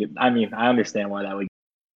probably good. I mean, I understand why that would be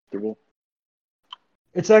comfortable.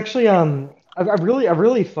 It's actually a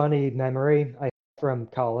really funny memory I have from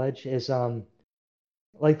college is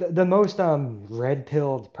like the most red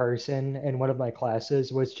pilled person in one of my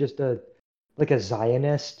classes was just a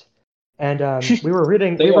Zionist, and we were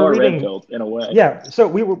reading They are red pilled in a way yeah, so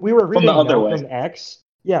we were from the reading other way. Malcolm X.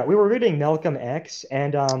 Yeah, we were reading Malcolm X,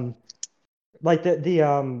 and like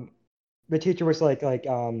the teacher was like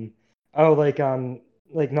oh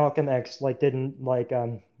like Malcolm X like didn't like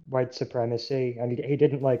white supremacy. I mean he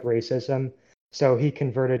didn't like racism, so he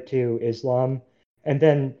converted to Islam. And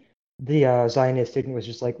then the Zionist student was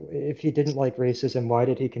just like, if he didn't like racism, why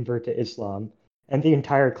did he convert to Islam? And the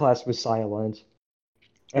entire class was silent.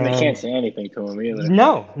 And they can't And say anything to him either.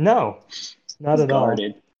 no, not He's at all.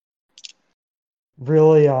 guarded.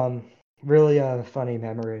 Really really funny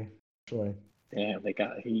memory actually. Damn,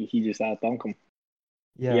 he just outthunk him.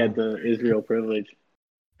 He Yeah, had the Israel privilege.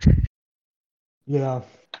 yeah.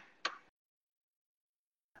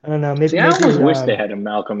 I don't know. See, I almost Maybe wish they had a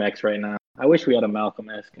Malcolm X right now. I wish we had a Malcolm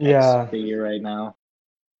X yeah. figure right now.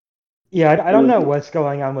 Yeah, I It don't know would. what's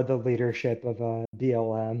going on with the leadership of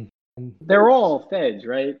BLM. They're all feds,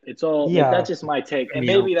 right? It's all like that's Yeah, just my take, and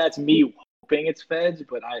Yeah. maybe that's me hoping it's feds,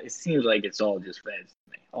 but it seems like it's all just feds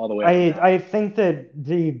to me, all the way up and I down. I think that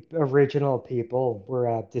the original people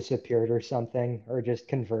were disappeared or something, or just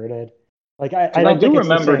converted. Like I Because don't think it's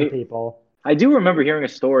the same people. I do remember hearing a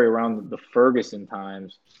story around the Ferguson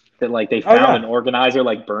times that like they Oh found an yeah, organizer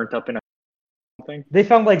like burnt up in a something. they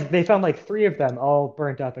found like three of them all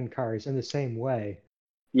burnt up in cars in the same way.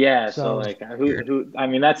 Yeah, so So like Weird. who I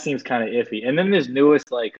mean that seems kind of iffy. And then this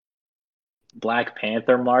newest like Black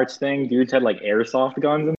Panther March thing, dudes had like airsoft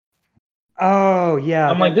guns. And oh yeah,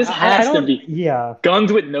 I'm like, that this I has to don't be yeah.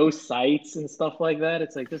 guns with no sights and stuff like that.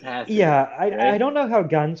 It's like this has to be Yeah, I right. don't know how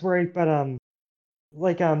guns work, but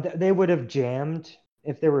like they would have jammed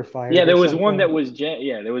if they were Yeah, fired or there was one that something. was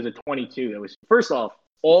yeah, there was a 22 that was first off,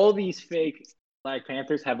 all these fake Black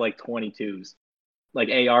Panthers have like 22s, like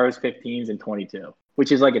ARs, 15s, and 22,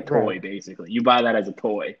 which is like a Right. toy basically. You buy that as a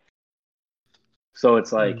toy, so it's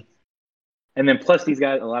Hmm. like, and then plus these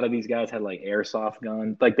guys, a lot of these guys had like airsoft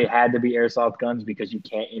guns, like they had to be airsoft guns because you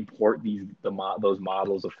can't import those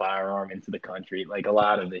models of firearm into the country, like a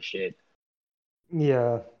lot of this shit.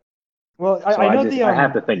 Yeah. Well, So I know the I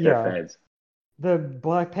have to think they're yeah, feds. the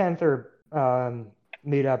Black Panther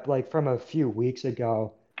meetup like from a few weeks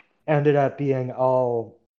ago ended up being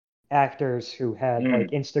all actors who had like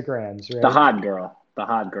Mm. Instagrams, right? The hot girl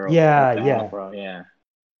with Yeah, the yeah. afro, yeah.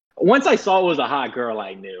 Once I saw it was a hot girl,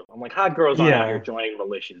 I knew. I'm like, hot girls aren't out here Yeah. joining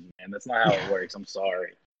militias, man. That's not how it Yeah. works. I'm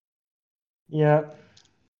sorry. Yeah.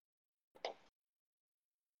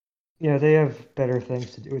 Yeah, they have better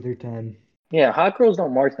things to do with their time. Yeah, hot girls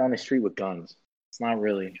don't march down the street with guns. It's not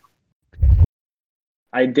really.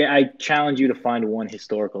 I challenge you to find one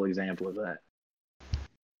historical example of that.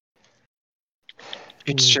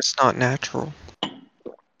 It's Hmm. just not natural.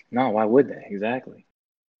 No, why would they? Exactly.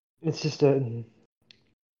 It's just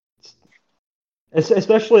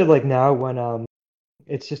especially like now when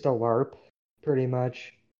it's just a LARP pretty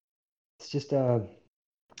much. It's just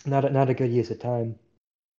not a good use of time.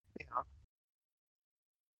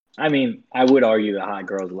 I mean, I would argue that hot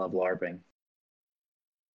girls love LARPing.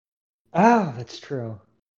 Oh, that's true.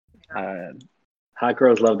 Uh, Hot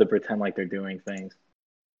girls love to pretend like they're doing things.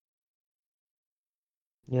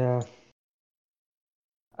 Yeah.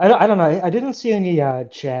 I don't know. I didn't see any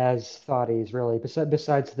Chaz thoughties really,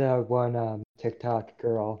 besides the one TikTok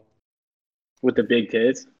girl. With the big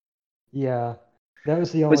tits. Yeah, that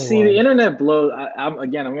was the But only see, the one. internet blows. I'm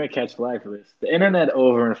going to catch flag for this. The internet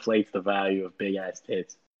overinflates the value of big ass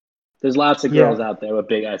tits. There's lots of girls Yeah, out there with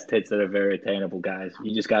big ass tits that are very attainable, guys.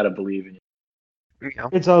 You just got to believe in it. Yeah.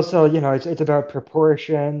 it's also it's about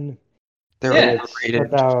proportion. They're Yeah. It's overrated.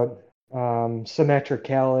 about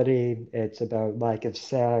symmetricality. It's about lack of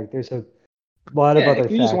sag. There's a lot of Yeah, other factors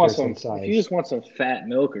if you besides. just want some fat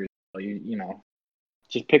milkers,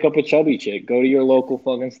 just pick up a chubby chick, go to your local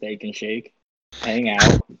fucking steak and shake, hang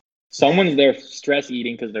out. Someone's there stress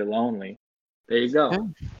eating because they're lonely. There you Yeah. go.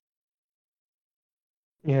 I'm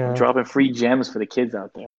Yeah, dropping free gems for the kids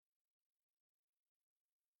out there.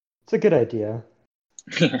 it's a good idea.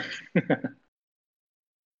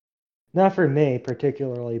 Not for me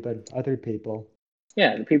particularly, but other people.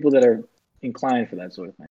 Yeah, the people that are inclined for that sort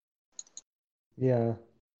of thing. Yeah.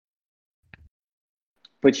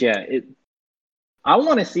 But yeah, I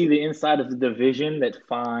want to see the inside of the division that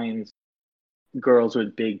finds girls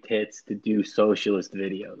with big tits to do socialist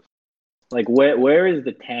videos. Like, where is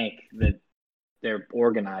the tank that they're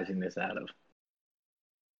organizing this out of?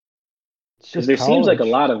 It's Because just there seems like a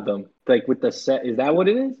college. lot of them. Like with the set, is that what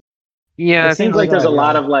it is? Yeah, It I seems think Oh like there's god, a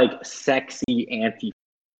lot yeah. of like sexy anti,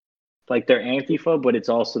 like they're Antifa, but it's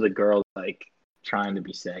also the girls like trying to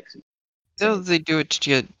be sexy. so they do it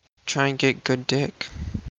to try and get good dick.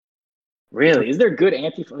 Really? Is there good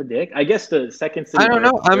Antifa dick? I guess the Second I City don't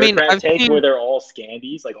know. I mean, Bureaucrat take where they're all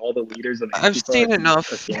scandies, like all the leaders of I've Antifa seen are enough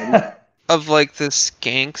scandies. of like the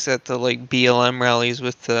skanks at the like BLM rallies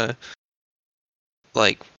with the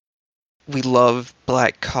like we love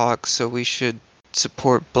black cocks, so we should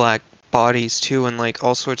support black bodies too, and like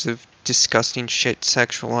all sorts of disgusting shit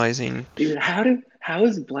sexualizing. Dude, how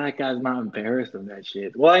is black guys not embarrassed of that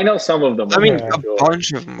shit? Well, I know some of them I are mean, for Yeah. a sure.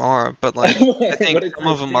 bunch of them are, but like I think But it's some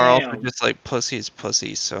of like, them are also damn. just like pussies.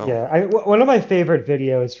 So Yeah, one of my favorite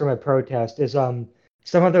videos from a protest is some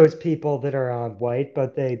of those people that are white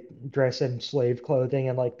but they dress in slave clothing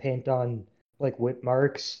and like paint on like whip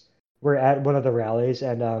marks were at one of the rallies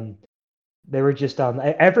and they were just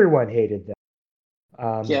everyone hated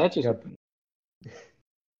them. Yeah, that's You just know,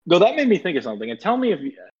 no. That made me think of something. And tell me if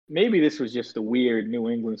maybe this was just a weird New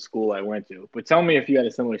England school I went to, but tell me if you had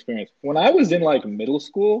a similar experience. When I was in like middle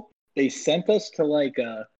school, they sent us to like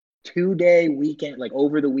a 2 day weekend, like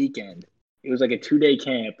over the weekend. It was like a 2 day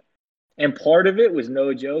camp. And part of it was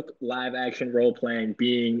no joke, live action role playing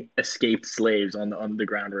being escaped slaves on the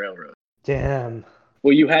Underground Railroad. damn.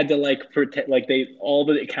 Well, you had to like pretend like all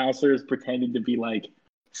the counselors pretended to be like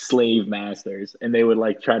slave masters and they would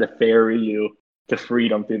like try to ferry you to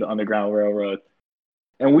freedom through the Underground Railroad.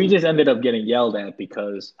 And we just ended up getting yelled at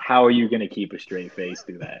because how are you going to keep a straight face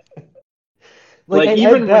through that? Like Like at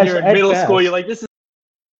even when best, you're in at middle school, you're best, like, this is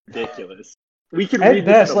ridiculous. We could at read this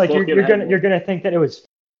in best, a like book and have you're gonna think that it was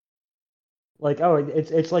like, oh,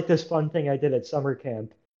 it's like this fun thing I did at summer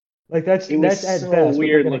camp. Like it that's was at so best what they're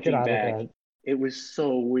weird gonna get looking out of back. that. It was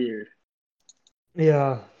so weird.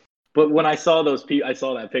 Yeah. But when I saw those people, I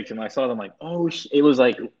saw that picture and I saw them like, oh, it was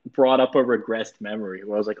like brought up a regressed memory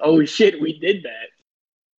where I was like, oh shit, we did that.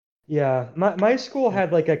 Yeah, my school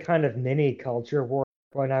had like a kind of mini culture war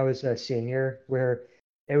when I was a senior, where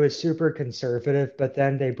it was super conservative, but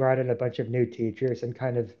then they brought in a bunch of new teachers and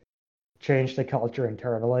kind of changed the culture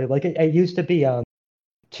internally. Like it used to be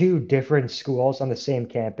two different schools on the same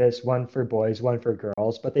campus, one for boys, one for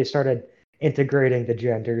girls, but they started integrating the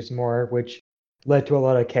genders more, which led to a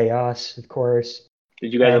lot of chaos, of course.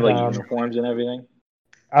 Did you guys have And like uniforms and everything?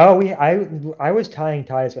 oh, I was tying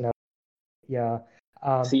ties when I yeah.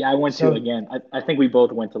 Um, See, I went to so again. I think we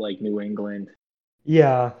both went to like New England,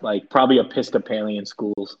 yeah. like probably Episcopalian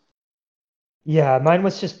schools. Yeah, mine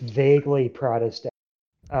was just vaguely Protestant.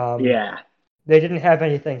 Um, Yeah. they didn't have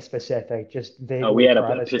anything specific, just Oh, we vaguely had a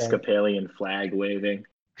Protestant. Episcopalian flag waving,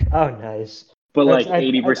 Oh, nice. but That's like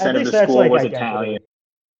 80% at of the least that's school like was Italian, identity.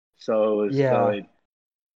 so Yeah. it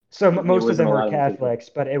So there most of wasn't them a were lot of Episcopalian. Catholics,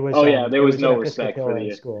 but Oh yeah, there it was was an no respect for Episcopalian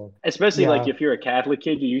the, school. especially like Yeah. if you're a Catholic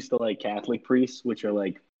kid, you used to like Catholic priests, which are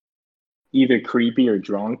like either creepy or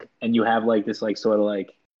drunk, and you have like this like sort of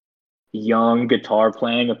like young guitar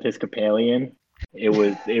playing Episcopalian. It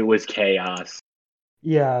was chaos.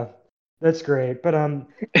 Yeah. That's great. But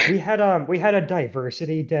we had a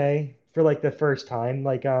diversity day for like the first time.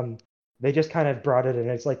 Like they just kind of brought it in.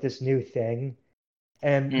 It's like this new thing.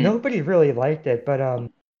 And Mm. nobody really liked it, but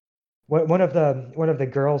one of the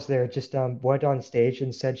girls there just went on stage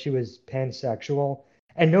and said she was pansexual,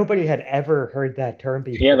 and nobody had ever heard that term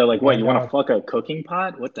Yeah, before. they're like, what? You And want to fuck a cooking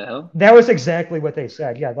pot? What the hell? that was exactly what they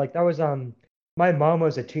said. Yeah, like that was my mom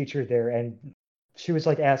was a teacher there, and she was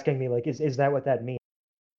like asking me like, is that what that means?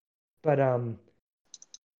 But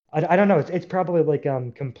I don't know. It's probably like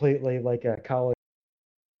completely like a college.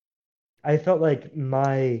 I felt like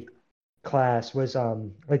my class was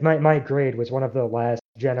like my grade was one of the last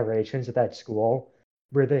generations at that school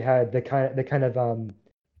where they had the kind of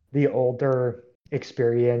the older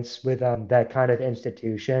experience with that kind of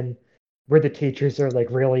institution where the teachers are like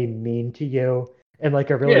really mean to you in like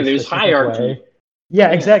a Yeah, really there's specific higierarchy. way. Yeah,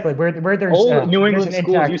 Yeah, exactly. Where old New there's England an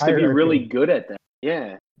schools intact used to be really hierarchy. good at that. Yeah,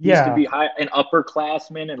 used to Yeah, be high and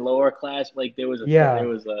upperclassmen and lower class. Like there yeah,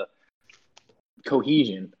 was a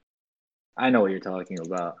cohesion. I know what you're talking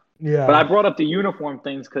about. But I yeah, brought up the uniform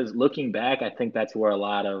things because looking back, I think that's where a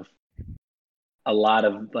lot of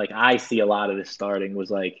like I see a lot of this starting was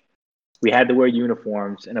like we had to wear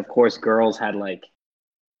uniforms, and of course, girls had like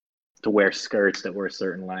to wear skirts that were a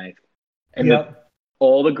certain length, and yep,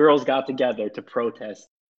 all the girls got together to protest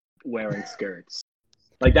wearing skirts.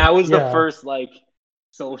 Like that was the yeah, first like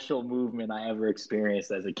social movement I ever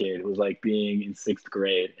experienced as a kid. It was like being in 6th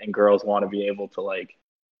grade and girls want to be able to like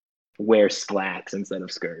wear slacks instead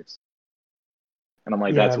of skirts. And I'm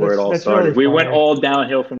like, Yeah, that's where it all that's really started. We went funny. all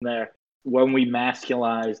downhill from there when we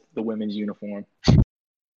masculized the women's uniform.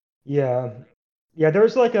 Yeah. Yeah, there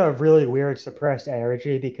was like a really weird suppressed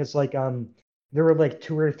energy because there were like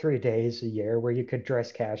 2 or 3 days a year where you could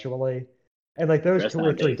dress casually. And like those Dress two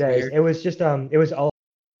or down three days. days, Weird. it was just it was all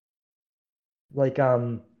like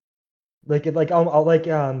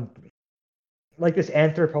like this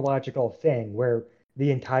anthropological thing where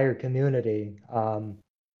the entire community on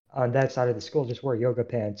that side of the school just wore yoga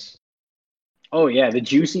pants. Oh yeah, the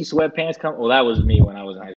juicy sweatpants come. Well, that was me when I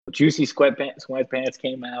was in high school. Juicy sweatpants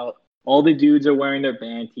came out. All the dudes are wearing their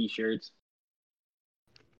band T-shirts.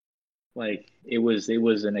 Like it was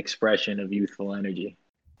an expression of youthful energy.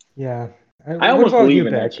 Yeah. I What almost about you, believe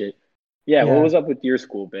in that Beck? shit. Yeah, what Yeah. was up with your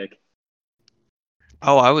school, Vic?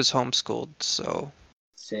 Oh, I was homeschooled, so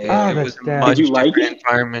Sick. Oh, it was that's a Did damn. you much like different it?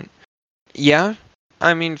 environment. Yeah,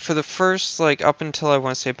 I mean, for the first, like, up until I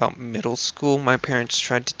want to say about middle school, my parents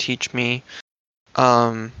tried to teach me,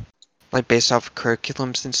 um, like, based off of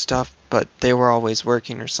curriculums and stuff, but they were always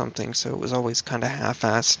working or something, so it was always kind of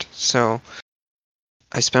half-assed. So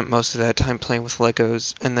I spent most of that time playing with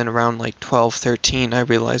Legos, and then around, like, 12, 13, I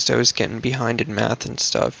realized I was getting behind in math and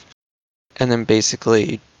stuff, and then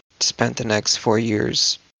basically spent the next 4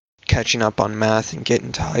 years catching up on math and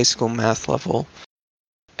getting to high school math level.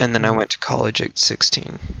 And then I Hmm. went to college at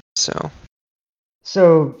 16. So,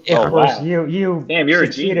 So, yeah. of Oh course, wow. you Damn, you're a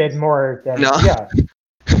succeeded genius. more than No, yeah.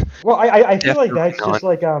 Well, I feel like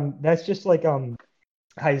definitely not. that's just like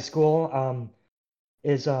high school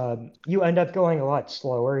is you end up going a lot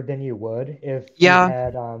slower than you would if you Yeah,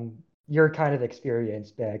 had your kind of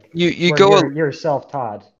experience back you where go a you're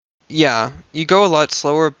self-taught. yeah, you go a lot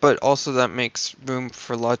slower, but also that makes room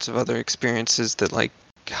for lots of other experiences that like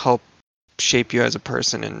help shape you as a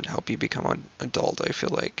person and help you become an adult, I feel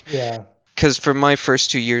like. Yeah. Because for my first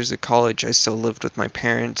 2 years at college, I still lived with my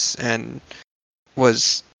parents and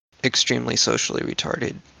was extremely socially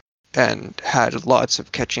retarded and had lots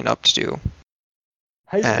of catching up to do.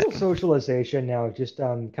 High school And socialization now just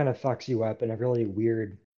kind of fucks you up in a really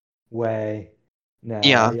weird way now.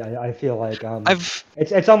 yeah, I feel like I've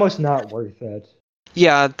it's almost not worth it.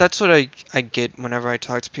 yeah, that's what I get whenever I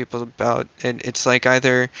talk to people about it. It's like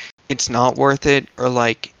either it's not worth it or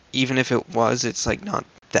like even if it was, it's like not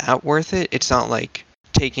that worth it. It's not like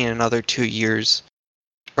taking another 2 years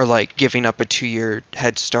or like giving up a 2 year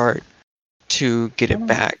head start to get I it don't know.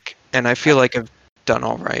 back. And I feel like I've done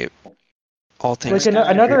all right, all things Like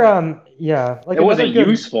considered. another yeah, like It another wasn't good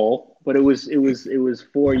useful, but it was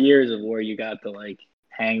 4 years of where you got to like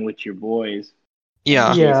hang with your boys and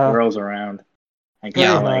Yeah, chase yeah, girls around and kind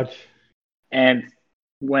pretty of yeah, like. much. And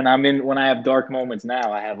when I have dark moments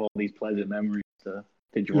now, I have all these pleasant memories to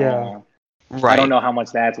Yeah. draw on. I don't right. know how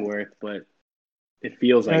much that's worth, but it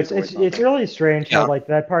feels No, like it's worth it's something. really strange how Yeah. like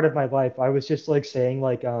that part of my life I was just like saying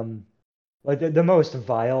like the most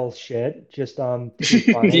vile shit just to be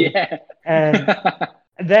funny. Yeah. And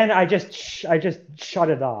then I just shut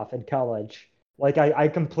it off in college. Like I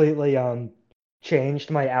completely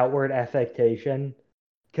changed my outward affectation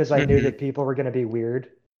because I knew Hmm. that people were gonna be weird.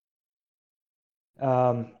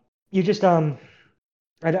 You just I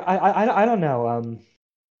don't know.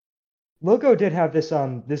 Logo did have this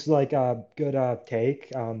like good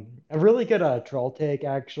take a really good troll take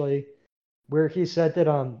actually where he said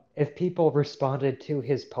that if people responded to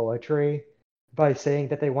his poetry by saying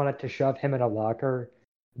that they wanted to shove him in a locker,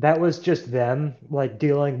 that was just them like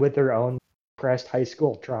dealing with their own repressed high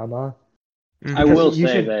school trauma. I Because Hmm. will you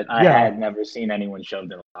say should, that I yeah, had never seen anyone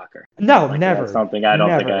shoved in a locker. no, Like that's never, something I don't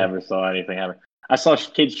think I never. ever saw anything happen. I saw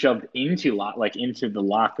kids shoved into like into the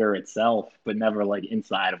locker itself, but never like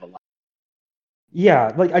inside of a locker.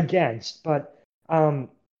 Yeah, like against, but um,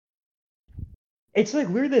 it's like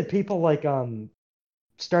weird that people like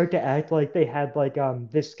start to act like they had like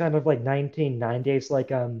this kind of like 1990s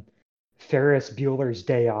like Ferris Bueller's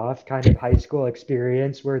Day Off kind of high school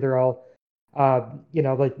experience where they're all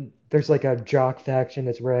like there's like a jock faction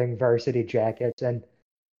that's wearing varsity jackets and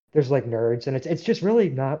there's like nerds and it's just really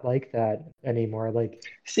not like that anymore. Like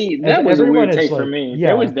See, that was a everyone weird is take for like me.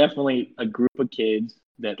 There was yeah, definitely a group of kids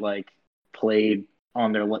that like played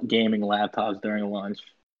on their gaming laptops during lunch.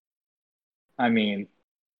 I mean,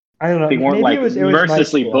 I don't they know, weren't maybe like it was my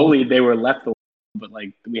mercilessly school. bullied. They were left alone, but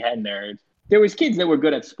like we had nerds. There was kids that were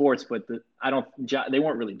good at sports, but I don't. They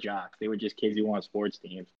weren't really jocks. They were just kids who wanted sports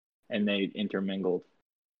teams, and they intermingled.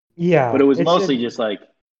 But it Yeah, was it's mostly just like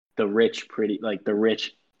the rich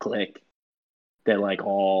clique that like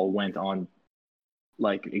all went on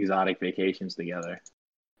like exotic vacations together,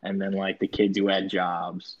 and then like the kids who had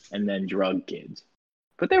jobs, and then drug kids.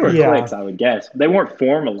 But they were Yeah, cliques, I would guess. They weren't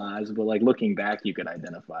formalized, but like looking back, you could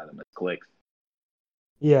identify them as cliques.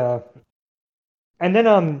 yeah. And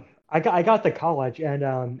then I got to college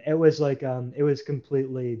and it was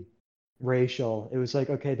completely racial. It was like,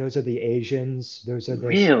 okay, those are the Asians, those are the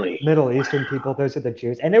Really? Middle Eastern people, those are the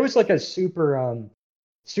Jews. And it was like a super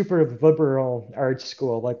liberal arts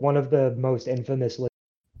school, like one of the most infamous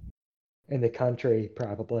in the country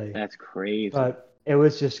probably. That's crazy. But it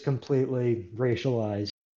was just completely racialized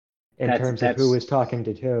in That's terms of who that's was talking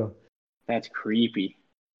to who. that's creepy.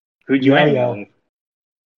 Who'd you Yeah, hang out yeah. with?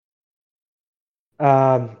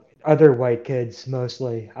 Other white kids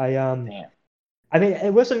mostly. Damn. I mean,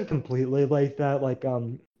 it wasn't completely like that. Like,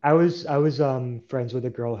 I was friends with a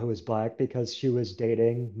girl who was black because she was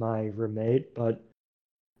dating my roommate. But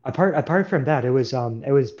apart from that, it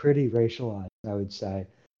was pretty racialized, I would say.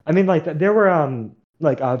 I mean, like there were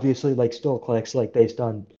like obviously like still cliques like based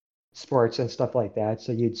on sports and stuff like that.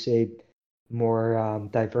 So you'd see more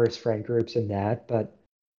diverse friend groups in that. But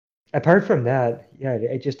apart from that, yeah,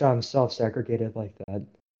 it just self-segregated like that.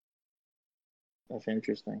 That's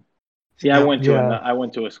interesting. See, Yeah, I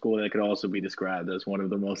went to a school that could also be described as one of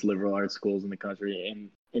the most liberal arts schools in the country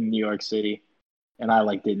in New York City, and I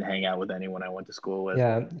like didn't hang out with anyone I went to school with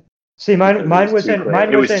yeah. See, mine because it mine was was too in crazy.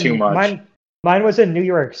 mine It was was too in much. mine was in New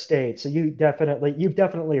York State. So you've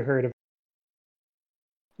definitely heard of.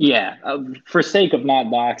 Yeah, for sake of not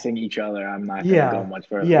doxing each other, I'm not going to go Yeah, much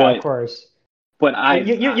further. yeah, of course. But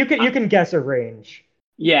You can guess a range.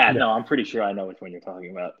 yeah, Yeah, no, I'm pretty sure I know which one you're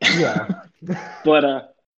talking about. yeah,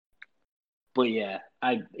 but but yeah,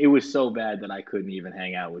 I it was so bad that I couldn't even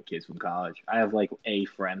hang out with kids from college. I have like a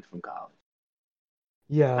friend from college.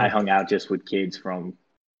 I yeah, hung out just with kids from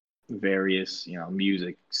various,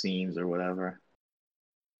 music scenes or whatever.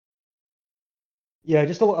 yeah.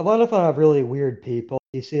 Just a lot of really weird people.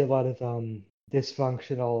 You see a lot of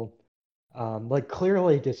dysfunctional, like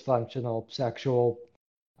clearly dysfunctional sexual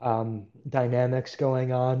dynamics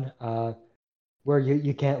going on. Where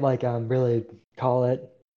you can't like really call it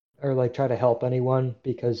or like try to help anyone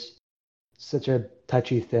because it's such a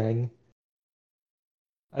touchy thing.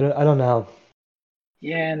 I don't know.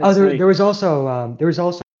 Yeah, and Oh, it's there like, was also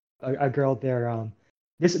a girl there.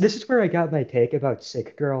 This is where I got my take about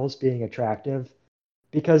sick girls being attractive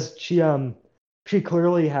because she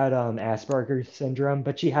clearly had Asperger's syndrome,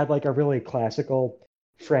 but she had like a really classical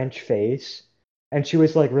French face, and she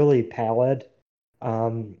was like really pallid.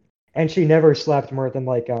 Um, and she never slept more than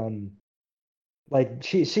like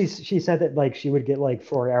she said that like she would get like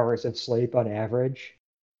 4 hours of sleep on average,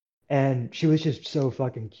 and she was just so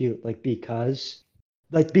fucking cute,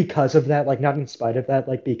 because of that, like not in spite of that,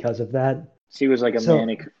 like because of that. she was like So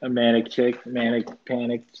a manic chick, manic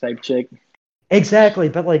panic type chick. exactly,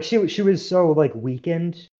 but like she was so like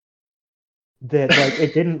weakened that like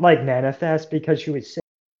it didn't like manifest because she was sick.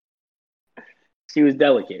 She was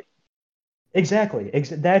delicate. Exactly.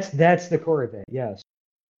 That's the core of it. Yes.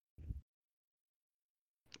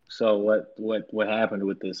 So what happened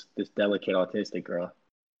with this delicate autistic girl?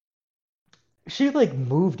 She like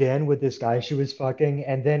moved in with this guy she was fucking,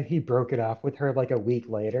 and then he broke it off with her like a week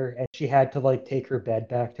later, and she had to like take her bed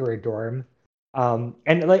back to her dorm.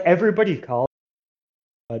 And like everybody called,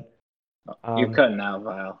 but You're um, cutting out,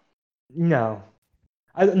 Vile. no,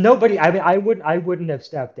 nobody. I mean, I wouldn't have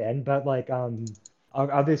stepped in, but like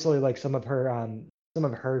obviously like some of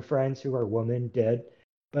her friends who are women did,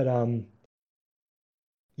 but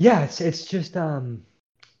yeah, it's just a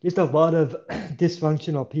lot of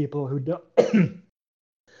dysfunctional people who don't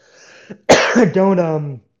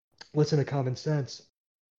don't listen to common sense.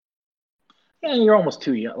 Yeah, you're almost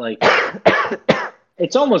too young. Like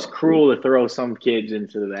it's almost cruel to throw some kids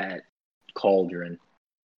into that cauldron,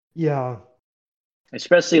 Yeah,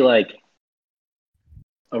 especially like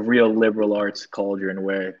a real liberal arts cauldron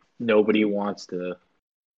where nobody wants to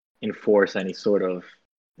enforce any sort of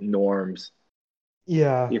norms.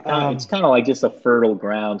 yeah. It's kind of like just a fertile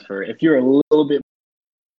ground for if you're a little bit,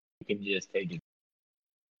 you can just take it.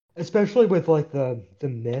 Especially with like the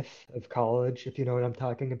myth of college, if you know what I'm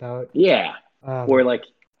talking about. Yeah, or Um, like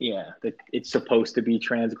yeah, it's supposed to be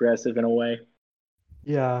transgressive in a way.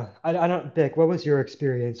 yeah. I don't, Dick, what was your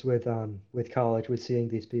experience with college, with seeing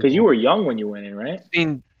these Because you people? were young when you went in, right? I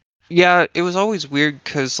mean, yeah, it was always weird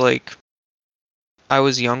because, like, I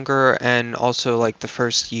was younger and also, like, the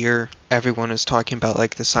first year, everyone was talking about,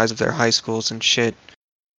 like, the size of their high schools and shit,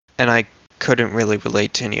 and I couldn't really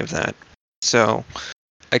relate to any of that. So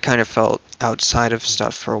I kind of felt outside of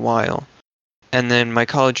stuff for a while. And then my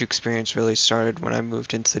college experience really started when I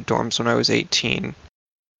moved into the dorms when I was 18.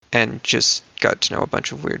 and just got to know a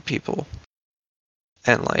bunch of weird people.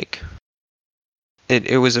 And like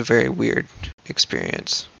it was a very weird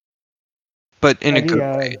experience. But in a Any good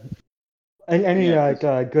way. any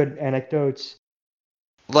Yeah, good anecdotes?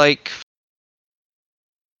 Like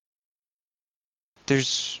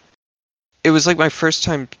it was like my first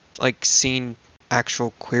time like seeing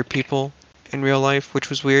actual queer people in real life, which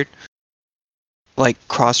was weird. Like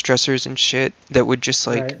cross-dressers and shit that would just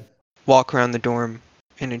like Right. walk around the dorm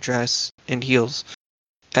in a dress and heels,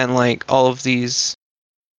 and like all of these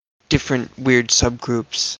different weird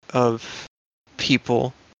subgroups of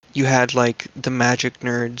people. You had like the magic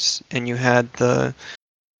nerds, and you had the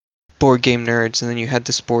board game nerds, and then you had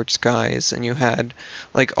the sports guys, and you had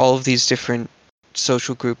like all of these different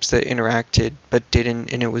social groups that interacted but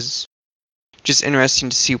didn't, and it was just interesting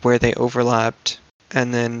to see where they overlapped,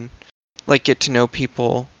 and then like get to know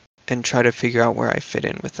people and try to figure out where I fit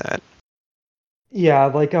in with that. Yeah,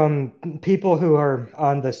 like people who are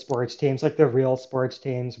on the sports teams, like the real sports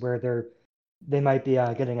teams where they might be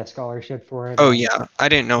getting a scholarship for it. Oh yeah, I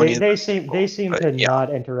didn't know any of They those seem people, but to yeah,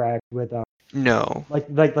 not interact with no. like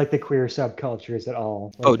the queer subcultures at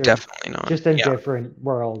all. Oh, Like they're definitely not. just in Yeah, different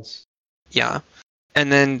worlds. yeah.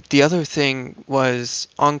 And then the other thing was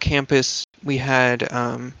on campus we had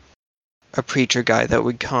a preacher guy that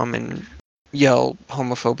would come and yell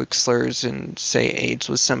homophobic slurs and say AIDS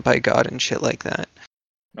was sent by God and shit like that.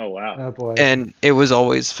 Oh wow. Oh boy. And it was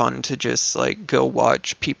always fun to just like go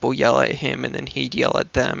watch people yell at him and then he'd yell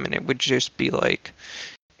at them, and it would just be like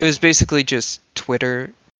it was basically just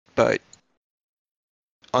Twitter but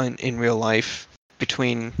in real life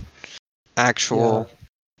between Yeah. actual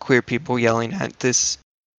queer people yelling at this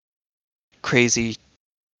crazy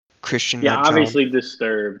Christian Yeah, nut job. obviously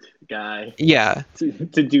disturbed guy Yeah. to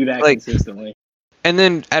do that Like consistently. and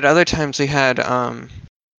then at other times we had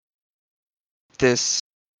this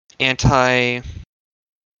anti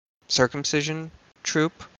circumcision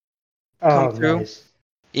troop come Oh, through. nice.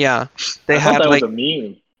 Yeah. They I thought had that was like a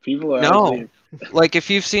meme. People are no. actually Like if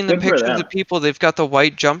you've seen the good for picture of the them. people, they've got the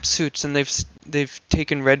white jumpsuits and they've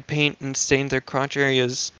taken red paint and stained their crotch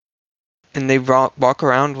areas, and they walk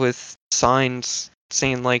around with signs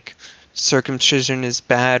saying like circumcision is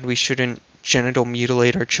bad, we shouldn't genital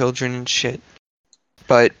mutilate our children and shit.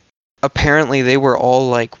 But apparently they were all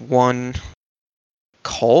like one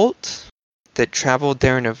cult that traveled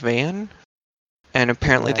there in a van, and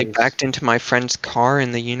apparently they Nice. backed into my friend's car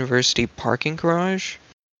in the university parking garage.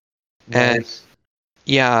 And Nice.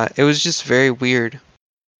 yeah, it was just very weird.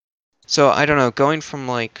 So I don't know, going from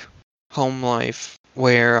like home life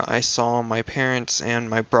where I saw my parents and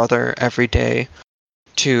my brother every day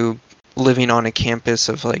to living on a campus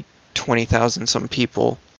of like 20,000 some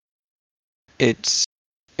people, it's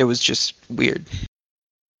it was just weird.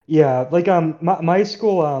 Yeah, like my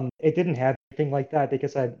school it didn't have anything like that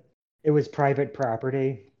because it was private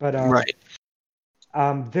property, but Right.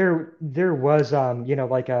 there was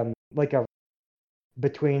like a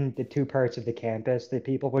between the two parts of the campus that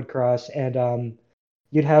people would cross, and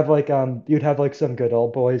you'd have like some good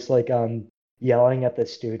old boys like yelling at the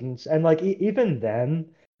students, and like even then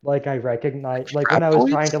like I recognize like when Frat I was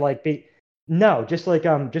trying boys? to like be no just like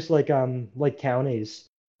counties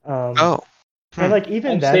um Oh. and Hmm. like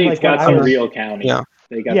even then Upstate's like when got I some was real counties. Yeah.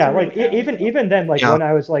 They got yeah, some real like counties though. even then, like Yeah. when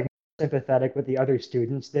I was like sympathetic with the other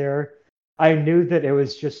students there, I knew that it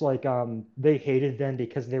was just like they hated them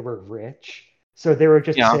because they were rich. So they were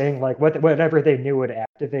just Yeah. saying like whatever they knew would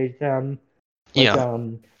activate them. Like Yeah.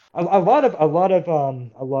 a lot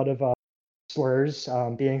of slurs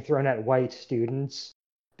being thrown at white students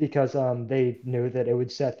because they knew that it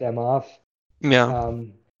would set them off. Yeah.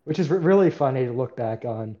 Which is really funny to look back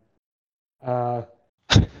on. Uh,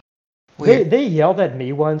 Weird. they yelled at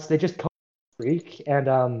me once. They just called me a freak, and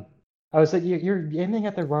I was like, You're aiming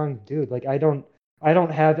at the wrong dude. Like I don't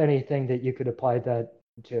have anything that you could apply that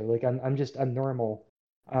to. Like I'm normal."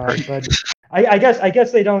 But I guess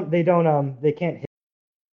they can't hit.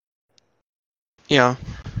 Yeah.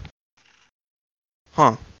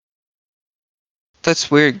 Huh. That's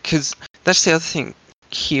weird, because that's the other thing.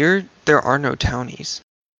 Here, there are no townies.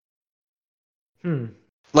 Hmm.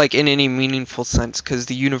 Like, in any meaningful sense, because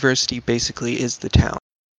the university basically is the town.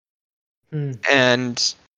 Hmm.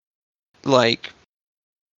 And, like,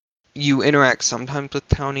 you interact sometimes with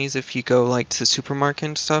townies if you go, like, to the supermarket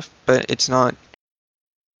and stuff, but it's not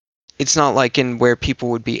like in where people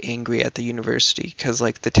would be angry at the university, because,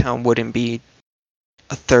 like, the town wouldn't be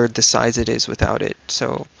a third the size it is without it.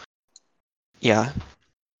 So, yeah.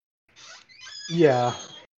 Yeah.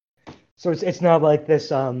 So it's not like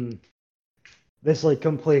this like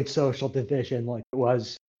complete social division like it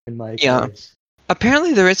was in my Yeah. case.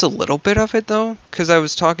 Apparently there is a little bit of it though, because I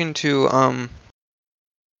was talking to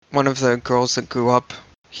one of the girls that grew up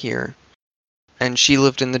here, and she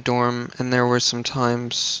lived in the dorm, and there were some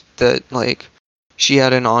times that like she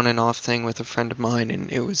had an on and off thing with a friend of mine,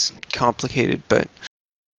 and it was complicated, but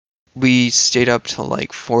we stayed up till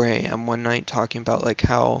like 4 a.m. one night talking about like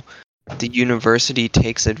how the university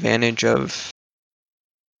takes advantage of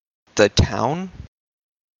the town,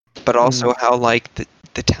 but also how like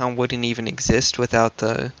the town wouldn't even exist without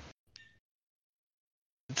the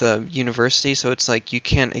university. So it's like you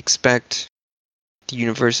can't expect the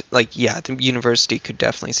university, like, yeah, the university could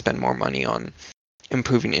definitely spend more money on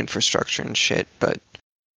improving infrastructure and shit, but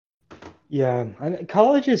Yeah, I mean,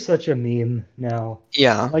 college is such a meme now.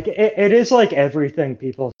 yeah, Like it is like everything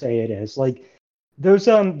people say it is. Like those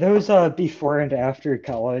before and after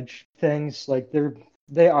college things, like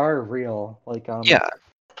they are real. Like yeah,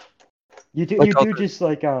 you do like you all do the just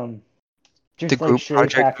like group shave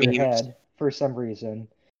project half your memes. head for some reason.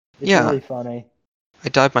 It's Yeah, really funny. I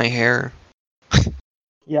dyed my hair.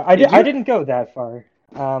 Yeah, Did I you? didn't go that far.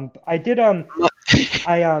 I did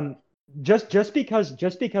I just because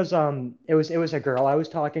it was a girl I was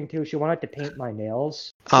talking to. She wanted to paint my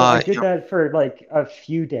nails, so I did Yeah, that for like a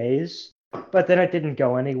few days, but then it didn't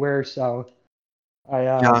go anywhere. So I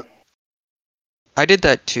yeah, I did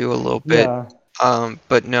that too a little bit. yeah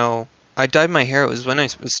But no, I dyed my hair. It was when I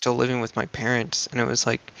was still living with my parents, and it was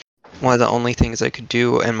like one of the only things I could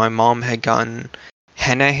do. And my mom had gotten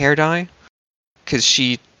henna hair dye because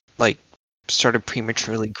she like started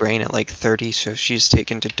prematurely graying at like 30, so she's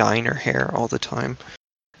taken to dyeing her hair all the time.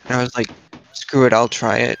 And I was like, screw it, I'll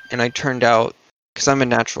try it. And I turned out, because I'm a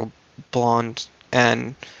natural blonde,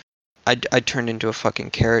 and I turned into a fucking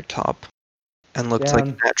carrot top and looked like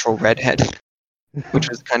damn a natural redhead, which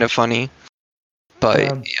was kind of funny. But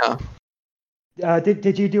damn. yeah.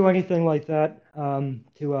 Did you do anything like that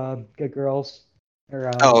to get girls or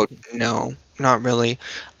Oh, no, not really.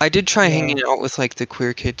 I did try yeah hanging out with like the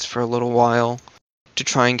queer kids for a little while to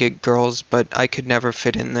try and get girls, but I could never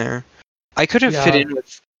fit in there. I couldn't fit yeah in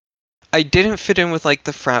with I didn't fit in with like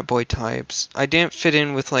the frat boy types. I didn't fit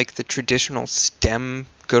in with like the traditional STEM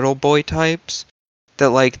good old boy types that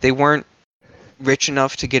like they weren't rich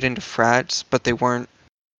enough to get into frats, but they weren't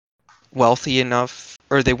wealthy enough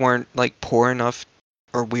or they weren't like poor enough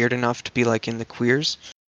or weird enough to be like in the queers.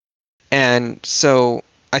 And so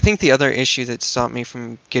I think the other issue that stopped me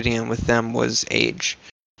from getting in with them was age.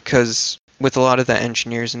 Because with a lot of the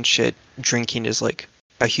engineers and shit, drinking is like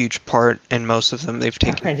a huge part, and most of them they've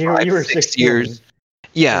taken and five, you were 6 years. 16 or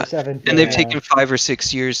Yeah, and 17 they've yeah taken 5 or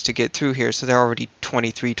 6 years to get through here, so they're already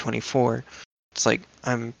 23, 24. It's like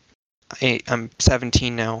I'm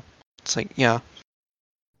 17 now. It's like, yeah,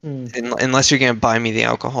 Hmm. unless you're gonna buy me the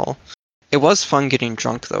alcohol. It was fun getting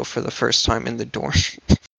drunk though for the first time in the dorm,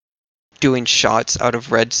 doing shots out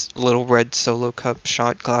of little red solo cup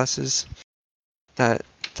shot glasses. That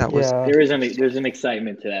that was yeah There's an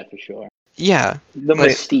excitement to that for sure. yeah, The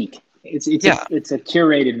like mystique. yeah, It's a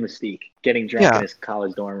curated mystique. Getting drunk in yeah, his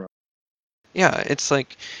college dorm room. yeah. It's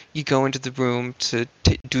like you go into the room to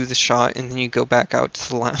do the shot, and then you go back out to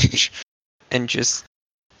the lounge, and just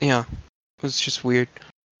yeah, it was just weird.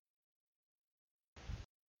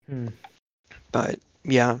 hmm. But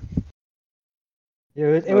yeah,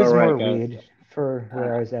 It All was right, more guys. weed for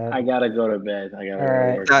where I was at. I gotta go to bed. I gotta All go to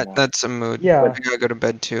right. work tomorrow. that's a mood. But Yeah. I gotta go to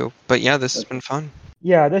bed too. But yeah, this has but been fun.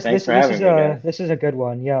 Yeah, thanks for having me, guys. this is a good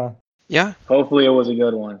one. Yeah. Yeah, Hopefully, it was a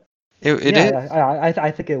good one. it Yeah, is. yeah.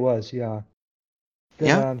 I think it was. Yeah. Good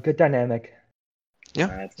Yeah, good dynamic. yeah.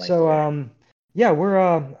 That's nice to So hear. yeah, we're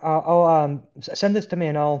I'll send this to me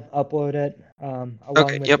and I'll upload it Okay.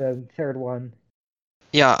 along with Yep. the third one.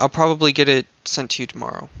 Yeah, I'll probably get it sent to you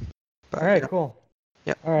tomorrow. All But right, yeah, cool.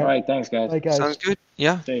 yeah. All All right. right, thanks, guys. Bye Sounds guys. good.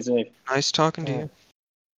 Yeah. Stay safe. Nice talking All to right.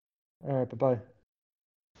 you. All right, bye-bye.